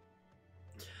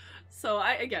 So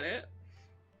I get it.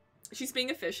 She's being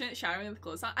efficient, showering with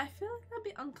clothes on. I feel like that'd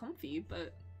be uncomfy,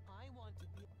 but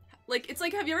like, it's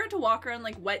like, have you ever had to walk around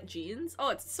like wet jeans? Oh,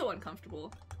 it's so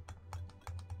uncomfortable.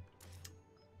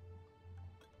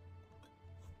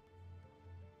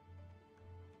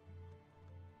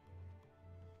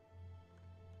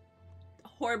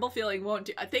 Horrible feeling, won't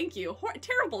do. Thank you.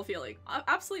 Terrible feeling.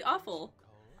 Absolutely awful.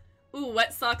 Ooh,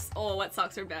 wet socks. Oh, wet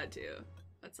socks are bad too.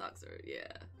 Wet socks are, yeah.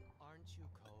 Aren't you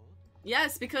cold?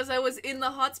 Yes, because I was in the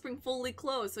hot spring fully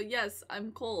clothed. So yes,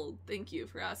 I'm cold. Thank you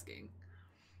for asking.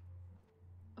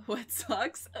 Wet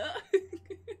socks?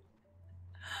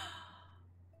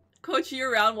 Coach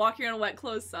year round, walking around wet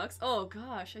clothes sucks. Oh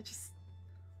gosh, I just...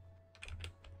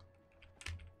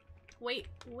 Wait,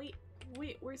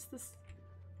 where's this?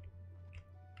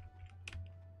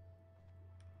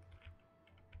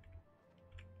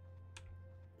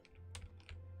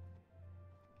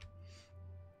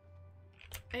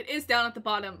 It is down at the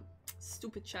bottom.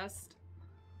 Stupid chest.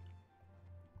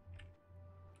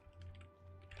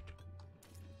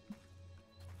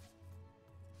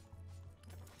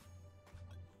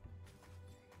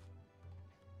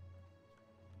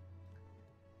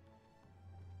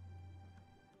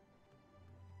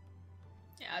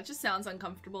 Yeah, it just sounds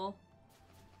uncomfortable.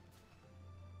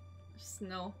 Just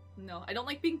no. I don't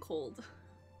like being cold.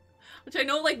 Which I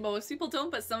know like most people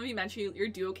don't, but some of you mentioned you're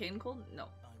do okay in cold. No. I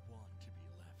want to be left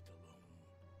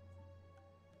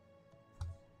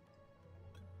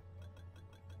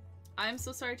alone. I'm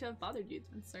so sorry to have bothered you,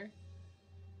 sir.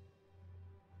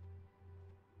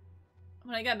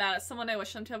 When I get mad at someone, I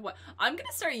wish them to have wet. I'm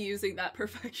gonna start using that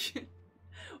perfection.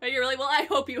 When you're like, well, I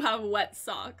hope you have wet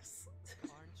socks.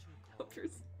 Aren't you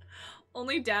cold?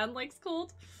 Only Dan likes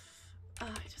cold. I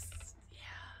just, yeah.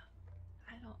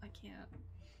 I can't.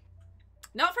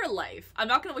 Not for life. I'm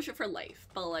not gonna wish it for life,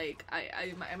 but like,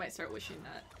 I might start wishing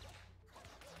that.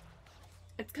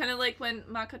 It's kind of like when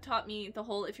Maka taught me the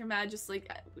whole, if you're mad, just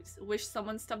like, wish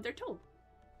someone stubbed their toe.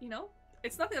 You know?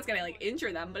 It's nothing that's gonna like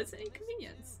injure them, but it's an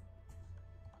inconvenience.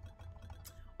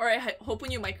 Or I hope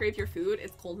when you microwave your food,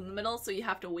 it's cold in the middle, so you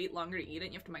have to wait longer to eat it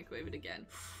and you have to microwave it again.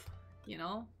 You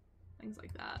know? Things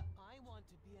like that. I want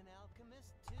to be an alchemist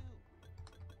too.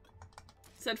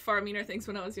 Said far meaner things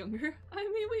when I was younger. I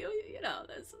mean, we you know,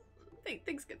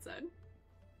 things get said.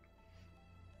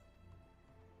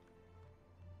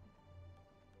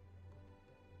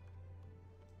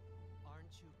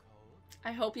 Aren't you cold?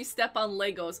 I hope you step on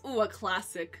Legos. Ooh, a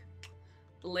classic.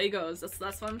 Legos.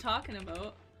 That's what I'm talking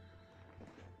about.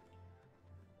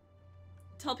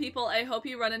 Tell people, I hope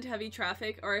you run into heavy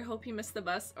traffic, or I hope you miss the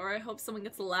bus, or I hope someone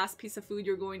gets the last piece of food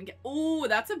you're going to get. Oh,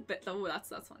 that's a bit. Oh, that's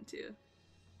one too.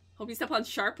 Hope you step on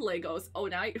sharp Legos. Oh,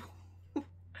 now you.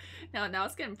 now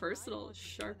it's getting personal.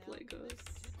 Sharp Legos.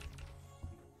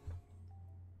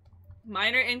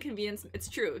 Minor inconvenience. It's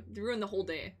true. They ruin the whole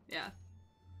day. Yeah.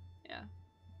 Yeah.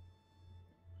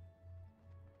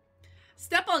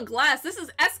 Step on glass. This is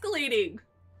escalating.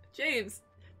 James.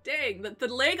 Dang. The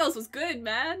Legos was good,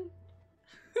 man.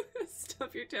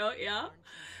 Stuff your toe, yeah.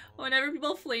 Whenever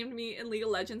people flamed me in League of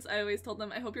Legends, I always told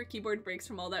them, I hope your keyboard breaks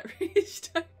from all that rage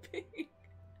typing.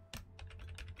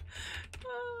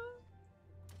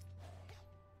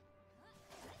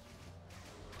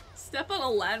 Step on a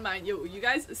landmine. Yo, you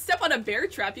guys, step on a bear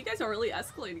trap. You guys are really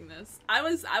escalating this. I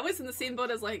was in the same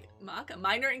boat as like Maka.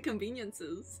 Minor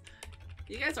inconveniences.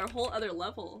 You guys are a whole other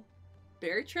level.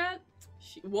 Bear trap?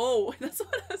 Whoa, that's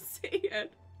what I'm saying.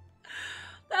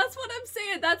 That's what I'm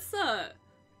saying. That's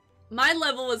my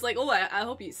level was like, oh, I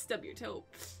hope you stub your toe.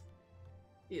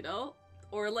 You know?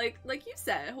 Or like you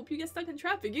said, I hope you get stuck in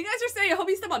traffic. You guys are saying I hope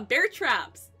you step on bear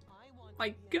traps. I want My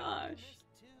to be an gosh. alchemist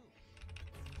too.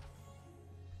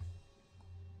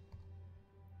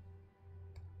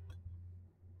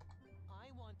 I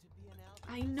want to be an alchemist.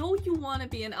 I know you want to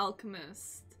be an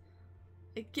alchemist.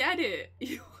 I get it.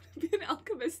 You want to be an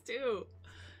alchemist too.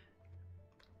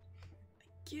 I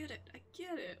get it. I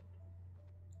get it.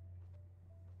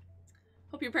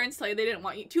 Hope your parents tell you they didn't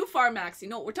want you. Too far, Max. You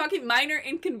know, we're talking minor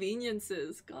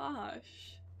inconveniences.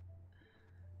 Gosh.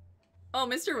 Oh,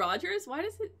 Mr. Rogers? Why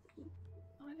did it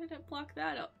block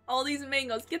that out? All these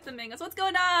mangoes. Get the mangoes. What's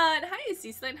going on? Hi,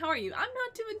 ccline. How are you? I'm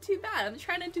not doing too bad. I'm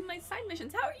trying to do my side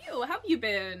missions. How are you? How have you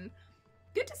been?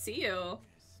 Good to see you.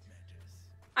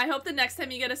 I hope the next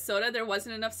time you get a soda, there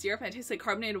wasn't enough syrup and it tastes like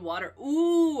carbonated water.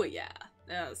 Ooh, yeah.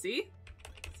 See?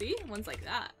 See? One's like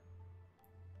that.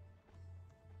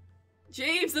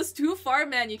 James, that's too far,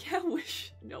 man. You can't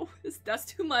wish. No, that's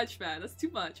too much, man. That's too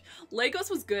much. Lagos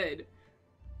was good.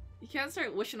 You can't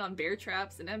start wishing on bear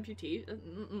traps and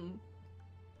amputation.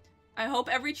 I hope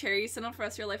every cherry you send on for the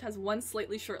rest of your life has one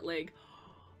slightly short leg.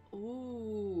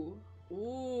 Ooh.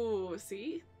 Ooh,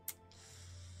 see?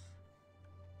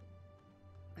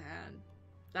 Man.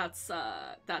 That's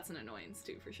an annoyance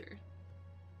too, for sure.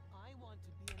 I want to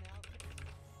be an alchemist.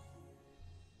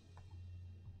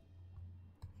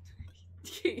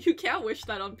 You can't wish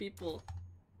that on people.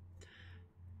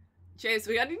 James,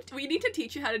 we need to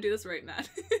teach you how to do this right, man.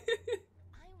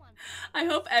 I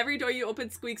hope every door you open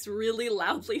squeaks really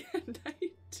loudly at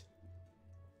night.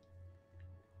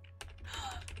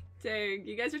 Dang,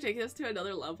 you guys are taking us to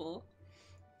another level.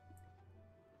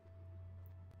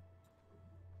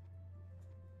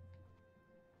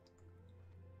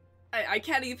 I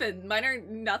can't even. Mine are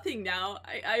nothing now.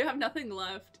 I have nothing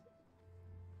left.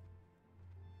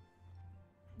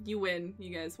 You win.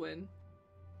 You guys win.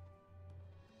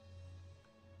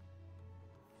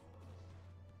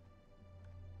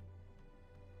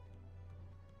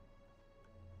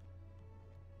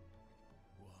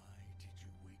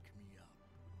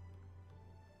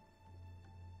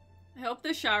 I hope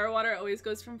the shower water always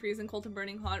goes from freezing cold to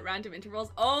burning hot at random intervals.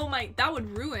 Oh my, that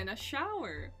would ruin a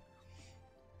shower.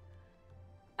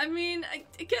 I mean, I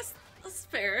guess that's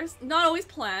fair. It's not always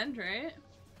planned, right?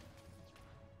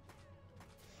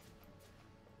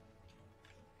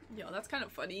 Yo, that's kind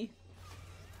of funny.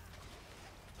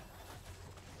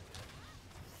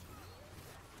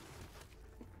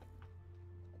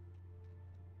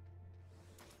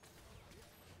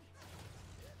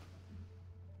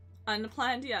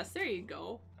 Unplanned, yes, there you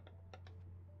go.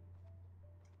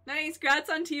 Nice, congrats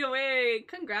on TOA!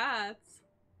 Congrats!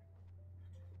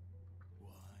 Why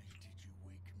did you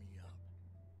wake me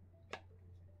up?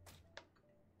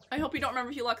 I hope you don't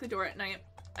remember if you lock the door at night.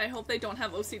 I hope they don't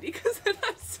have OCD, because then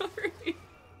I'm sorry.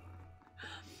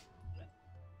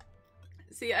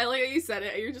 See, I like how you said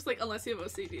it. You're just like, unless you have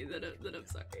OCD, then I'm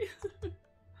sorry.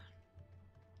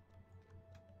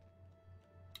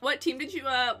 What team did you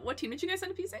guys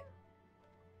end up using?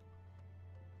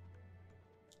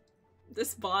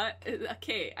 This bot?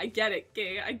 Okay, I get it,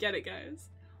 gay. I get it, guys.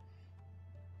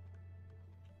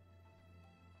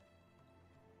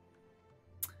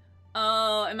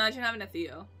 Oh, imagine having a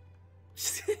Theo.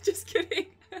 Just kidding.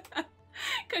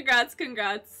 Congrats,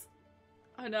 congrats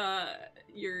on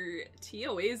your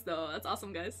TOAs though. That's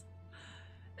awesome, guys.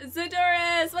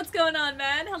 Zadoris, what's going on,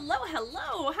 man? Hello,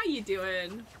 hello. How you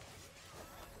doing?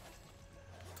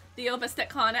 Theo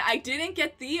Bestecon. I didn't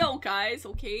get Theo, guys,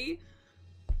 okay?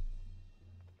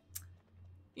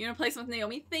 You gonna replace with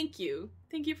Naomi? Thank you.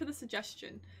 Thank you for the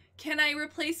suggestion. Can I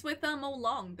replace with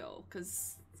Molong though?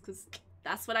 Cause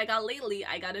that's what I got lately.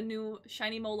 I got a new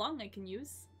shiny Molong I can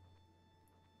use.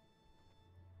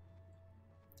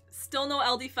 Still no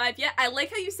LD5 yet. I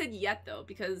like how you said yet though,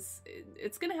 because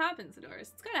it's gonna happen,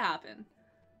 Zadoris. It's gonna happen.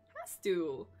 Has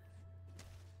to.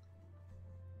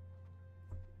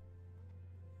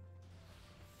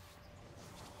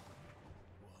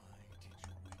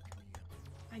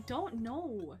 I don't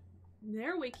know.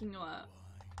 They're waking you up.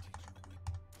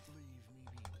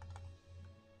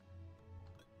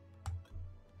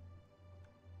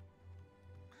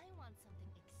 I want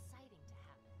something exciting to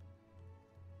happen.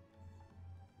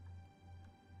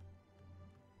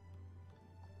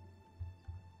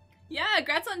 Yeah,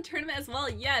 grats on tournament as well.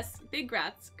 Yes, big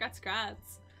grats.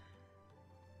 Grats.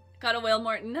 Gotta wail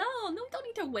more. No, we don't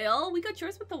need to wail. We got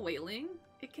yours with the wailing.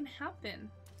 It can happen.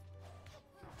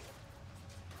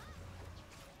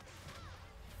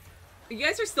 You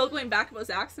guys are still going back about this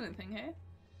accident thing, hey?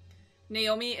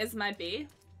 Naomi is my bae.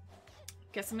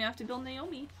 Guess I'm gonna have to build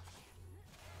Naomi.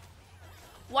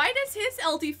 Why does his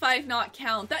LD5 not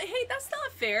count? Hey, that's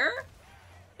not fair.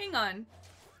 Hang on.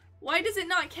 Why does it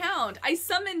not count? I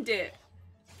summoned it.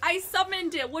 I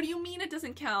summoned it. What do you mean it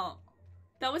doesn't count?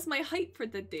 That was my hype for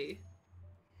the day.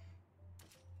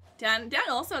 Dan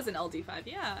also has an LD5.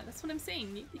 Yeah, that's what I'm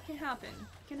saying. It can happen.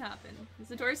 It can happen.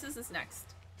 Zadorsis is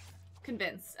next.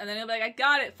 Convinced. And then he'll be like, I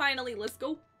got it. Finally, let's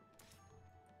go.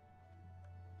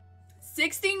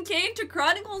 16k into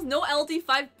Chronicles? No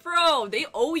LD5. Bro, they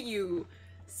owe you.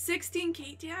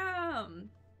 16k, damn.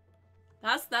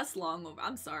 That's long over.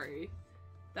 I'm sorry.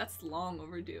 That's long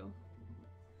overdue.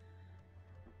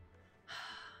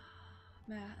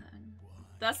 Man.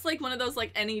 That's like one of those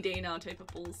like any day now type of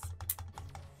pulls.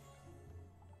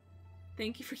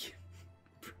 Thank you for you.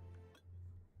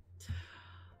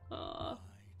 Why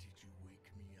did you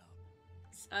wake me up?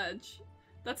 Sedge.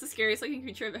 That's the scariest looking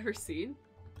creature I've ever seen.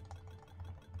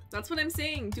 That's what I'm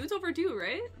saying. Dude's overdue,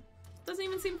 right? Doesn't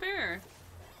even seem fair.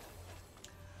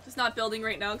 Just not building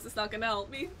right now because it's not gonna help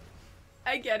me.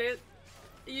 I get it.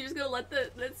 You're just gonna let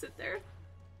that sit there.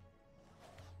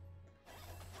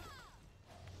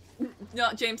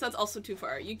 No, James, that's also too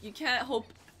far. You can't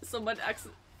hope someone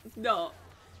no.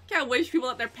 Can't wish people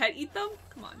let their pet eat them?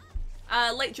 Come on.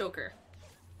 Light Joker.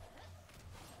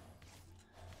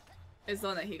 Is the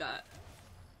one that he got.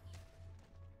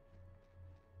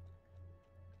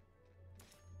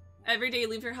 Every day you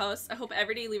leave your house. I hope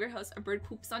every day you leave your house a bird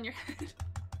poops on your head.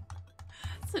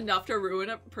 That's enough to ruin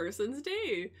a person's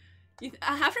day.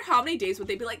 After how many days would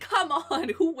they be like, come on,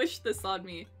 who wished this on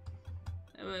me?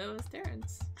 It was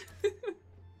Terrence.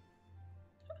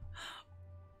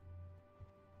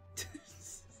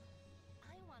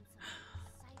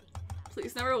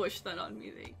 Please never wish that on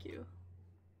me, thank you.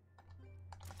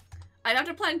 I'd have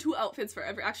to plan 2 outfits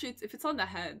forever. Actually, if it's on the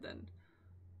head, then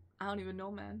I don't even know,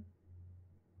 man.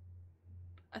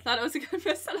 I thought it was a good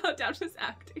miss and how down just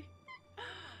acting.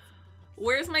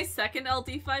 Where's my second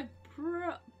LD5?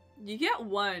 Bro, you get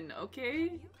 1,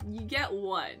 okay? You get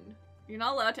 1. You're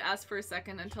not allowed to ask for a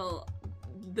second until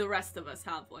the rest of us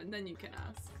have one. Then you can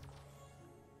ask.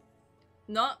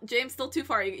 No, James, still too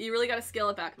far. You really gotta scale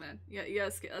it back, man. You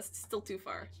gotta scale. That's still too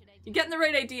far. You're getting the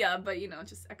right idea, but you know,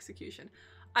 just execution.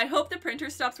 I hope the printer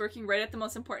stops working right at the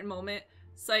most important moment.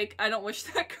 Psych, I don't wish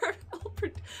that card.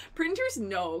 Printers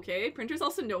know, okay? Printers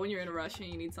also know when you're in a rush and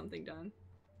you need something done.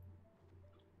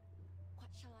 What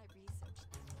shall I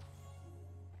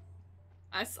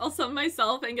research? I'll summon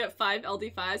myself and get 5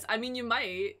 LD5s. I mean, you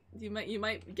might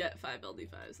get 5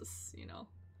 LD5s. This, you know,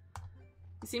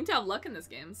 you seem to have luck in this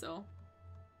game, so.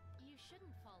 You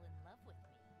shouldn't fall in love with me.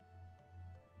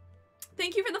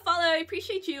 Thank you for the follow. I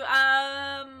appreciate you.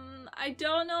 I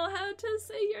don't know how to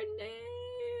say your name.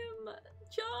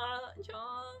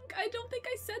 Jong. I don't think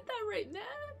I said that right, man.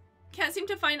 Can't seem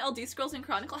to find LD scrolls in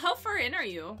Chronicle. How far in are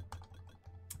you?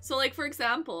 So, like, for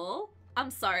example, I'm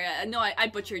sorry. No, I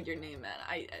butchered your name, man.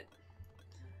 What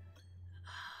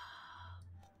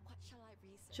shall I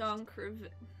research? John Criv.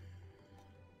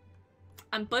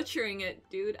 I'm butchering it,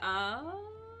 dude.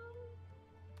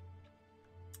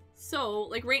 So,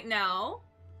 like, right now.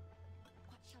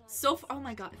 What shall I So far, oh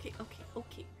my god.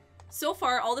 Okay. So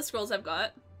far, all the scrolls I've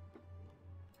got.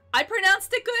 I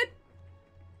pronounced it good.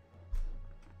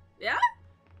 Yeah?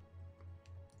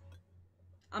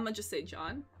 I'm gonna just say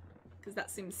John, because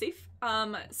that seems safe.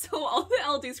 So all the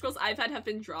LD scrolls I've had have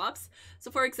been drops.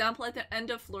 So for example, at the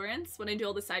end of Florence, when I do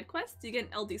all the side quests, you get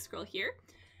an LD scroll here.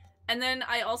 And then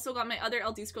I also got my other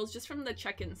LD scrolls just from the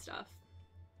check-in stuff.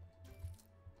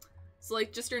 So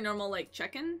like just your normal like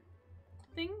check-in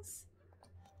things.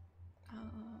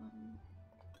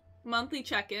 Monthly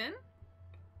check-in.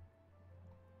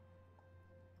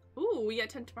 Ooh, we get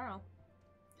 10 tomorrow.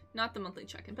 Not the monthly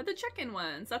check-in, but the check-in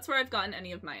ones. That's where I've gotten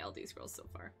any of my LD scrolls so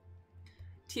far.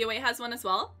 TOA has one as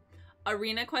well.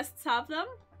 Arena quests have them.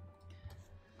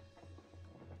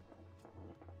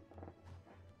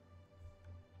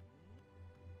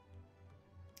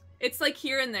 It's like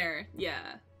here and there,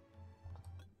 yeah.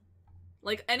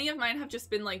 Like any of mine have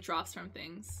just been like drops from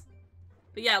things.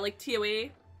 But yeah, like TOA.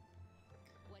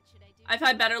 What should I do? I've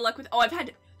had better luck with, oh, I've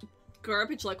had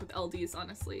garbage luck with LDs,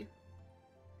 honestly.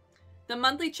 The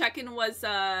monthly check-in was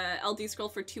LD scroll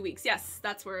for 2 weeks. Yes,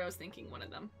 that's where I was thinking, one of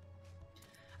them.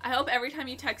 I hope every time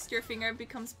you text your finger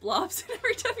becomes blobs and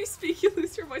every time you speak you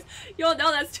lose your voice. Yo,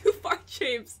 no, that's too far,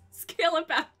 James. Scale it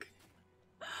back.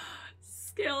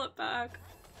 Scale it back.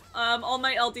 All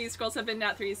my LD scrolls have been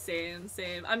Nat 3s,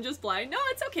 same. I'm just blind. No,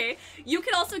 it's okay. You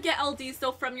can also get LDs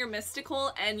though from your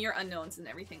mystical and your unknowns and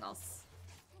everything else.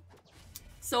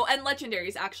 So, and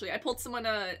legendaries, actually. I pulled someone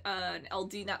an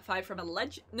LD Nat 5 from a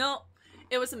legend. No,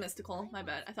 it was a mystical. My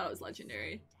bad. I thought it was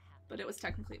legendary. But it was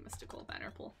technically a mystical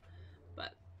banner pull.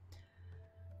 But,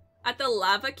 At the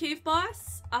lava cave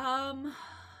boss,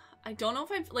 I don't know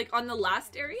if I've, like, on the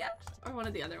last area or one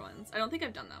of the other ones. I don't think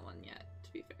I've done that one yet,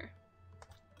 to be fair.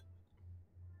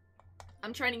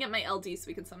 I'm trying to get my LD so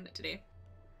we can summon it today.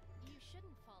 You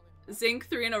shouldn't fall in love. Zinc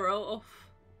 3 in a row. Oh.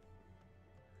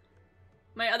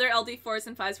 My other LD 4s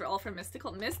and 5s were all from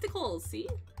Mystical. Mysticals, see?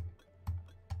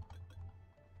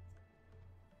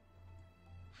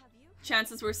 Have you?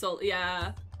 Chances were so,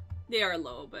 yeah. They are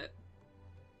low, but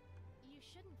You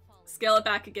shouldn't fall in scale it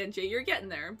back again, Jay. You're getting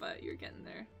there, but you're getting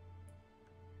there.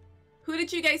 Who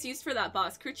did you guys use for that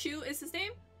boss? Kurchu is his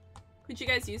name? Who'd you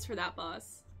guys use for that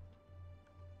boss?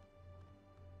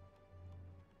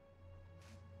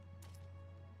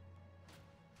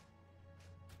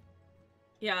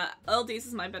 Yeah, LDs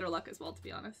is my better luck as well, to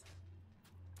be honest.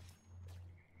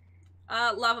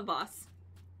 Lava boss.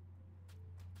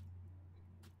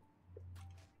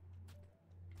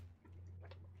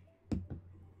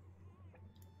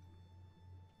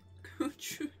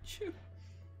 Choo choo.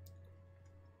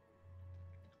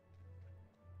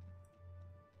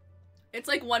 It's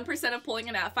like 1% of pulling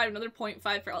an at-5, another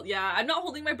 0.5 for LD. Yeah, I'm not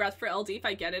holding my breath for LD. If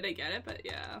I get it, but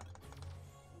yeah.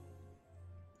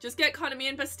 Just get Konami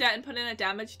and Bastet and put in a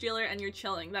damage dealer and you're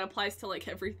chilling. That applies to like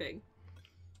everything.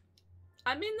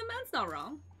 I mean, the man's not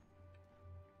wrong.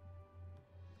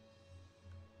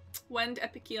 Wend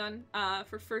Epicion,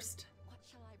 for first. What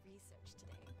shall I research today?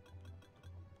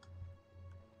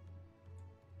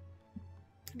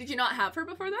 Did you not have her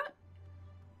before that?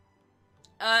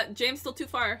 James, still too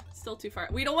far. Still too far.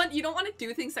 You don't want to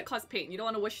do things that cause pain. You don't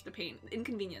want to wish the pain.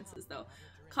 Inconveniences, though.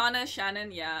 Kana,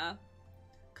 Shannon, yeah.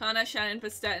 Kana, Shannon,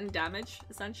 Bastet, and damage,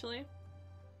 essentially.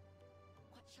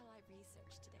 What shall I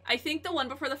research today? I think the one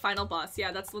before the final boss.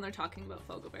 Yeah, that's the one they're talking about,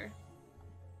 Fogobear.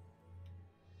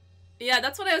 Yeah,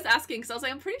 that's what I was asking, because I was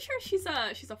like, I'm pretty sure she's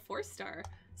a 4-star.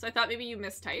 So I thought maybe you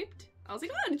mistyped. I was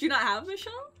like, oh, did you not have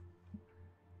Michelle?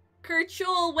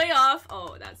 Kurchul, way off.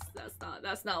 Oh,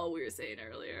 that's not what we were saying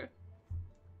earlier.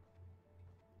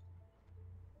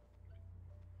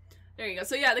 There you go.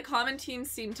 So yeah, the common teams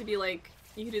seem to be like,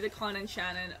 you could do the Con and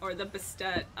Shannon or the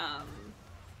Bastet,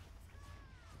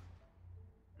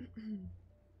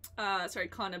 sorry,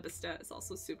 Con and Bastet is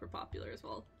also super popular as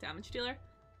well. Damage dealer.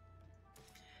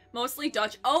 Mostly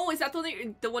dodge. Oh, is that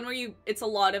the one where you, it's a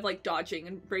lot of like dodging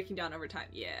and breaking down over time?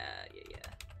 Yeah.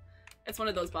 It's one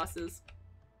of those bosses.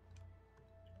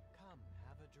 Come,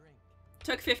 have a drink.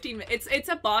 Took 15 minutes. It's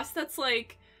a boss that's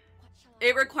like,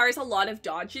 it requires a lot of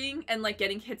dodging and like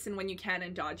getting hits in when you can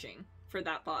and dodging for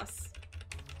that boss.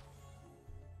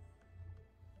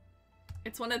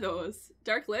 It's one of those.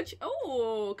 Dark Lich.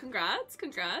 Oh, congrats.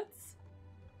 Congrats.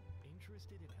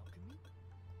 Interested in alchemy?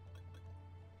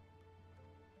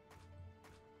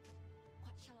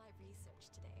 What shall I research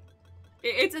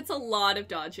today? It's a lot of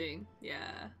dodging. Yeah.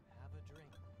 Have a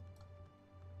drink.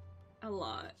 A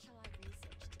lot. What shall I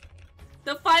research today?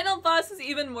 The final boss is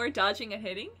even more dodging and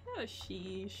hitting. Oh,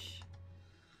 sheesh.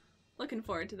 Looking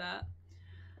forward to that.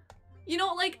 You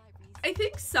know, like, I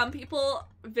think some people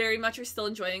very much are still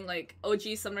enjoying, like, OG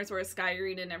Summoners War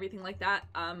Skyrim and everything like that.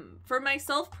 For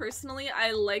myself, personally,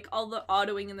 I like all the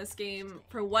autoing in this game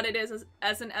for what it is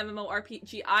as an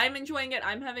MMORPG. I'm enjoying it.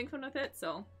 I'm having fun with it,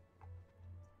 so.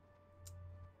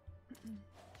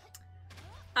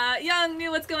 Young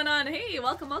New, what's going on? Hey,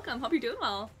 welcome, welcome. Hope you're doing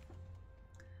well.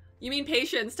 You mean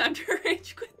patience. Time to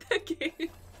rage quit the game.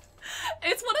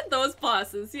 It's one of those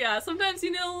bosses, yeah. Sometimes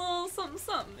you need a little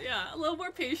something, yeah. A little more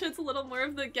patience, a little more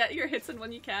of the get your hits in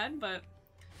when you can, but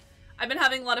I've been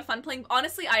having a lot of fun playing.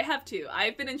 Honestly, I have too.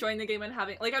 I've been enjoying the game and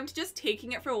having, like, I'm just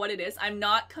taking it for what it is. I'm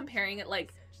not comparing it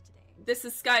like, this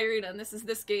is Skyrim and this is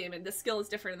this game and this skill is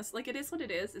different. And this, like, it is what it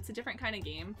is. It's a different kind of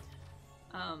game.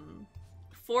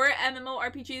 For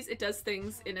MMORPGs, it does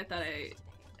things in it that I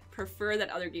prefer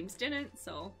that other games didn't,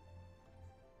 so.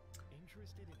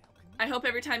 Interested in alchemy? I hope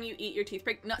every time you eat your teeth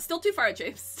break. No, still too far,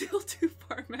 James. Still too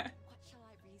far, man. What shall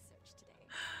I research today?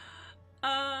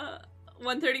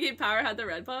 130 game power had the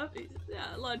red buff.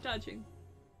 Yeah, a lot of dodging.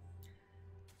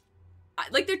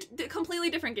 Like, they're completely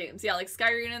different games. Yeah, like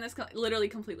Skyrim and this, literally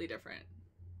completely different.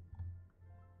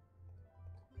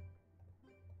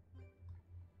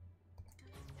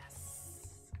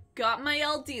 Yes. Got my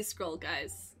LD scroll,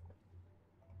 guys.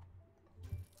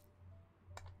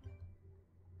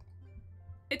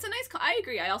 It's a nice, I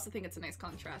agree. I also think it's a nice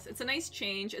contrast. It's a nice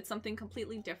change. It's something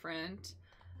completely different.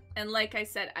 And like I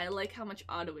said, I like how much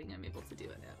autoing I'm able to do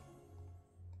in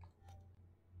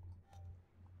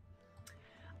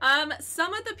it.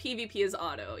 Some of the PvP is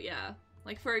auto, yeah.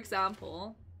 Like, for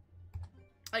example,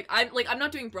 I'm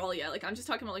not doing Brawl yet. Like, I'm just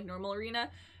talking about, like, normal arena.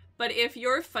 But if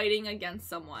you're fighting against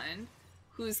someone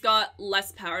who's got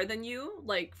less power than you.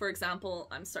 Like, for example,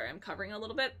 I'm sorry, I'm covering a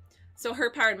little bit. So her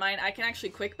power and mine, I can actually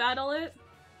quick battle it.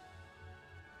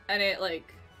 And it,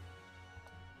 like...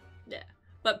 Yeah.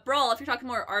 But Brawl, if you're talking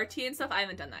more RT and stuff, I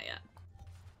haven't done that yet.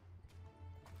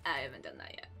 I haven't done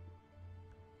that yet.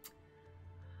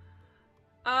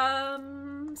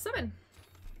 7.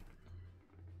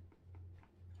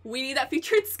 We need that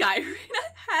feature in Skyrim.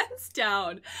 Hands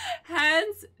down.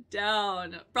 Hands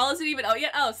down. Brawl isn't even out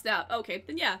yet? Oh, snap. Okay,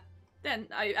 then yeah. Then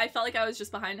I felt like I was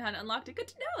just behind and hadn't unlocked it. Good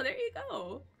to know. There you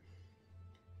go.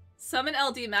 Summon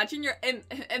LD. Imagine you're...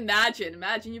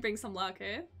 Imagine you bring some luck,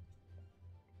 eh?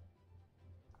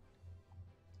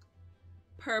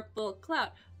 Purple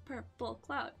cloud. Purple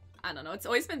cloud. I don't know. It's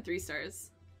always been 3 stars.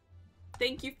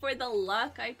 Thank you for the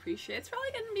luck. I appreciate it. It's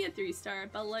probably gonna be a 3-star,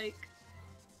 but like...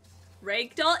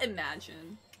 Ragdoll?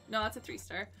 Imagine. No, it's a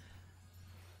 3-star.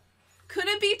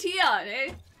 Couldn't be Tion,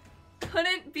 eh?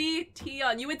 Couldn't be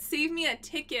Tion. You would save me a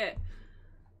ticket.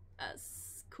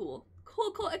 That's cool.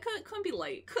 Cool. It couldn't be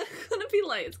light. Couldn't be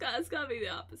light. It's gotta be the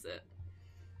opposite.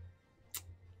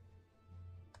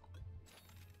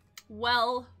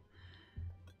 Well,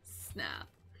 snap.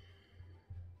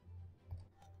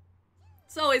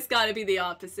 It's always gotta be the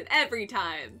opposite. Every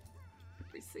time.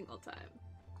 Every single time.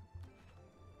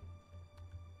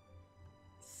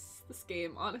 This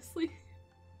game, honestly.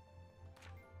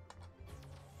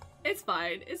 It's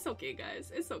fine. It's okay,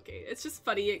 guys. It's okay. It's just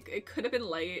funny. It could have been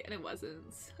light and it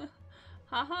wasn't.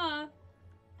 Haha.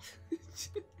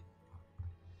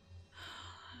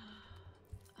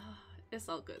 It's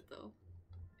all good though.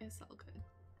 It's all good.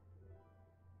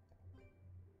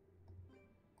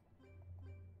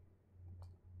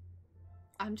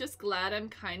 I'm just glad I'm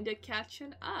kinda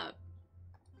catching up.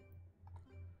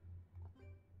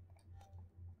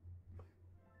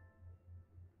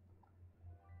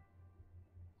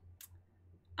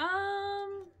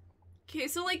 Okay,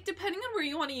 so like depending on where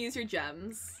you want to use your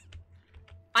gems,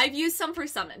 I've used some for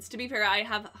summons. To be fair, I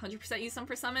have 100% used some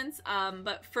for summons.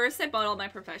 But first I bought all my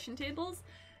profession tables,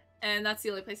 and that's the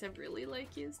only place I've really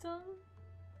like used them.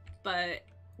 But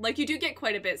like you do get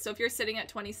quite a bit. So if you're sitting at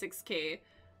 26k,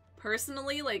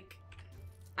 personally, like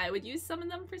I would use some of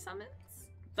them for summons,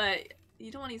 but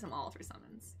you don't want to use them all for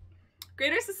summons.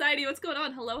 Greater Society, what's going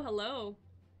on? Hello, hello.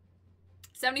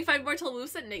 75 more till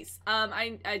moveset? Nice.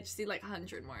 I just need like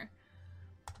 100 more.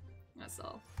 That's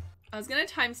all. I was gonna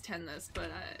times 10 this,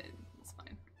 but it's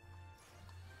fine.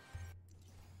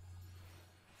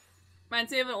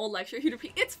 Reminds me of an old lecture he'd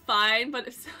repeat. It's fine, but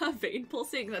it's not vein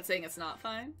pulsing. That's saying it's not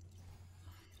fine.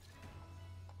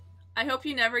 I hope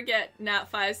you never get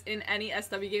nat 5s in any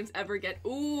SW games ever get.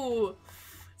 Ooh.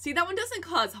 See, that one doesn't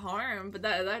cause harm, but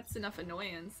that's enough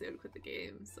annoyance. They would quit the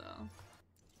game, so.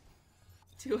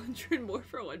 200 more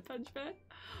for One Punch Man.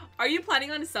 Are you planning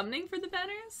on summoning for the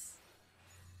banners?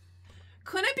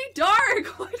 Couldn't it be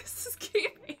dark? Why does this game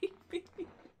hate me?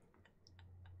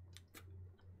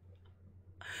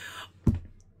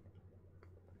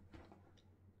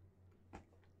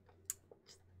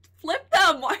 Flip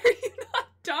them! Why are you not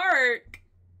dark?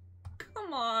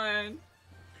 Come on.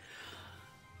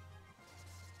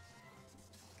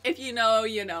 If you know,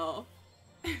 you know.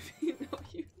 If you know,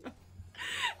 you know.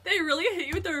 They really hit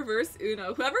you with the reverse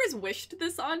Uno. Whoever has wished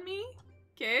this on me,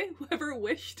 okay? Whoever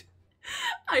wished.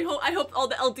 I hope all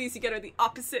the LDs you get are the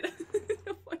opposite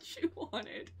of what you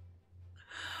wanted.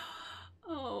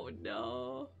 Oh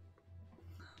no.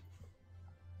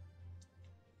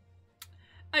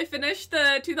 I finished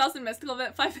the 2000 Mystical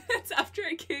event 5 minutes after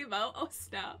it came out. Oh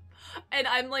snap. And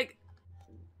I'm like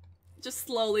just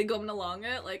slowly going along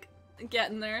it, like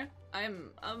getting there.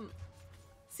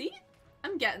 See?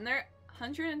 I'm getting there.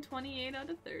 128 out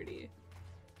of 30.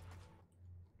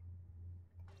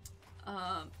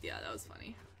 Yeah, that was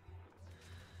funny.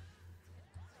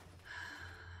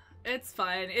 It's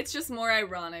fine. It's just more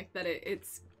ironic that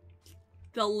it's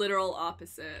the literal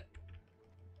opposite.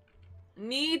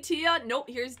 Need Tia? Nope,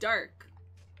 here's dark.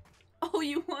 Oh,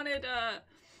 you wanted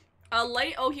a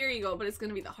light? Oh, here you go, but it's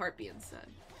gonna be the Harpy instead.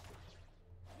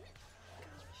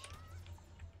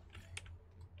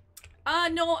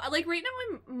 No, like right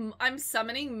now I'm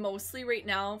summoning mostly right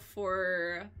now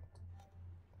for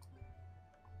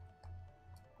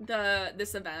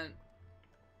this event.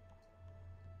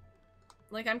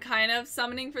 Like I'm kind of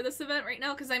summoning for this event right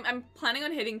now because I'm planning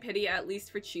on hitting pity at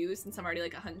least for Chew since I'm already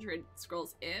like 100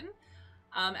 scrolls in.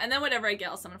 And then whatever I get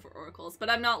I'll summon for oracles, but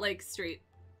I'm not like straight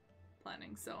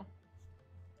planning, so.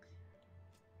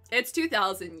 It's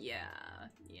 2000, yeah.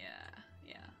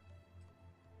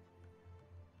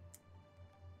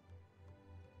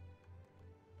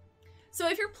 So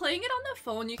if you're playing it on the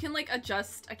phone, you can like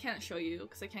adjust. I can't show you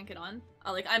because I can't get on.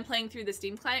 Like I'm playing through the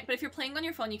Steam client, but if you're playing on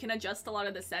your phone, you can adjust a lot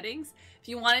of the settings. If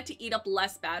you want it to eat up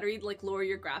less battery, like lower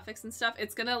your graphics and stuff,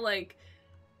 it's gonna like,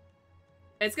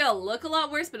 it's gonna look a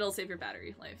lot worse, but it'll save your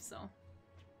battery life, so.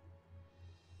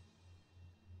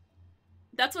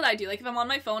 That's what I do. Like if I'm on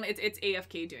my phone, it's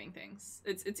AFK doing things.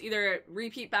 It's either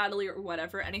repeat battery or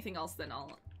whatever. Anything else, then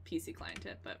I'll PC client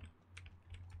it, but.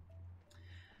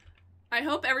 I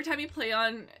hope every time you play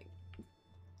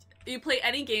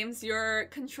any games, your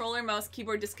controller, mouse,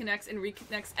 keyboard disconnects and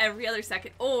reconnects every other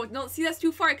second. Oh, no, see, that's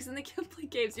too far because then they can't play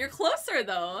games. You're closer,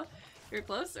 though. You're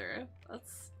closer.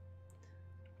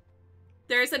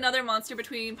 There's another monster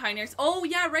between Pioneers. Oh,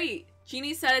 yeah, right.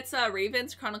 Jeannie said it's a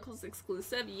Ravens Chronicles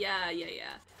exclusive. Yeah.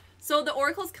 So the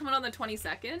Oracle's coming on the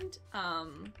 22nd.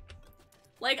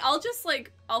 Like,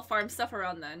 I'll farm stuff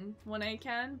around then when I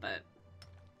can, but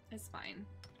it's fine.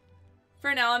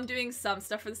 For now, I'm doing some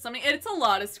stuff for the summoning. It's a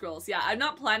lot of scrolls. Yeah, I'm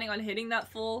not planning on hitting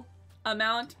that full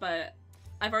amount, but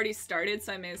I've already started,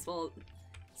 so I may as well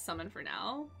summon for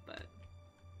now, but...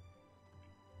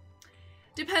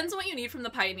 Depends on what you need from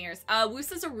the Pioneers.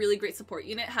 Wusa's a really great support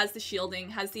unit. Has the shielding,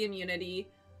 has the immunity.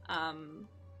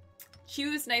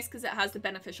 Q is nice because it has the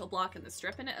beneficial block and the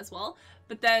strip in it as well.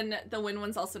 But then the Win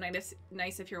one's also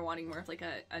nice if you're wanting more of like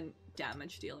a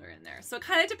damage dealer in there. So it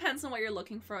kind of depends on what you're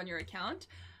looking for on your account.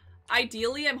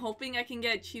 Ideally, I'm hoping I can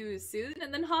get Chew soon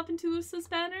and then hop into Wusa's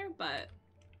banner, but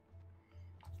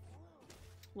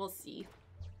we'll see.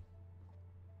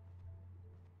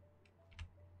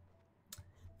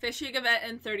 Fishing event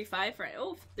in 35, right?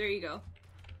 Oh, there you go.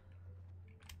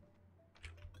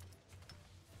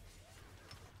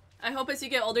 I hope as you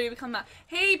get older you become that.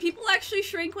 Hey, people actually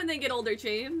shrink when they get older,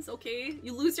 James, okay?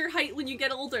 You lose your height when you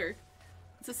get older.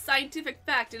 It's a scientific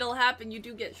fact. It'll happen. You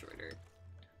do get shorter.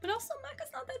 But also,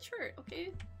 Mecha's not that short,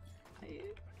 okay?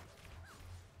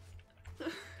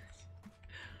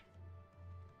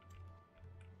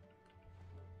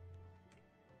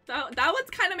 That one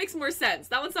kind of makes more sense.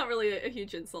 That one's not really a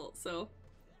huge insult, so.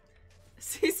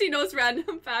 CC knows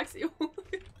random facts.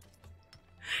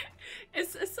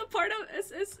 It's a part of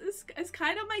it's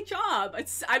kind of my job.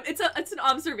 It's an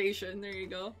observation. There you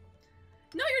go.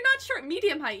 No, you're not short.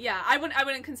 Medium height. Yeah, I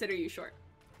wouldn't consider you short.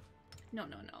 No.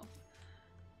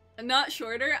 Not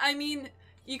shorter. I mean,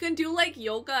 you can do like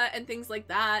yoga and things like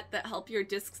that help your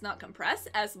discs not compress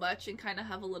as much and kind of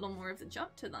have a little more of the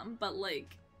jump to them, but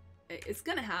like it's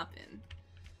gonna happen.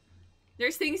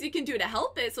 There's things you can do to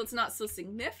help it so it's not so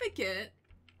significant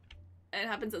and it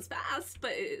happens as fast,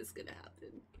 but it is gonna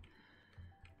happen.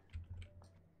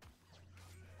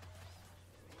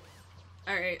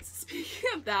 Alright, so speaking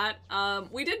of that,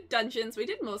 we did dungeons. We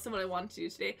did most of what I wanted to do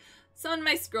today. Summoned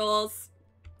my scrolls.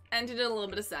 And did a little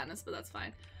bit of sadness, but that's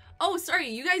fine. Oh, sorry,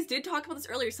 you guys did talk about this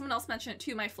earlier. Someone else mentioned it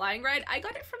too. My flying ride, I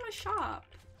got it from a shop.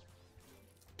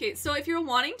 Okay, so if you're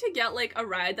wanting to get like a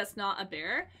ride that's not a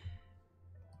bear,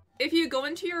 if you go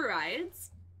into your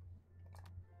rides,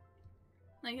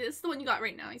 like this is the one you got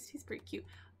right now. He's pretty cute.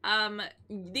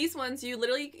 These ones, you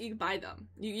buy them.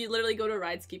 You literally go to a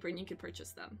Rideskeeper and you can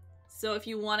purchase them. So if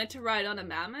you wanted to ride on a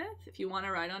mammoth, if you want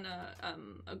to ride on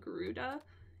a Garuda,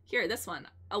 here, this one,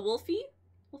 a Wolfie.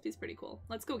 Wolfie's pretty cool.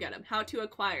 Let's go get him. How to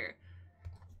acquire.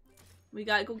 We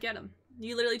gotta go get him.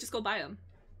 You literally just go buy him.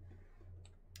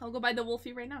 I'll go buy the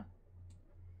Wolfie right now.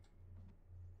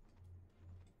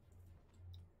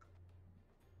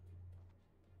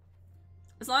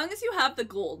 As long as you have the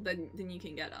gold, then you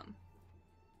can get him.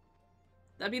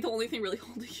 That'd be the only thing really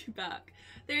holding you back.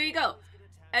 There you go.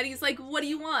 And he's like, what do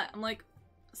you want? I'm like,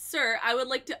 sir, I would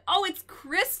like to... Oh, it's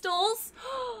crystals!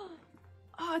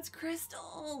 Oh, it's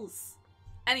crystals!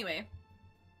 Anyway,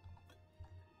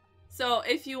 so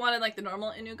if you wanted like the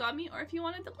normal Inugami or if you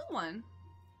wanted the blue one.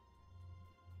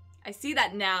 I see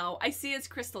that now. I see it's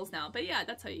crystals now, but yeah,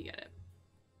 that's how you get it.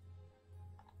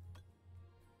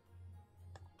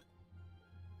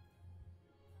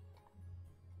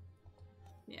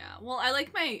 Yeah, well, I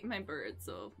like my bird,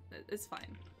 so it's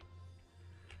fine.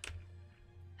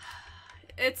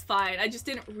 It's fine. I just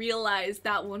didn't realize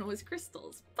that one was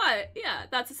crystals. But yeah,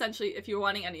 that's essentially, if you're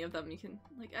wanting any of them, you can,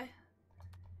 like,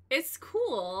 it's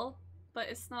cool, but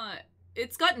it's not,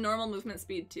 it's got normal movement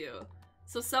speed too.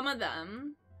 So some of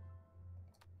them,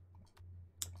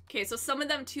 okay, so some of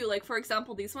them too, like for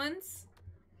example, these ones,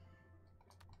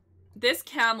 this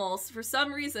camel, for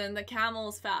some reason, the camel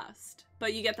is fast,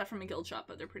 but you get that from a guild shop,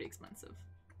 but they're pretty expensive.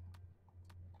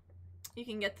 You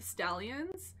can get the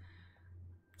stallions.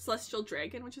 Celestial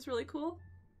Dragon, which is really cool.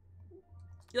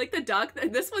 You like the duck?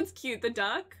 This one's cute, the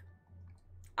duck.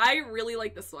 I really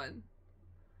like this one.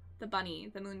 The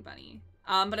bunny, the moon bunny.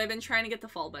 But I've been trying to get the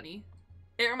fall bunny.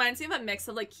 It reminds me of a mix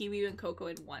of like kiwi and cocoa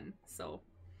in one, so.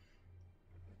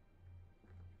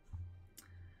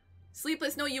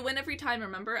 Sleepless, no, you win every time,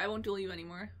 remember? I won't duel you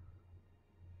anymore.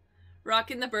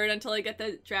 Rocking the bird until I get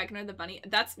the dragon or the bunny.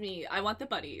 That's me. I want the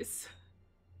bunnies.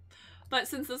 But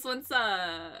since this one's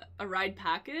a ride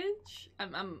package,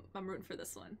 I'm rooting for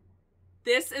this one.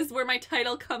 This is where my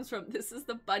title comes from. This is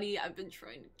the bunny I've been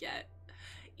trying to get.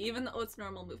 Even though it's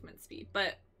normal movement speed,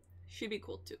 but should be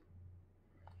cool too.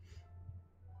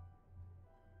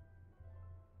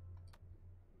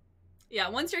 Yeah,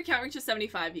 once your count reaches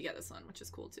 75, you get this one, which is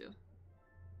cool too.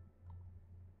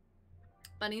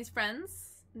 Bunny's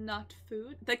friends, not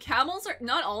food. The camels are,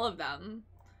 not all of them.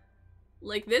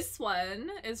 Like this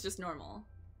one is just normal.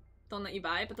 The one that you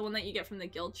buy, but the one that you get from the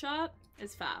guild shop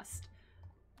is fast.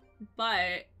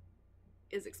 But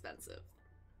is expensive.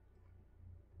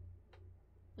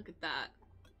 Look at that.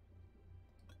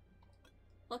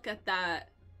 Look at that.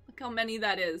 Look how many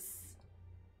that is.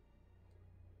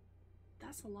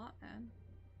 That's a lot, man.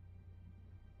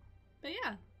 But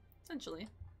yeah, essentially.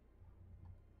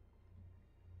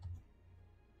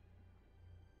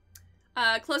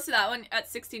 Close to that one at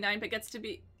 69, but gets to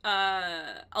be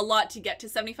a lot to get to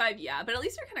 75. Yeah, but at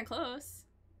least you're kind of close.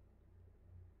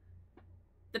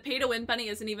 The pay to win bunny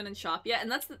isn't even in shop yet, and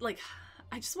that's like,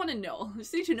 I just want to know. I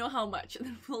just need to know how much, and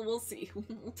then we'll see.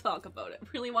 We'll talk about it. I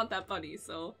really want that bunny,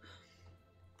 so.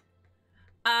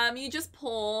 You just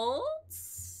pulled.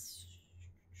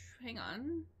 Hang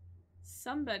on.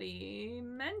 Somebody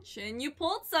mentioned you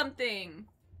pulled something.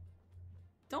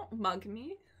 Don't mug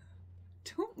me.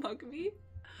 Don't mug me.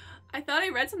 I thought I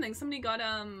read something. Somebody got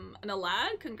an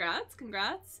Alad. Congrats,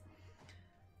 congrats.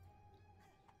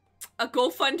 A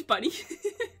GoFund buddy.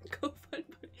 GoFund buddy.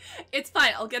 It's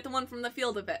fine. I'll get the one from the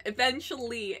field of it.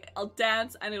 Eventually, I'll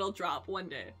dance and it'll drop one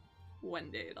day.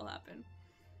 One day it'll happen.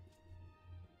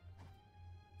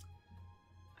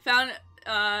 Found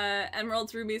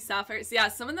emeralds, rubies, sapphires. Yeah,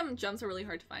 some of them gems are really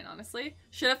hard to find, honestly.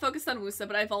 Should have focused on Wusa,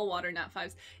 but I have all water nat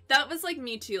 5s. That was like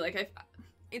me too. Like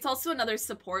it's also another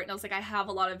support, and I was like, I have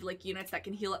a lot of like units that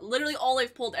can heal. Literally all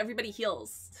I've pulled, everybody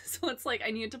heals. So it's like I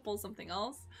needed to pull something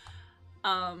else.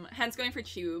 Hence going for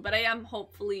Chew, but I am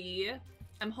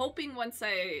I'm hoping once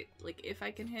I, like, if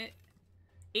I can hit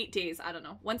 8 days, I don't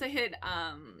know. Once I hit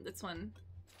this one,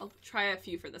 I'll try a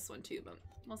few for this one too, but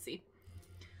we'll see.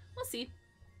 We'll see.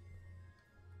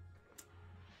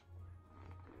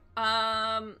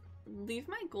 Leave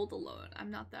my gold alone.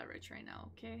 I'm not that rich right now,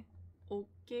 okay?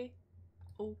 Okay.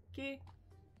 Okay.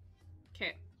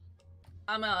 Okay.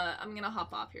 I'm gonna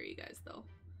hop off here, you guys, though.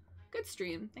 Good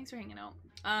stream. Thanks for hanging out.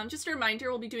 Just a reminder,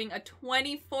 we'll be doing a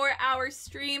 24-hour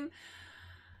stream.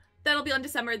 That'll be on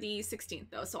December the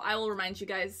 16th, though, so I will remind you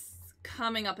guys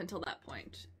coming up until that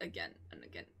point again and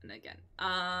again and again.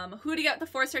 Who to get the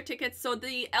 4-star tickets? So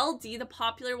the LD, the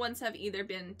popular ones have either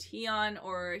been Tion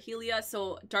or Helia,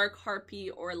 so Dark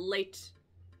Harpy or Light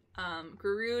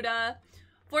Garuda.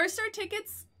 4-star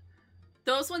tickets,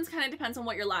 those ones kind of depends on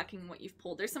what you're lacking and what you've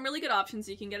pulled. There's some really good options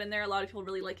you can get in there. A lot of people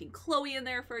really liking Chloe in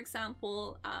there, for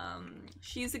example.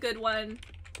 She's a good one.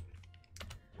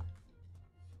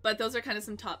 But those are kind of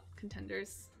some top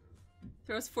contenders.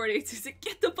 Throws 48 to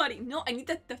get the buddy. No, I need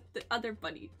the other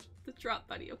buddy. The drop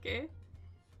buddy, okay?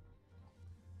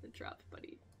 The drop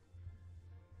buddy.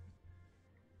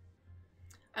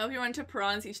 I hope you run to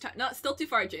prawns each time. No, still too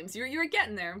far, James. You're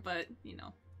getting there, but you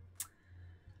know.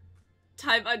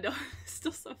 Time unknown.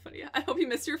 Still so funny. I hope you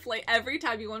miss your flight every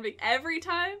time you want to make every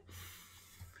time.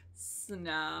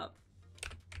 Snap.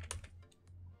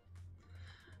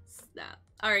 Snap.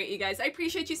 Alright, you guys, I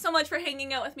appreciate you so much for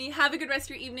hanging out with me. Have a good rest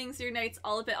of your evenings, your nights,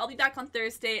 all of it. I'll be back on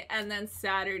Thursday, and then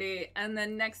Saturday, and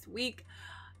then next week.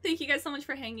 Thank you guys so much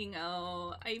for hanging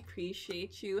out. I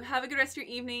appreciate you. Have a good rest of your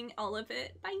evening, all of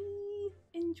it. Bye.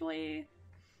 Enjoy.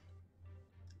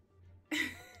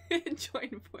 Enjoy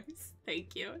voice.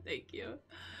 Thank you. Thank you.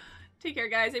 Take care,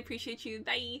 guys. I appreciate you.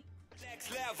 Bye.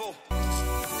 Next level.